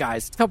 hey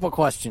guys, couple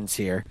questions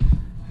here.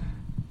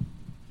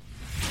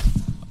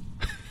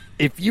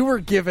 If you were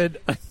given,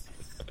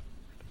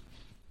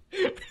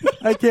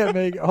 I can't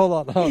make.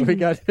 Hold on. We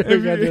got to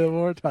do it one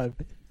more time.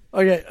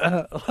 Okay,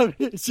 let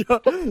me show.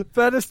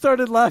 Feta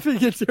started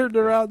laughing and turned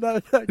around.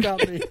 That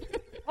got me.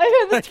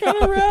 I had to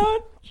turn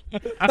around.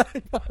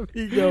 That got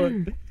me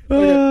going.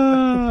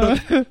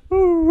 Okay.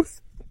 Ooh.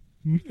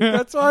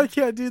 That's why I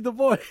can't do the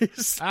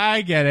voice.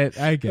 I get it.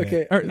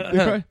 Okay. All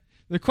right,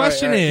 the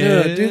question All right.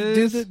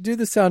 is, No, do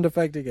the sound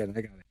effect again.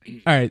 I got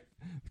it. all right.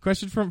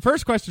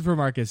 First question for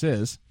Marcus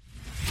is,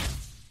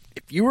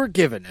 If you were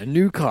given a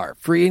new car,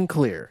 free and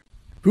clear,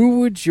 who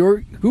would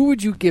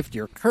you gift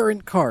your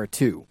current car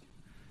to?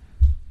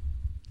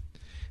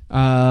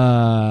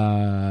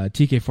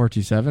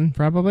 TK427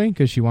 probably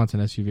because she wants an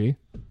SUV.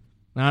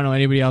 I don't know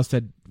anybody else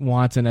that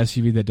wants an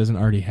SUV that doesn't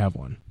already have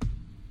one.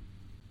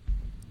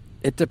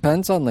 It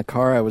depends on the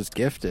car I was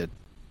gifted.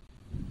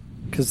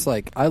 Because,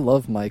 like, I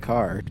love my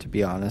car, to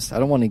be honest. I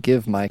don't want to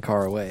give my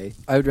car away.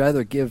 I would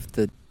rather give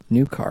the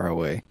new car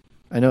away.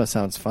 I know it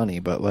sounds funny,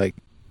 but, like,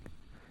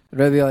 I'd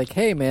rather be like,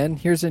 hey, man,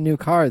 here's a new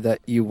car that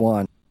you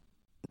want.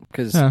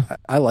 Because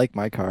I like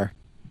my car.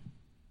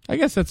 I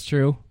guess that's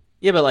true.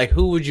 Yeah, but like,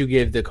 who would you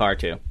give the car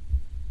to?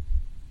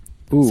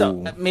 Ooh. So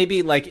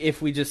maybe like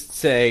if we just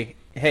say,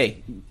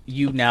 hey,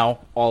 you now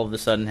all of a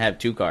sudden have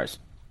two cars.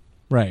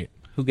 Right.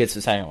 Who gets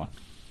the second one?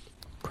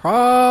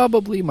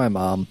 Probably my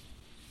mom.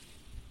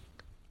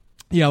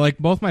 Yeah, like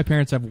both my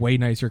parents have way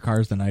nicer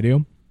cars than I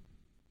do.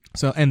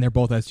 So, and they're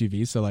both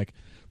SUVs. So, like,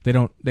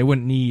 They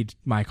wouldn't need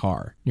my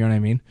car. You know what I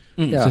mean?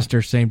 Yeah.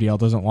 Sister, same deal,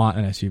 doesn't want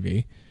an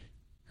SUV.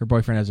 Her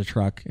boyfriend has a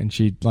truck, and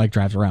she like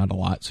drives around a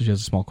lot, so she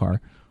has a small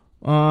car.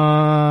 So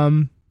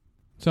I'm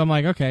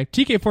like, okay,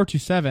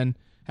 TK427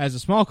 has a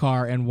small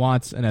car and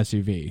wants an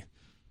SUV.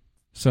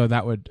 So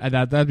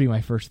that'd be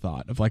my first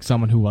thought of like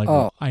someone who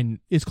like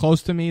is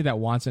close to me that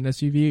wants an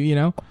SUV, you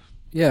know?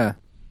 Yeah.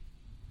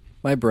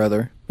 My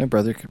brother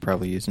could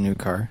probably use a new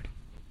car.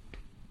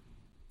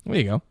 There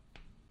you go.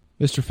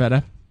 Mr.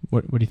 Feta,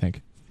 what do you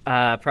think?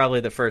 Probably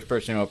the first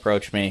person who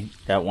approached me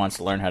that wants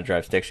to learn how to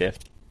drive stick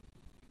shift.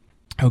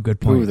 Oh, good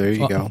point. Ooh, there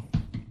you go.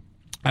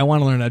 I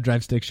want to learn how to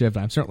drive stick shift.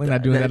 I'm certainly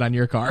not doing that on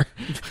your car.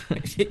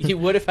 You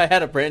would if I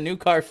had a brand new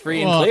car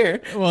free and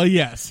clear. Well,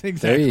 yes,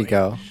 exactly. There you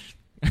go.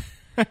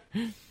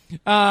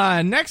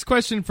 Next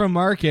question from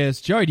Marcus.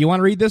 Joey, do you want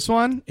to read this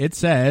one? It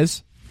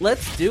says...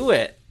 Let's do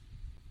it.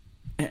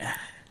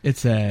 It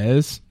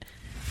says...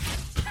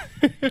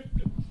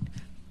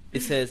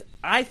 It says,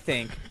 I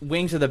think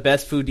wings are the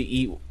best food to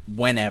eat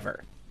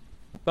whenever.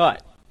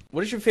 But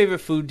what is your favorite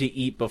food to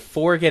eat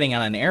before getting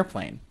on an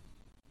airplane?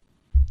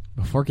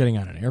 Before getting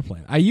on an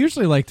airplane. I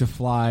usually like to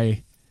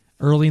fly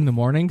early in the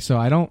morning, so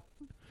I don't...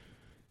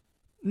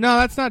 No,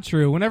 that's not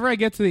true. Whenever I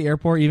get to the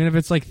airport, even if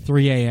it's like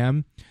 3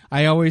 a.m.,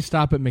 I always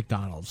stop at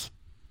McDonald's.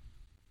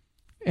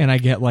 And I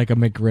get like a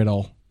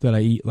McGriddle that I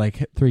eat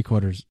like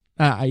 3/4.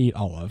 I eat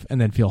all of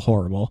and then feel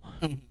horrible.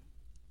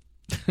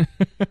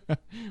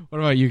 What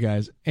about you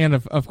guys? And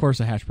of course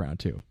a hash brown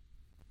too.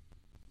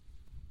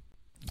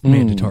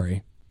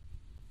 Mandatory.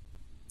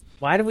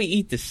 Why do we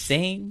eat the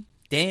same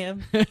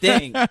damn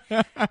thing?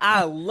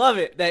 I love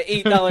it, that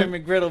 $8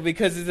 McGriddle,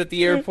 because it's at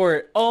the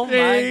airport. Oh my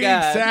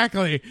god.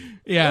 Exactly.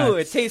 Yeah. Ooh,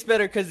 it tastes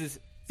better because it's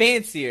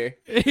fancier.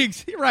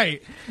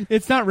 Right.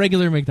 It's not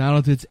regular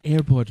McDonald's, it's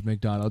airport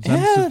McDonald's. I'm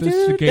Yeah,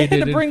 sophisticated. dude, they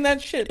had to bring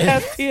that shit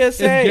past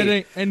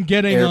PSA. and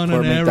getting on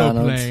Airport an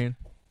McDonald's. aeroplane.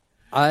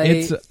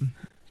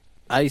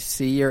 I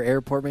see your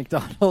airport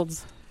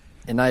McDonald's,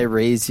 and I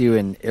raise you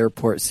in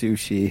airport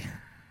sushi.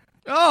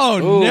 Oh,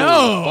 Ooh,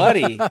 no.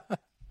 buddy.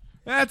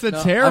 That's a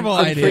terrible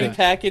I'm idea.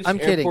 prepackaged I'm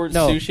kidding. airport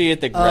No. sushi at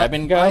the grab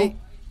and go.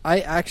 I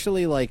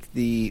actually like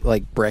the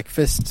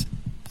breakfast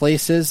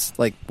places,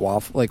 like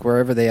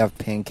wherever they have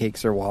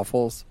pancakes or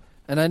waffles.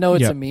 And I know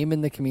it's a meme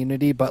in the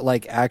community, but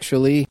like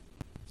actually,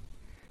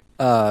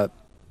 the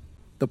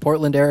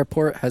Portland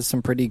airport has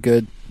some pretty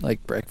good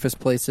like breakfast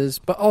places,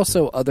 but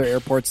also other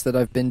airports that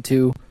I've been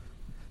to.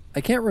 I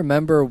can't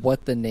remember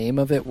what the name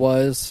of it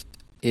was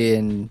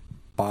in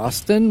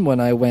Boston when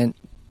I went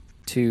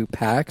to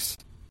PAX,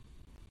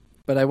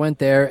 but I went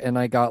there and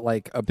I got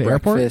like a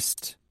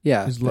breakfast. Airport?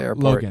 Yeah, Is the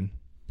airport. Logan.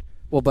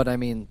 Well, but I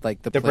mean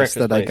like the place breakfast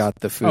that I place. got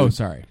the food. Oh,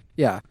 sorry.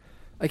 Yeah.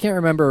 I can't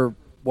remember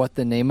what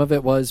the name of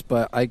it was,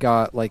 but I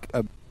got like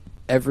a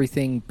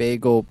everything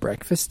bagel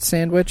breakfast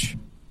sandwich,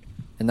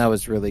 and that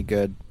was really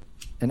good.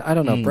 And I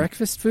don't know,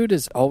 breakfast food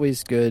is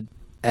always good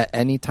at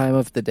any time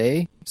of the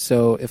day.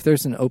 So if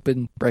there's an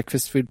open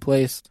breakfast food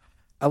place,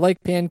 I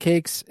like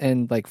pancakes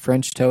and like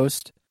French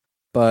toast,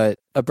 but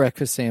a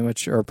breakfast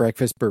sandwich or a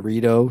breakfast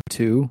burrito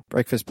too.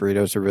 Breakfast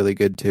burritos are really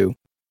good too.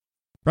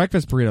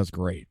 Breakfast burrito's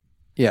great.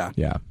 Yeah.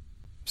 Yeah.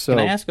 So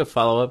Can I ask a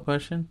follow-up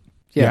question?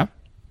 yeah.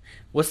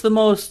 What's the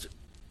most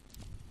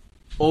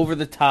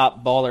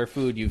over-the-top baller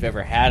food you've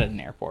ever had at an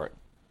airport?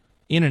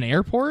 In an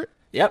airport?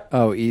 Yep.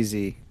 Oh,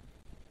 easy.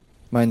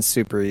 Mine's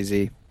super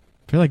easy.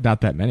 I feel like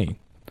not that many.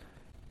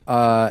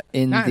 Not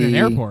in an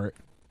airport.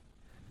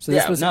 So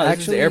this yeah, was no, this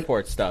actually is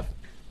airport stuff.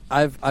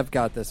 I've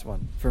got this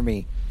one for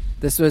me.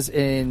 This was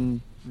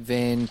in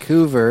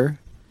Vancouver,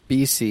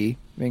 BC,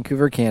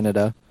 Vancouver,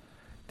 Canada.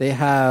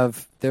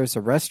 There's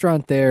a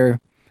restaurant there.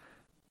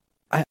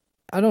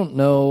 I don't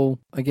know,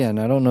 again,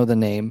 I don't know the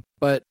name,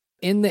 but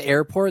in the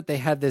airport they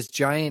had this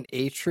giant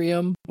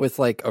atrium with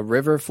like a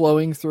river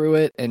flowing through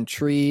it and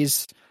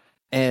trees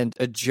and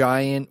a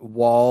giant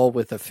wall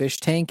with a fish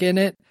tank in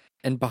it.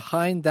 And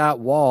behind that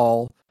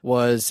wall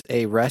was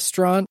a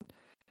restaurant,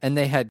 and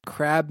they had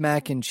crab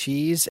mac and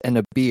cheese and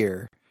a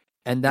beer.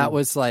 And that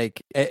was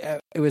like,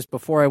 it was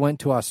before I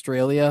went to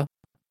Australia.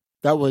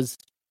 That was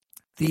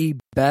the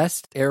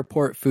best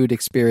airport food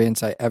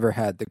experience I ever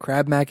had. The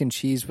crab mac and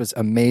cheese was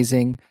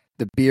amazing.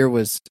 The beer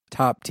was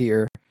top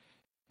tier.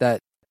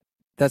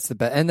 That's the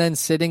best. And then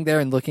sitting there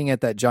and looking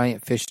at that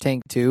giant fish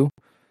tank too.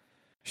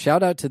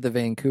 Shout out to the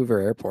Vancouver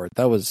airport.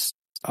 That was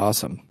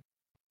awesome.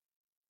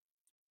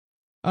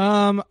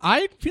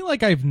 I feel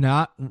like I've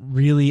not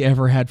really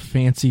ever had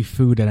fancy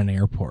food at an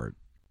airport.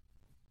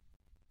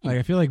 Like,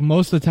 I feel like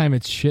most of the time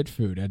it's shit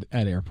food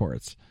at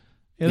airports,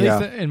 at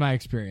least in my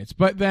experience.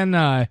 But then,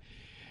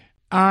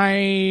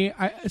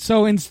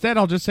 so instead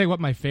I'll just say what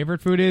my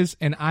favorite food is,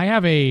 and I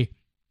have a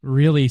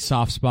really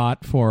soft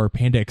spot for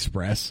Panda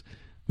Express,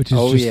 which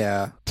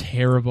is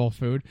terrible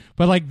food.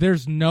 But like,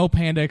 there's no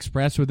Panda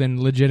Express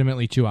within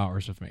legitimately 2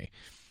 hours of me.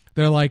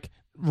 They're like,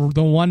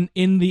 the one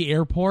in the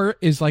airport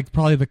is like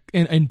probably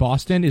in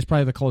Boston is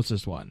probably the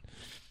closest one.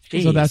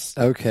 Jeez. So that's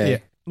okay. Yeah,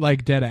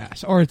 like dead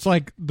ass. Or it's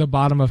like the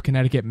bottom of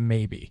Connecticut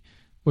maybe,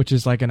 which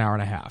is like an hour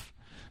and a half.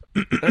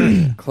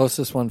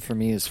 Closest one for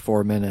me is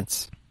 4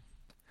 minutes.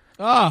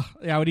 Oh,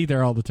 yeah, I would eat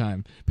there all the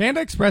time.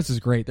 Panda Express is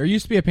great. There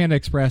used to be a Panda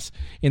Express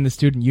in the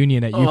student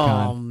union at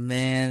UConn. Oh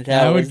man,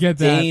 that I would was get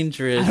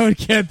dangerous. that. I would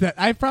get that.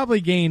 I probably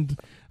gained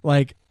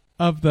like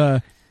of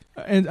the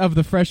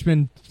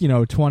freshmen,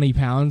 20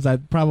 pounds.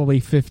 Probably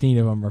 15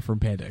 of them are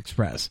from Panda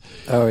Express.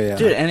 Oh yeah,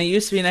 Dude, and it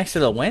used to be next to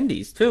the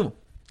Wendy's too.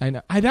 I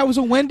know. That was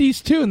a Wendy's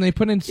too, and they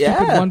put in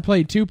stupid 1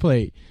 plate, 2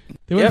 plate.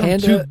 They went from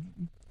Panda.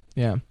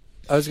 Yeah,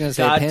 I was gonna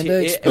say God,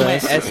 Panda it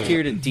went Express. S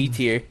tier to D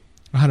tier.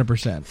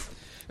 100%.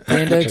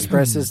 Panda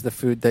Express is the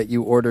food that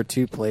you order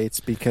 2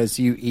 plates because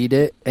you eat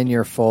it and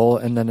you're full,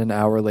 and then an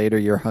hour later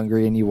you're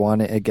hungry and you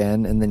want it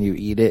again, and then you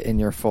eat it and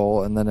you're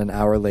full, and then an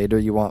hour later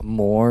you want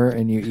more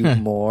and you eat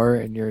more,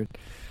 and you're.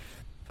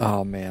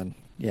 Oh man,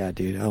 yeah,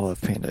 dude, I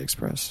love Panda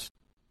Express.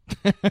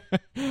 I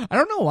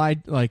don't know why,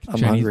 like I'm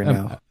Chinese, hungry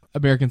now.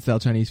 American style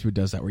Chinese food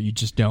does that, where you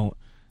just don't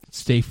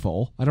stay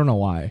full. I don't know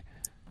why.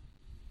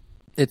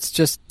 It's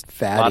just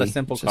fatty. A lot of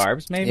simple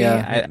carbs, maybe.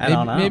 Yeah. I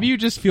don't know. Maybe you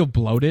just feel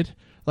bloated.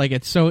 Like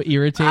it's so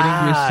irritating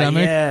to your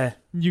stomach. Yeah.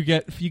 You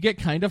get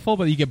kind of full,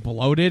 but you get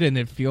bloated, and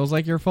it feels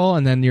like you're full,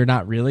 and then you're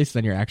not really. So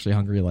then you're actually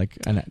hungry like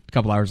a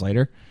couple hours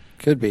later.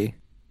 Could be.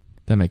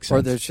 That makes sense.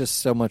 Or there's just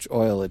so much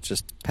oil it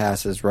just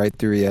passes right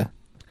through you.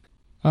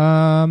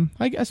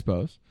 I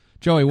suppose.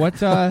 Joey,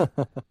 how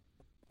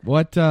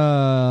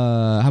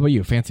about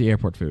you? Fancy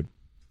airport food?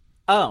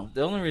 Oh,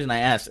 the only reason I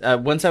asked,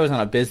 once I was on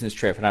a business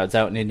trip and I was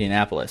out in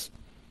Indianapolis,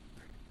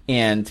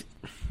 and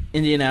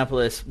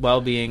Indianapolis,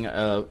 while being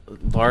a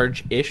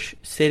large-ish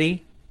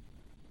city,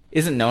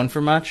 isn't known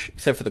for much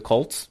except for the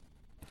Colts.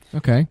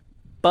 Okay.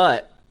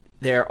 But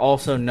they're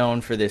also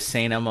known for this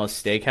St. Elmo's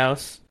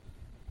Steakhouse.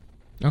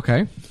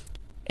 Okay.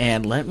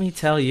 And let me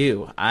tell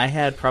you, I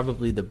had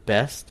probably the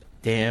best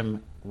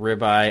damn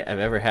ribeye I've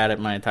ever had in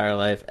my entire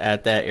life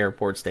at that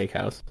airport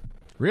steakhouse.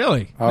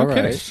 Really? All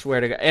Okay. right. I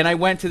swear to God. And I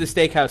went to the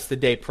steakhouse the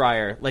day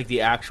prior, like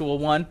the actual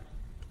one.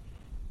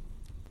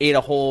 Ate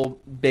a whole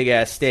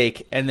big-ass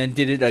steak, and then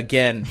did it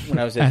again when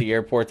I was at the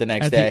airport the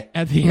next day.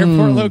 At the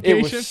airport It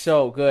location? was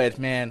so good,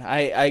 man.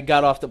 I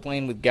got off the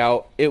plane with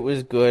gout. It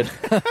was good.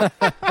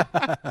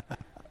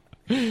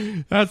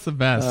 That's the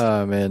best.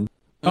 Oh man.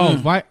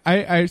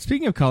 I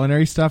speaking of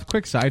culinary stuff,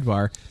 quick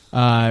sidebar.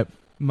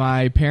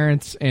 My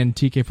parents and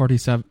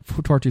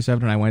TK427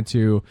 and I went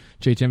to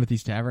J.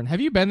 Timothy's Tavern.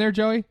 Have you been there,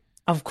 Joey?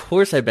 Of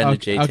course I've been to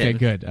J. Okay, Tim.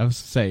 good. I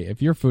was to say,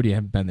 if you're a foodie, you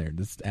haven't been there.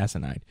 This is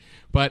asinine.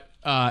 But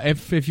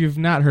if you've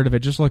not heard of it,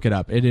 just look it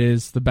up. It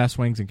is the best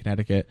wings in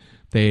Connecticut.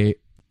 They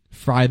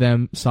fry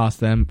them, sauce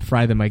them,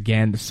 fry them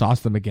again, sauce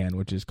them again,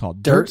 which is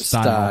called Dirt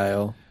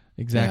Style.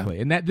 Exactly.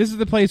 Yeah. And this is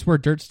the place where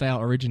Dirt Style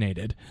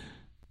originated.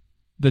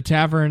 The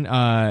tavern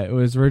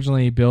was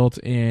originally built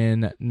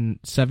in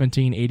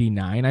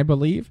 1789, I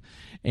believe,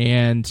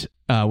 and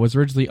was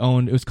originally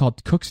owned. It was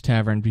called Cook's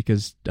Tavern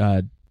because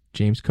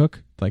James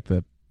Cook, like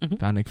the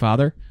founding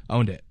father,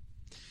 owned it.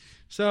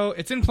 So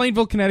it's in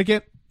Plainville,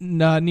 Connecticut,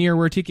 near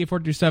where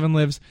TK427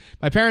 lives.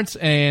 My parents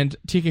and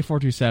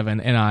TK427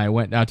 and I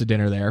went out to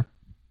dinner there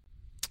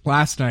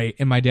last night,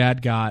 and my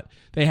dad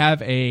they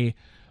have a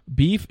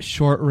beef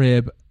short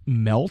rib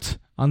melt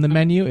on the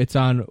menu. It's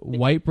on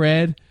white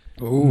bread,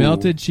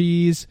 melted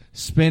cheese,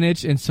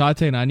 spinach, and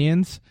sauteed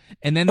onions.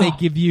 And then they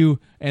give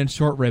you, and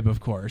short rib, of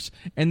course.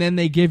 And then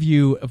they give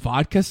you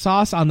vodka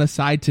sauce on the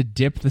side to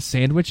dip the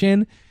sandwich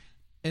in.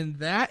 And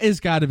that has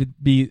got to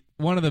be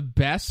one of the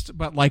best,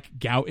 but like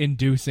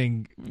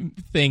gout-inducing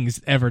things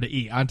ever to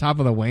eat on top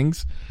of the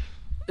wings.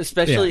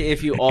 Especially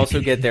if you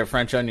also get their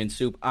French onion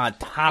soup on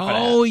top of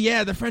that. Oh,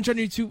 yeah, the French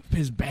onion soup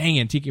is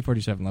banging.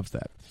 TK47 loves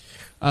that.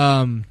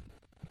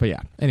 But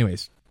yeah,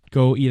 anyways,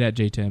 go eat at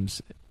J.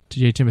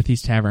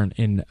 Timothy's Tavern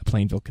in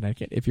Plainville,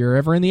 Connecticut, if you're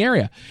ever in the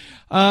area.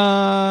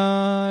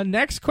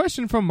 Next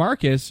question from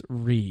Marcus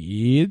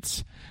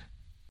reads,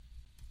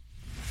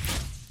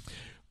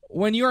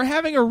 when you are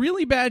having a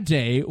really bad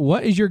day,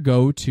 what is your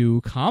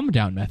go-to calm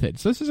down method?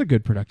 So this is a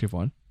good productive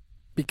one.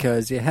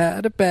 Because you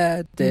had a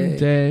bad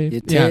day. You're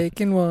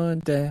taking one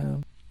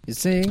down. You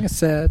sing a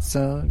sad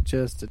song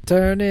just to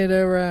turn it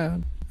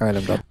around. All right,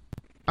 I'm done.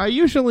 I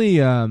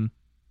usually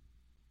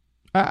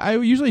I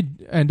usually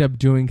end up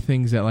doing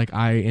things that like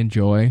I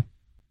enjoy.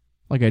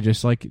 Like I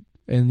just like,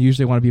 and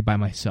usually want to be by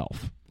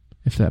myself,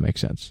 if that makes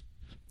sense.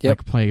 Yep.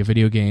 Like playing a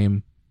video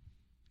game.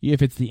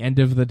 If it's the end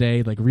of the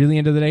day, like really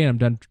end of the day, and I'm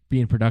done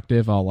being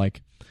productive, I'll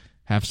like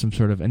have some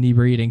sort of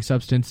inebriating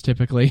substance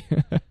typically.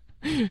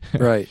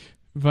 Right.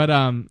 But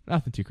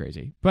nothing too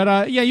crazy.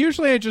 But yeah,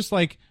 usually I just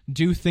like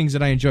do things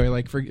that I enjoy,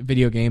 like for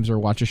video games or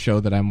watch a show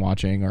that I'm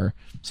watching or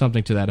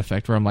something to that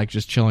effect, where I'm like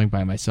just chilling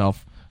by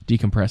myself,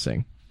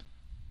 decompressing.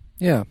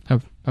 Yeah. How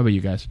about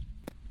you guys?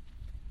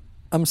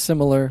 I'm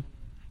similar.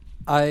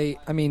 I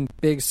mean,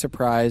 big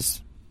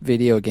surprise,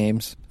 video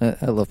games.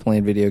 I love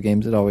playing video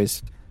games. It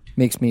always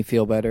makes me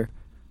feel better.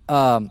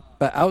 But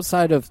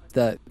outside of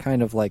that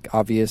kind of like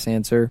obvious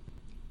answer,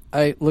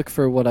 I look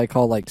for what I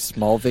call like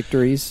small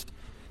victories.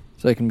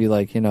 So I can be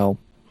like, yeah,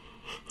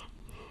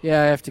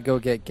 I have to go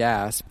get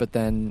gas, but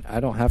then I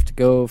don't have to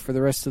go for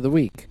the rest of the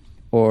week.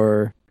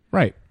 Or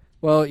Right.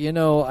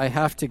 Well, I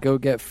have to go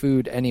get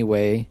food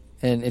anyway,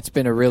 and it's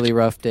been a really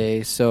rough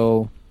day,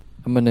 so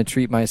I'm going to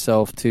treat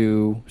myself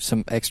to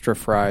some extra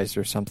fries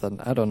or something.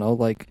 I don't know,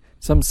 like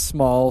some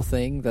small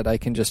thing that I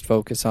can just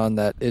focus on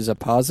that is a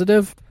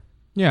positive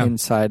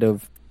inside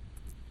of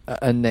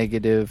a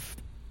negative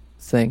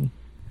thing.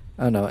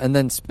 I don't know. And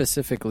then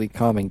specifically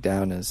calming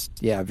down is,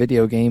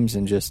 video games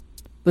and just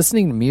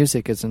listening to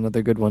music is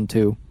another good one,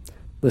 too.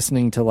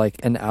 Listening to,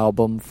 like, an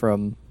album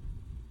from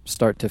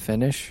start to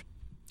finish.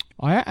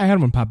 I had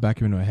one pop back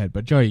into my head,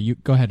 but Joey, you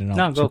go ahead and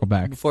I'll circle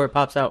back. Before it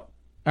pops out.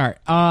 All right.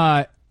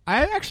 I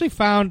actually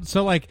found,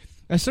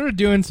 I started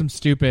doing some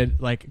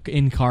stupid, like,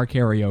 in-car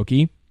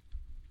karaoke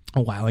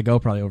a while ago,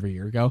 probably over a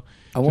year ago.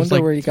 I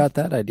wonder where you got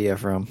that idea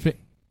from.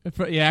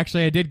 Yeah,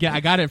 actually, I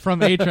got it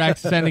from A-Track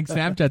sending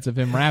Snapchats of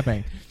him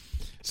rapping.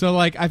 So,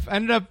 like, it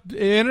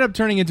ended up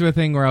turning into a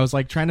thing where I was,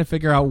 like, trying to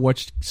figure out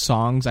which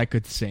songs I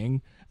could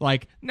sing.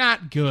 Like,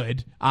 not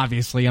good,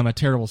 obviously, I'm a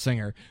terrible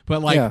singer,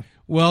 but, like,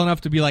 well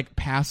enough to be, like,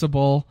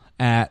 passable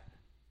at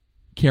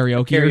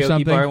karaoke or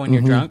something. Bar when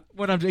you're drunk?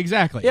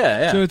 Exactly.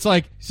 Yeah. So it's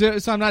like, so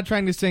I'm not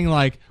trying to sing,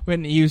 like,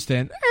 Whitney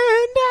Houston.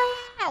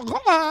 You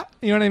know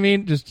what I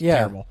mean? Just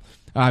terrible.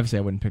 Obviously,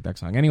 I wouldn't pick that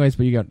song anyways,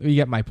 but you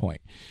get my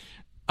point.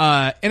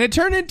 And it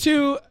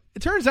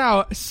turns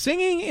out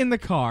singing in the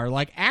car,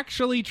 like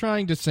actually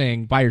trying to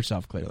sing by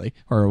yourself clearly,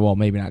 or well,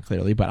 maybe not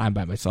clearly, but I'm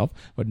by myself.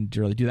 Wouldn't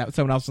really do that with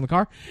someone else in the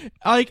car.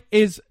 Like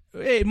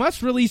it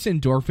must release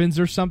endorphins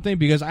or something,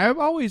 because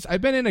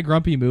I've been in a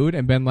grumpy mood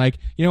and been like,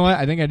 you know what?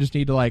 I think I just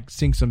need to like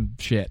sing some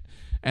shit.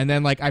 And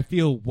then like I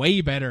feel way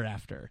better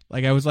after.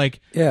 Like I was like,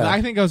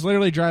 I think I was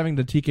literally driving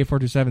to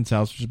TK427's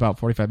house, which is about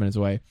 45 minutes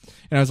away.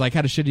 And I was like,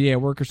 had a shitty day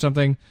at work or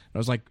something. And I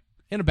was like,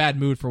 in a bad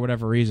mood for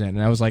whatever reason,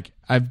 and I was like,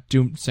 I've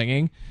doomed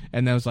singing,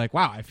 and I was like,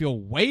 wow, I feel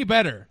way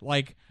better.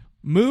 Like,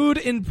 mood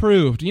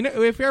improved. You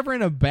know, if you're ever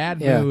in a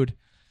bad mood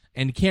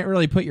and can't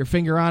really put your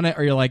finger on it,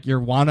 or you're like, you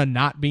wanna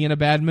not be in a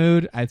bad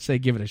mood, I'd say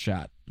give it a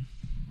shot.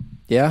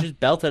 Yeah, just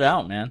belt it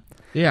out, man.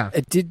 Yeah.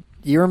 Did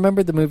you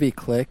remember the movie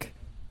Click?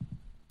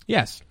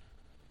 Yes.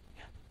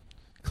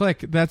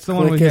 Click. That's the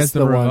one where he has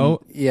the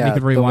remote. Yeah, you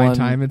can rewind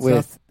time and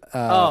with,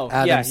 stuff.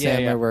 Adam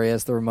Sandler, where he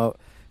has the remote.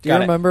 Do you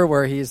remember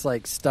where he's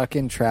like stuck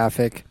in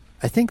traffic?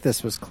 I think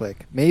this was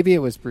Click. Maybe it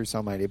was Bruce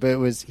Almighty,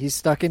 but he's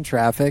stuck in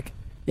traffic.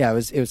 Yeah,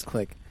 it was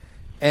Click.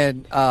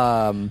 And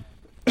I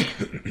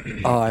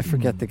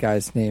forget the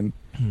guy's name.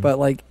 But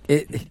like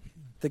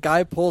the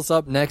guy pulls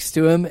up next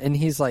to him and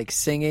he's like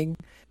singing,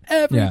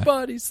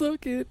 "Everybody's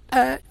looking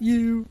at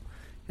you."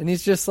 And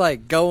he's just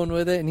like going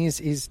with it and he's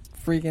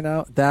freaking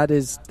out.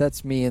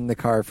 That's me in the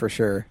car for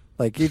sure.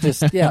 Like you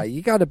just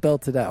you got to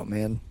belt it out,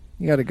 man.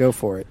 You got to go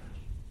for it.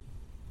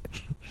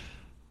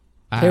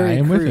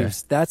 Terry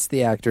Crews, that's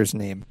the actor's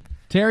name.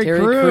 Terry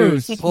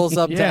Crews pulls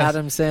up to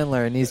Adam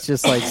Sandler and he's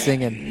just like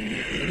singing.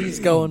 And he's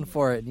going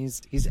for it. And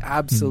he's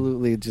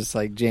absolutely just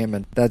like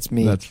jamming. That's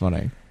me. That's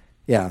funny.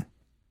 Yeah.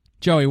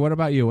 Joey, what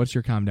about you? What's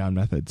your calm down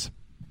methods?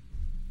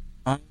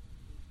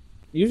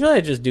 Usually I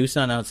just do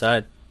something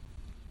outside.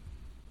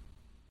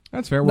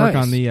 That's fair. Work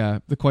on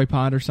the koi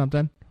pond or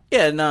something.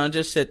 Yeah, no,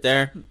 just sit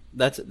there.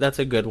 That's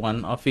a good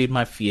one. I'll feed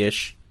my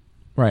fish.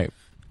 Right.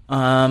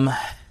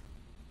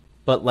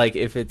 But, like,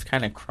 if it's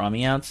kind of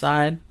crummy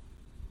outside,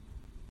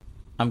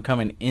 I'm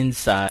coming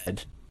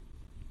inside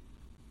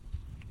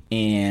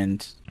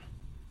and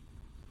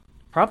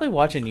probably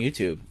watching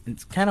YouTube.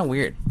 It's kind of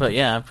weird. But,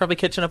 yeah, I'm probably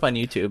catching up on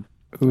YouTube.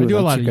 Ooh, I do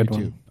a lot of YouTube.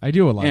 One. I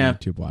do a lot of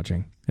YouTube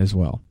watching as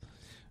well.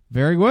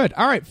 Very good.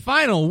 All right,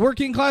 final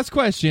working class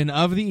question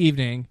of the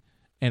evening,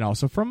 and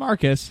also from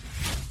Marcus.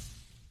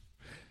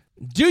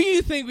 Do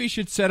you think we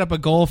should set up a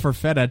goal for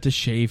Feta to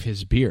shave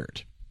his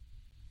beard?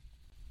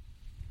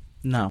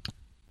 No.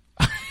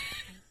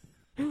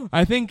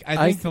 I think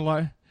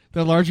the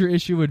larger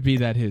issue would be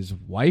that his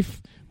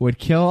wife would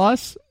kill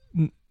us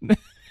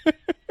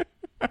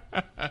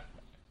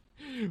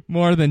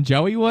more than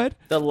Joey would.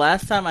 The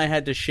last time I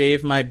had to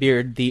shave my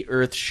beard, the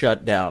earth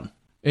shut down.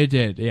 It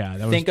did,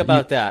 yeah. Think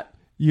about that.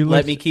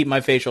 Let me keep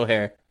my facial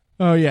hair.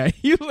 Oh, yeah.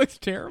 You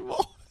looked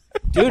terrible.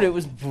 Dude, it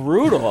was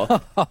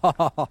brutal. It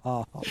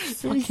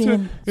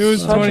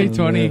was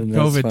 2020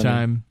 COVID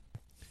time.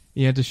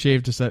 He had to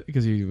shave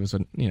because he was,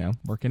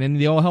 working in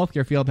the old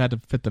healthcare field, had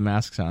to fit the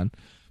masks on.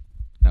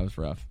 That was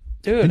rough.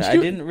 Dude, I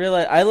didn't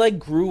realize. I,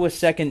 grew a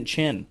second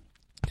chin.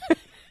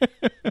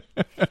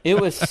 It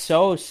was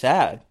so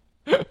sad.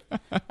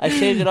 I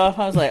shaved it off.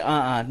 I was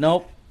like,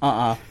 nope,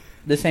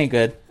 this ain't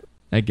good.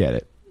 I get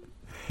it.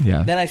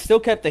 Yeah. Then I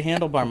still kept the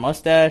handlebar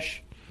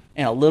mustache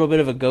and a little bit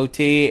of a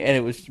goatee, and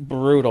it was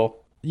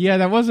brutal. Yeah,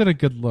 that wasn't a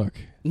good look.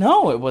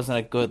 No, it wasn't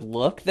a good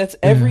look. That's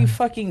every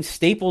fucking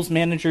Staples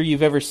manager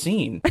you've ever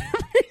seen.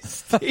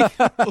 That's a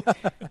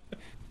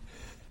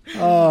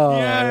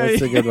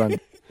good one.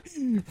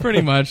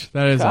 Pretty much.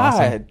 That is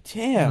awesome. God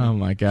damn. Oh,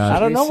 my God. I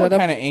don't know what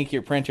kind of ink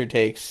your printer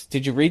takes.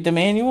 Did you read the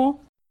manual?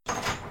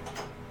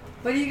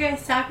 What are you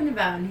guys talking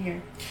about in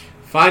here?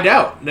 Find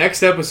out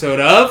next episode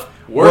of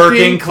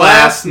Working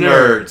Class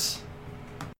Nerds.